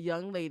to a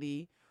young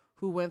lady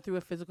who went through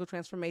a physical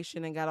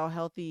transformation and got all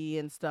healthy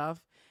and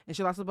stuff, and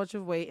she lost a bunch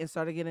of weight and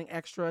started getting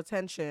extra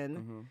attention.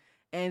 Mm-hmm.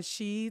 And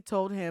she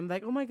told him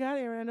like, "Oh my God,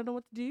 Aaron, I don't know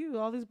what to do.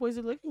 All these boys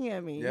are looking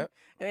at me." Yep.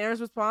 And Aaron's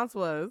response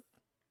was,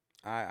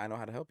 I know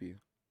how to help you.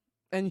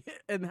 and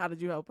how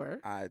did you help her?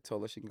 I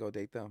told her she can go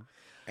date them.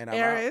 And I'm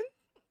Aaron, out.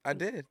 I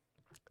did.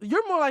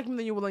 you're more like me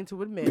than you're willing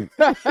to admit.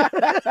 Because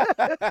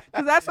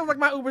that sounds like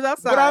my Uber's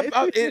outside.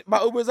 But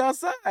my Uber's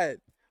outside.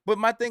 But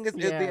my thing is the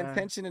Yeah.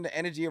 intention and the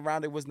energy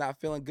around it was not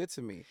feeling good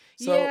to me.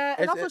 So yeah,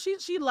 and it's- also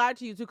she lied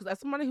to you too. Because as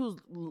somebody who's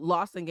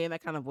lost and gained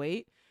that kind of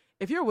weight,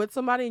 if you're with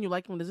somebody and you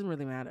like them, it doesn't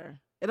really matter.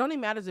 It only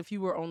matters if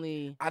you were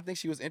only. I think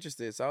she was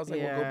interested. So I was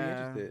like, well, go be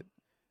Yeah. interested.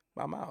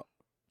 I'm out.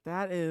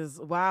 That is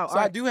wow. So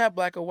I do have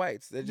black or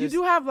whites. They're You just,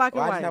 do have black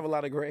and I white. just have a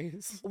lot of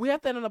grays. We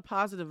have to end on a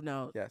positive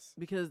note. Yes.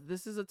 Because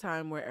this is a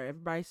time where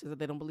everybody says that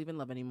they don't believe in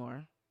love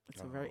anymore.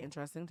 It's a very Oh.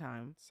 interesting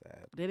time.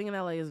 Sad. Dating in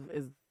LA is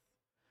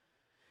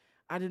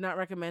I do not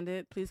recommend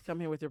it. Please come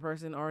here with your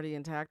person already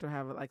intact or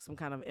have like some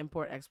kind of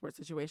import-export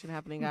situation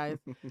happening, guys.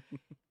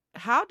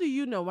 How do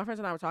you know? My friends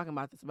and I were talking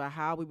about this, about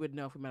how we would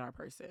know if we met our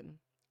person.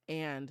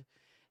 And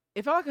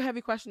it felt like a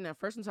heavy question at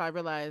first until I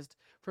realized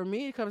for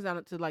me, it comes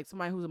down to like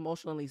somebody who's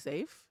emotionally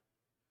safe,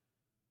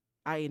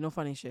 i.e. no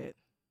funny shit,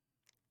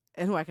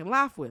 and who I can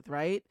laugh with,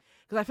 right?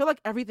 Because I feel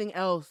like everything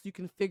else you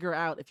can figure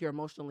out if you're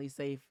emotionally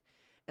safe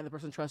and the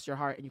person trusts your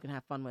heart and you can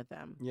have fun with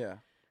them. Yeah.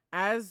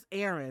 As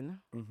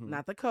Aaron, Mhm.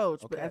 not the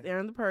coach, but as Okay.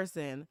 Aaron the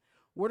person,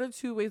 what are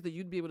 2 ways that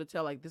you'd be able to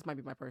tell like this might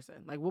be my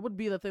person? Like what would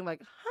be the thing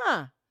like,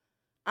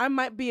 I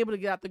might be able to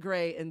get out the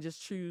gray and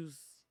just choose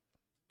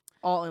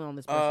all in on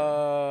this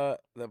person?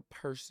 The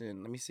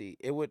person. Let me see.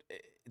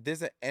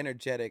 There's an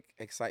energetic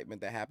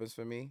excitement that happens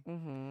for me,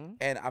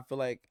 and I feel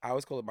like I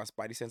always call it my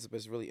spidey sense, but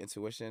it's really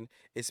intuition.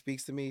 It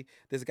speaks to me.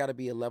 There's got to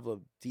be a level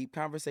of deep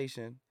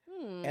conversation,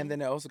 and then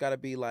there also got to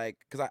be like,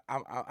 because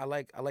I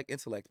like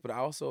intellect, but I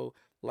also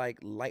like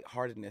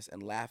lightheartedness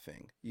and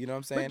laughing. You know what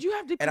I'm saying? But you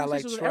have deep and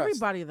conversations with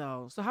everybody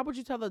though. So how would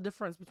you tell the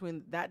difference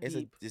between that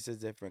deep? It's a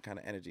different kind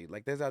of energy.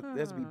 Like there's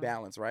to be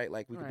balance, right?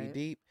 Like we could be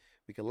deep,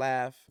 we could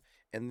laugh.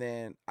 And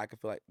then I could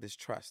feel like there's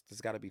trust.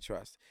 There's got to be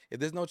trust. If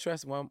there's no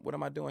trust, what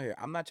am I doing here?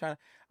 I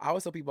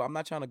always tell people I'm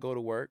not trying to go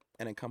to work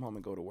and then come home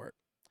and go to work.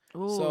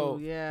 Ooh, so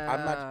yeah.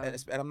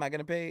 I'm not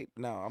getting paid.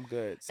 No, I'm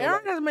good. So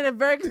Aaron has made it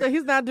very clear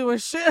he's not doing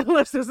shit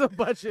unless there's a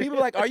budget. People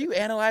are like, are you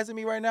analyzing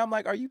me right now? I'm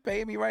like, are you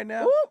paying me right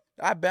now? Woo!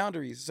 I have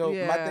boundaries. So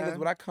my thing is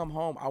when I come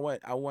home, I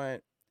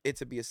want it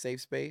to be a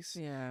safe space.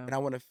 Yeah. And I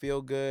want to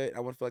feel good.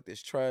 I want to feel like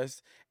there's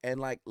trust and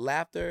like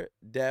laughter,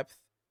 depth,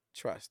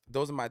 trust.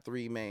 Those are my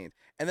three main.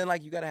 And then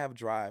like you gotta have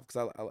drive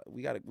because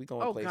we going places.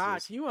 Oh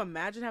God, can you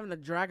imagine having to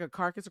drag a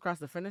carcass across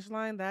the finish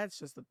line? That's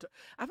just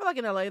I feel like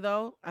in LA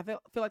though, I feel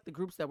like the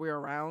groups that we're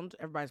around,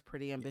 everybody's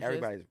pretty ambitious.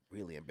 Everybody's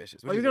really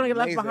ambitious. Or you're gonna get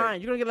left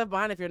behind. You're gonna get left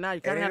behind if you're not.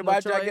 You kind of have no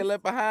choice. Try to get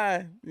left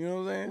behind. You know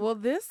what I'm saying? Well,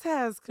 this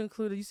has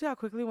concluded. You see how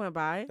quickly it went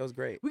by? That was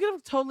great. We could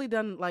have totally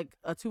done like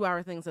a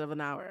 2-hour thing instead of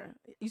an hour.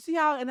 You see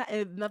how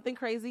and nothing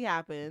crazy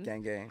happened.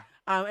 Gang.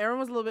 Aaron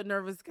was a little bit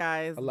nervous,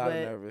 guys. A lot of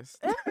nervous.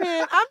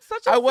 Aaron, I'm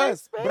such a I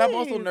was, space. but I'm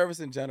also nervous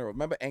in general.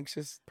 Remember,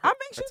 anxious. I'm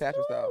anxious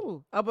attachment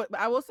too. Style. But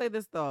I will say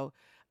this though.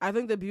 I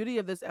think the beauty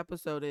of this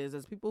episode is,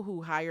 as people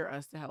who hire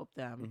us to help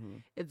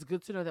them, it's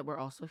good to know that we're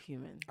also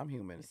human. I'm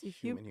human.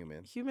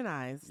 Human.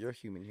 Humanized. You're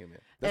human.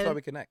 That's why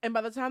we connect. And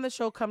by the time the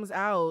show comes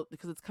out,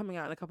 because it's coming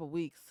out in a couple of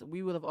weeks,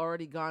 we will have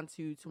already gone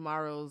to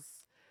tomorrow's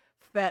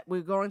fete.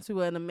 We're going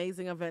to an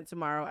amazing event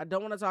tomorrow. I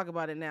don't want to talk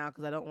about it now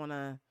because I don't want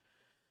to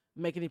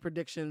make any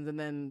predictions and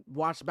then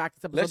watch back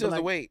this episode. Let's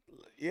just wait.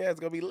 Yeah, it's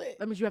gonna be lit.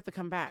 That means you have to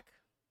come back.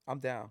 I'm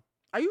down.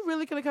 Are you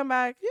really gonna come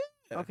back?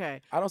 Yeah. Okay.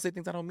 I don't say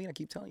things I don't mean. I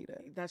keep telling you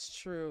that. That's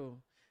true.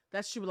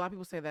 That's true. A lot of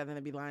people say that and then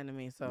they be lying to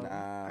me. So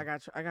nah. I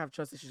got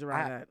trust issues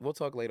around that. We'll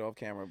talk later off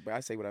camera, but I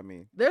say what I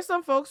mean. There's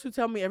some folks who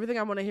tell me everything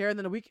I want to hear, and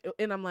then a week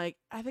in, I'm like,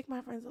 I think my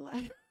friend's a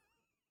liar.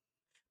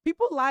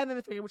 People lie and then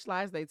they figure which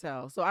lies they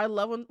tell. So I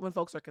love when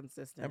folks are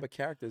consistent. Yeah, but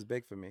character is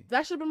big for me.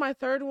 That should have been my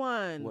third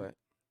one. What?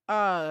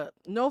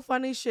 No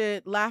funny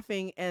shit,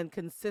 laughing, and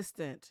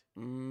consistent.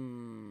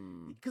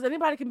 Because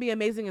anybody can be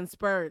amazing in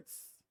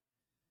spurts.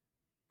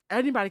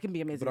 Anybody can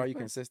be amazing. But are you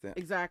consistent?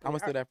 Exactly. I'm going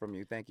to steal that from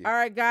you. Thank you. All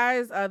right,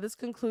 guys. This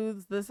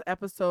concludes this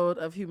episode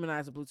of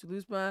Humanize with Bluetooth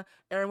Luzma.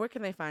 Aaron, where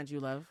can they find you,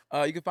 love?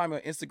 You can find me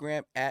on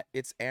Instagram at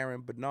It's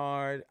Aaron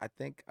Bernard. I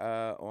think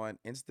on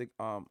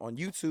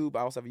YouTube, I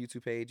also have a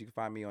YouTube page. You can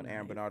find me on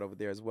Aaron Bernard over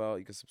there as well.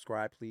 You can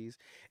subscribe, please.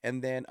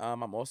 And then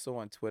I'm also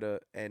on Twitter,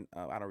 and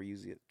I don't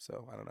use it,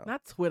 so I don't know.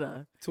 Not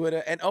Twitter.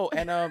 Twitter, and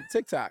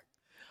TikTok.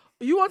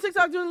 You on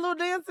TikTok doing little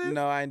dances?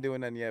 No, I ain't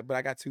doing nothing yet, but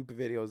I got 2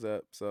 videos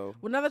up. So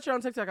well, now that you're on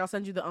TikTok, I'll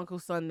send you the uncle,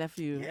 son,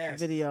 nephew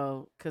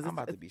video because I'm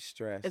about to be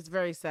stressed. It's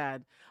very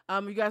sad.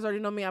 You guys already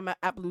know me. I'm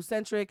at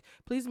Bluecentric.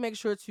 Please make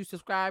sure to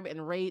subscribe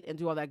and rate and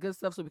do all that good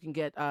stuff so we can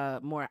get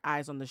more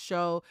eyes on the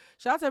show.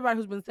 Shout out to everybody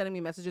who's been sending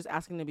me messages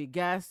asking to be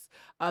guests.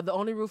 The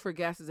only rule for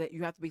guests is that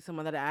you have to be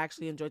someone that I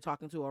actually enjoy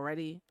talking to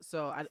already.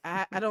 So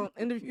I don't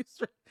interview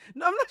straight.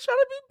 No, I'm not trying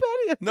to be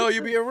petty. No,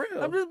 you're being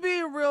real. I'm just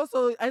being real.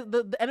 So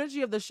the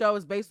energy of the show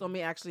is based on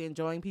me actually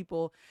enjoying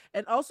people.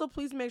 And also,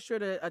 please make sure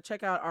to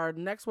check out our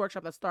next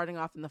workshop that's starting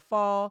off in the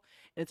fall.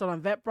 And it's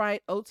on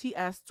Eventbrite,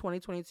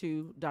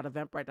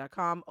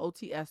 ots2022.eventbrite.com,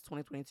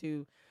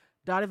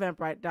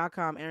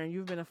 ots2022.eventbrite.com. Aaron,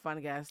 you've been a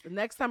fun guest. The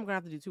next time, we're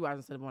going to have to do 2 hours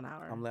instead of 1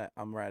 hour.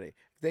 I'm ready.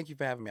 Thank you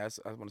for having me. I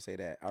want to say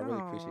that. I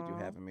really appreciate you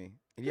having me.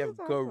 And you have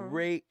awesome.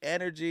 Great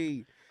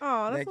energy.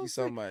 Oh, that's Thank you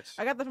so much.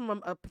 I got that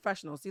from a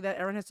professional. See that?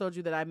 Aaron has told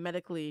you that I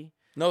medically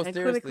and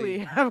seriously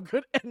clinically have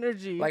good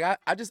energy. Like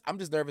I'm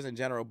just nervous in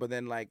general, but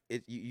then like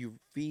you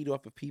feed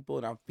off of people,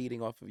 and I'm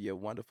feeding off of your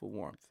wonderful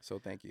warmth. So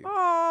thank you.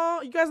 Oh,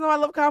 you guys know I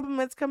love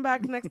compliments. Come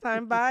back next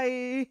time.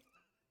 Bye.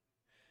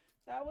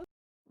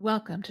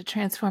 Welcome to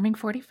Transforming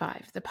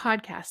 45, the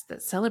podcast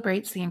that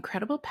celebrates the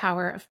incredible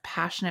power of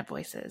passionate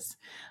voices.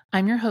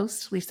 I'm your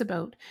host, Lisa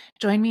Boat.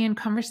 Join me in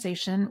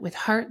conversation with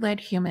heart-led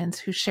humans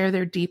who share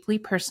their deeply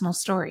personal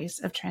stories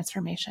of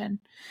transformation.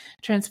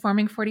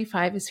 Transforming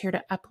 45 is here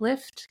to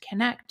uplift,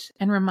 connect,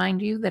 and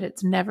remind you that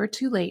it's never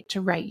too late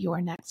to write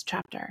your next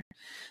chapter.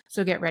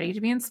 So get ready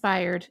to be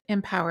inspired,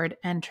 empowered,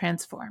 and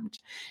transformed.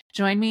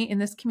 Join me in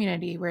this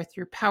community where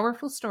through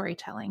powerful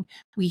storytelling,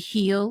 we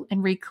heal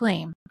and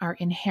reclaim our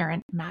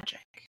inherent magic.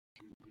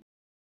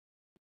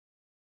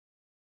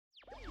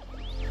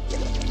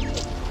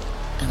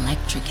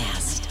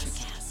 Electricast.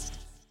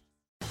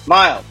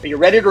 Miles, are you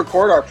ready to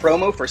record our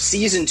promo for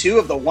Season 2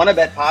 of the Wanna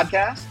Bet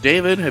podcast?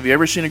 David, have you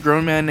ever seen a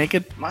grown man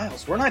naked?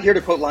 Miles, we're not here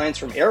to quote lines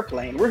from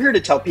Airplane. We're here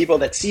to tell people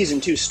that Season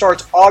 2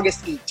 starts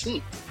August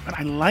 18th. But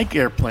I like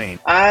Airplane.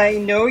 I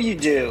know you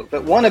do,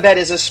 but WannaBet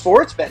is a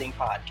sports betting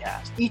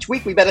podcast. Each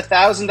week we bet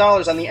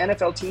 $1,000 on the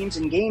NFL teams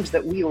and games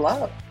that we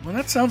love. Well,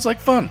 that sounds like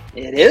fun.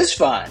 It is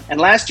fun.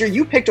 And last year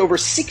you picked over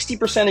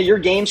 60% of your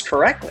games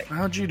correctly.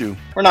 How'd you do?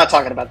 We're not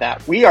talking about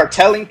that. We are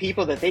telling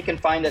people that they can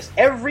find us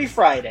every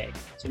Friday.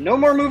 So no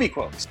more movie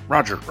quotes.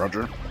 Roger.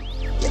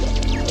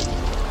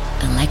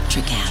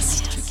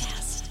 Electricast.